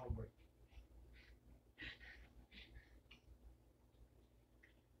with your homework.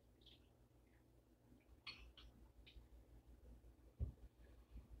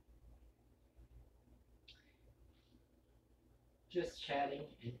 Just chatting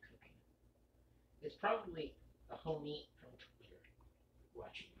and cooking. It's probably a homie from Twitter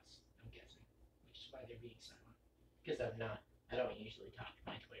watching us, I'm guessing. Which is why they're being silent. Because I don't usually talk to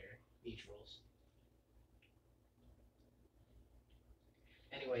my Twitter. These rules.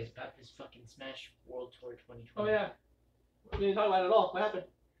 Anyways, about this fucking Smash World Tour 2020. Oh yeah. We didn't talk about it at all. What happened?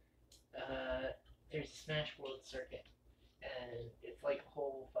 There's a Smash World Circuit. And it's like a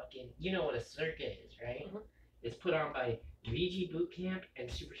whole fucking... You know what a circuit is, right? Mm-hmm. It's put on by VG Bootcamp and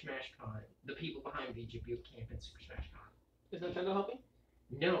Super Smash Con. The people behind VG Bootcamp and Super Smash Con. Is Nintendo helping?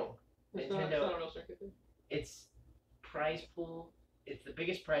 No. It's Nintendo... not a real circuit thing. It's prize pool. It's the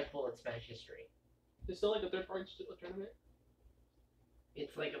biggest prize pool in Smash history. It's still like a third-party tournament?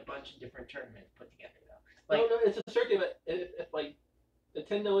 It's like a bunch of different tournaments put together though. No, Like no, it's a circuit, but if like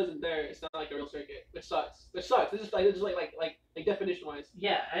Nintendo isn't there, it's not like a real circuit, which sucks. Which sucks. It's just like definition wise.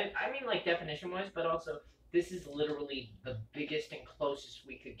 yeah, I mean like definition wise, but also this is literally the biggest and closest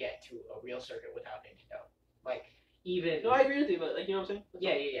we could get to a real circuit without Nintendo. Like even No, I agree with you, but like you know what I'm saying? That's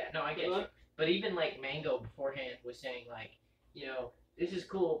yeah, all. yeah, yeah. No, I get you. But even like Mango beforehand was saying like, you know, this is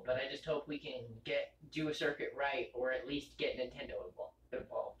cool, but I just hope we can do a circuit right, or at least get Nintendo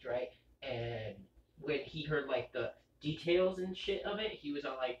involved, right? And when he heard like the details and shit of it, he was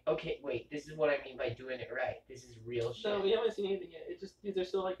all like, okay, wait, this is what I mean by doing it right. This is real shit. No, we haven't seen anything yet. It's just they're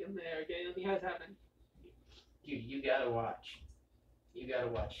still like in there. Okay, nothing has happened. Dude, you gotta watch. You gotta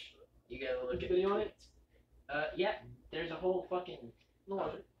watch. You gotta look There's at a video on it? Yeah, there's a whole fucking. No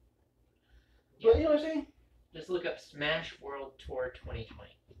watch it. Yeah. But you know what I'm saying? Just look up Smash World Tour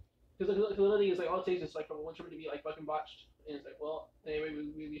 2020. Because literally, it's like all it takes is like for one tournament to be like fucking botched, and it's like, well, anyway,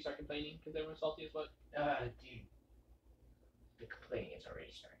 we start complaining because everyone's salty as fuck. Dude, the complaining has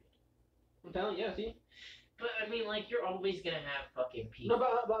already started. I'm telling you, yeah, see? But I mean, like, you're always gonna have fucking people.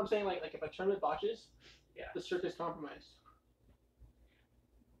 No, but I'm saying like if a tournament botches, Yeah. the circuit's compromised.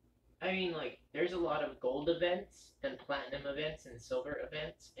 I mean, like, there's a lot of gold events and platinum events and silver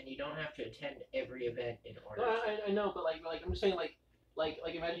events, and you don't have to attend every event in order. No, I know, but like I'm just saying like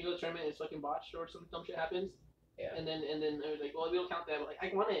imagine you go to a tournament and it's fucking botched or some dumb shit happens. Yeah. And then it was like, well, we don't count that, but like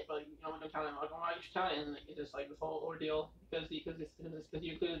I won it, but you know we don't count it. I'm like, well, why you should count it? And like, it's just like this whole ordeal because you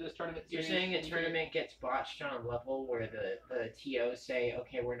included this tournament. You're saying a tournament gets botched on a level where the TOs say,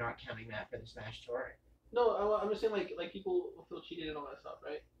 okay, we're not counting that for the Smash Tour? No, I'm just saying like people feel cheated and all that stuff,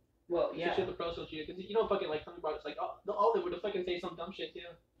 right? Well, yeah. Especially the pros feel cheated because you don't fucking like talking about it's like all they would have fucking say some dumb shit too.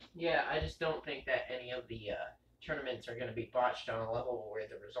 Yeah, I just don't think that any of the tournaments are going to be botched on a level where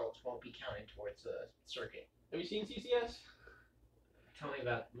the results won't be counted towards the circuit. Have you seen CCS? Tell me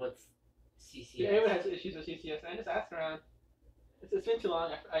about what's CCS. Yeah, everyone has issues with CCS. I just asked around. It's been too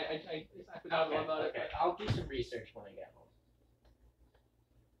long. I forgot more about it. Okay. I'll do some research when I get home.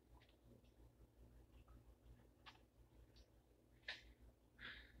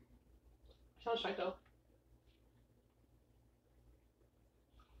 Sounds psycho.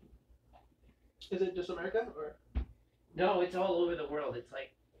 Is it just America or? No, it's all over the world. It's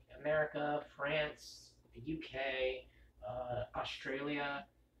like America, France, the UK, Australia.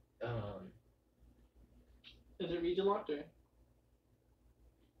 Is it region locked or?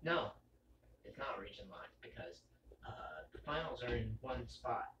 No, it's not region locked because the finals are in one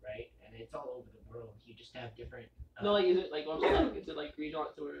spot, right? And it's all over the world. You just have different. No, like is it like what I'm saying? Like, is it like region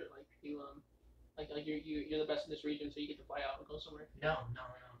locked to where like you like you're the best in this region, so you get to fly out and go somewhere? No.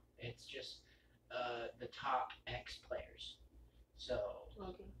 It's just the top X players. So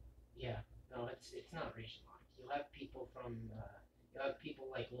Okay. yeah, no, it's not region locked. You'll have people from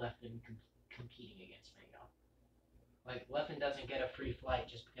like Leffen competing against Mango. Like Leffen doesn't get a free flight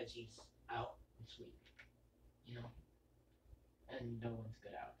just because he's out in Sweden, you know, and no one's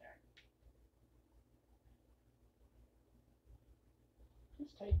good out there.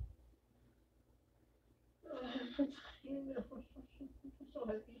 That's tight. I'm so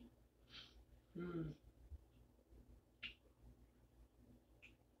happy.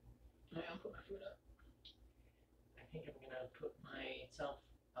 I'll put my food up. I think I'm gonna put myself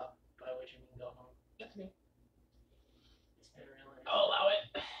up, by which I mean go home. That's me. It's been really. I'll allow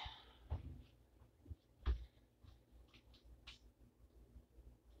it.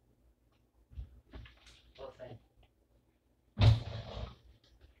 Well said.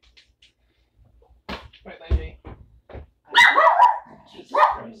 Right, thank me. Jesus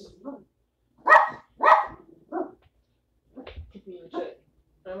Christ. Kick me in the shit.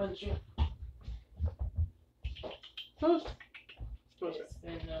 I'm on the shit. Toast. Toast. It's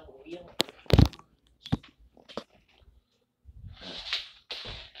been a wheel.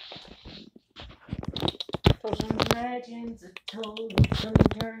 Some legends are told, some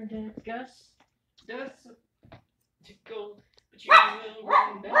turn to dust to gold, but you will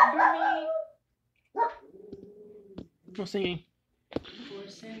remember me No singing. for a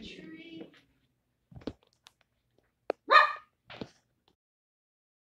century.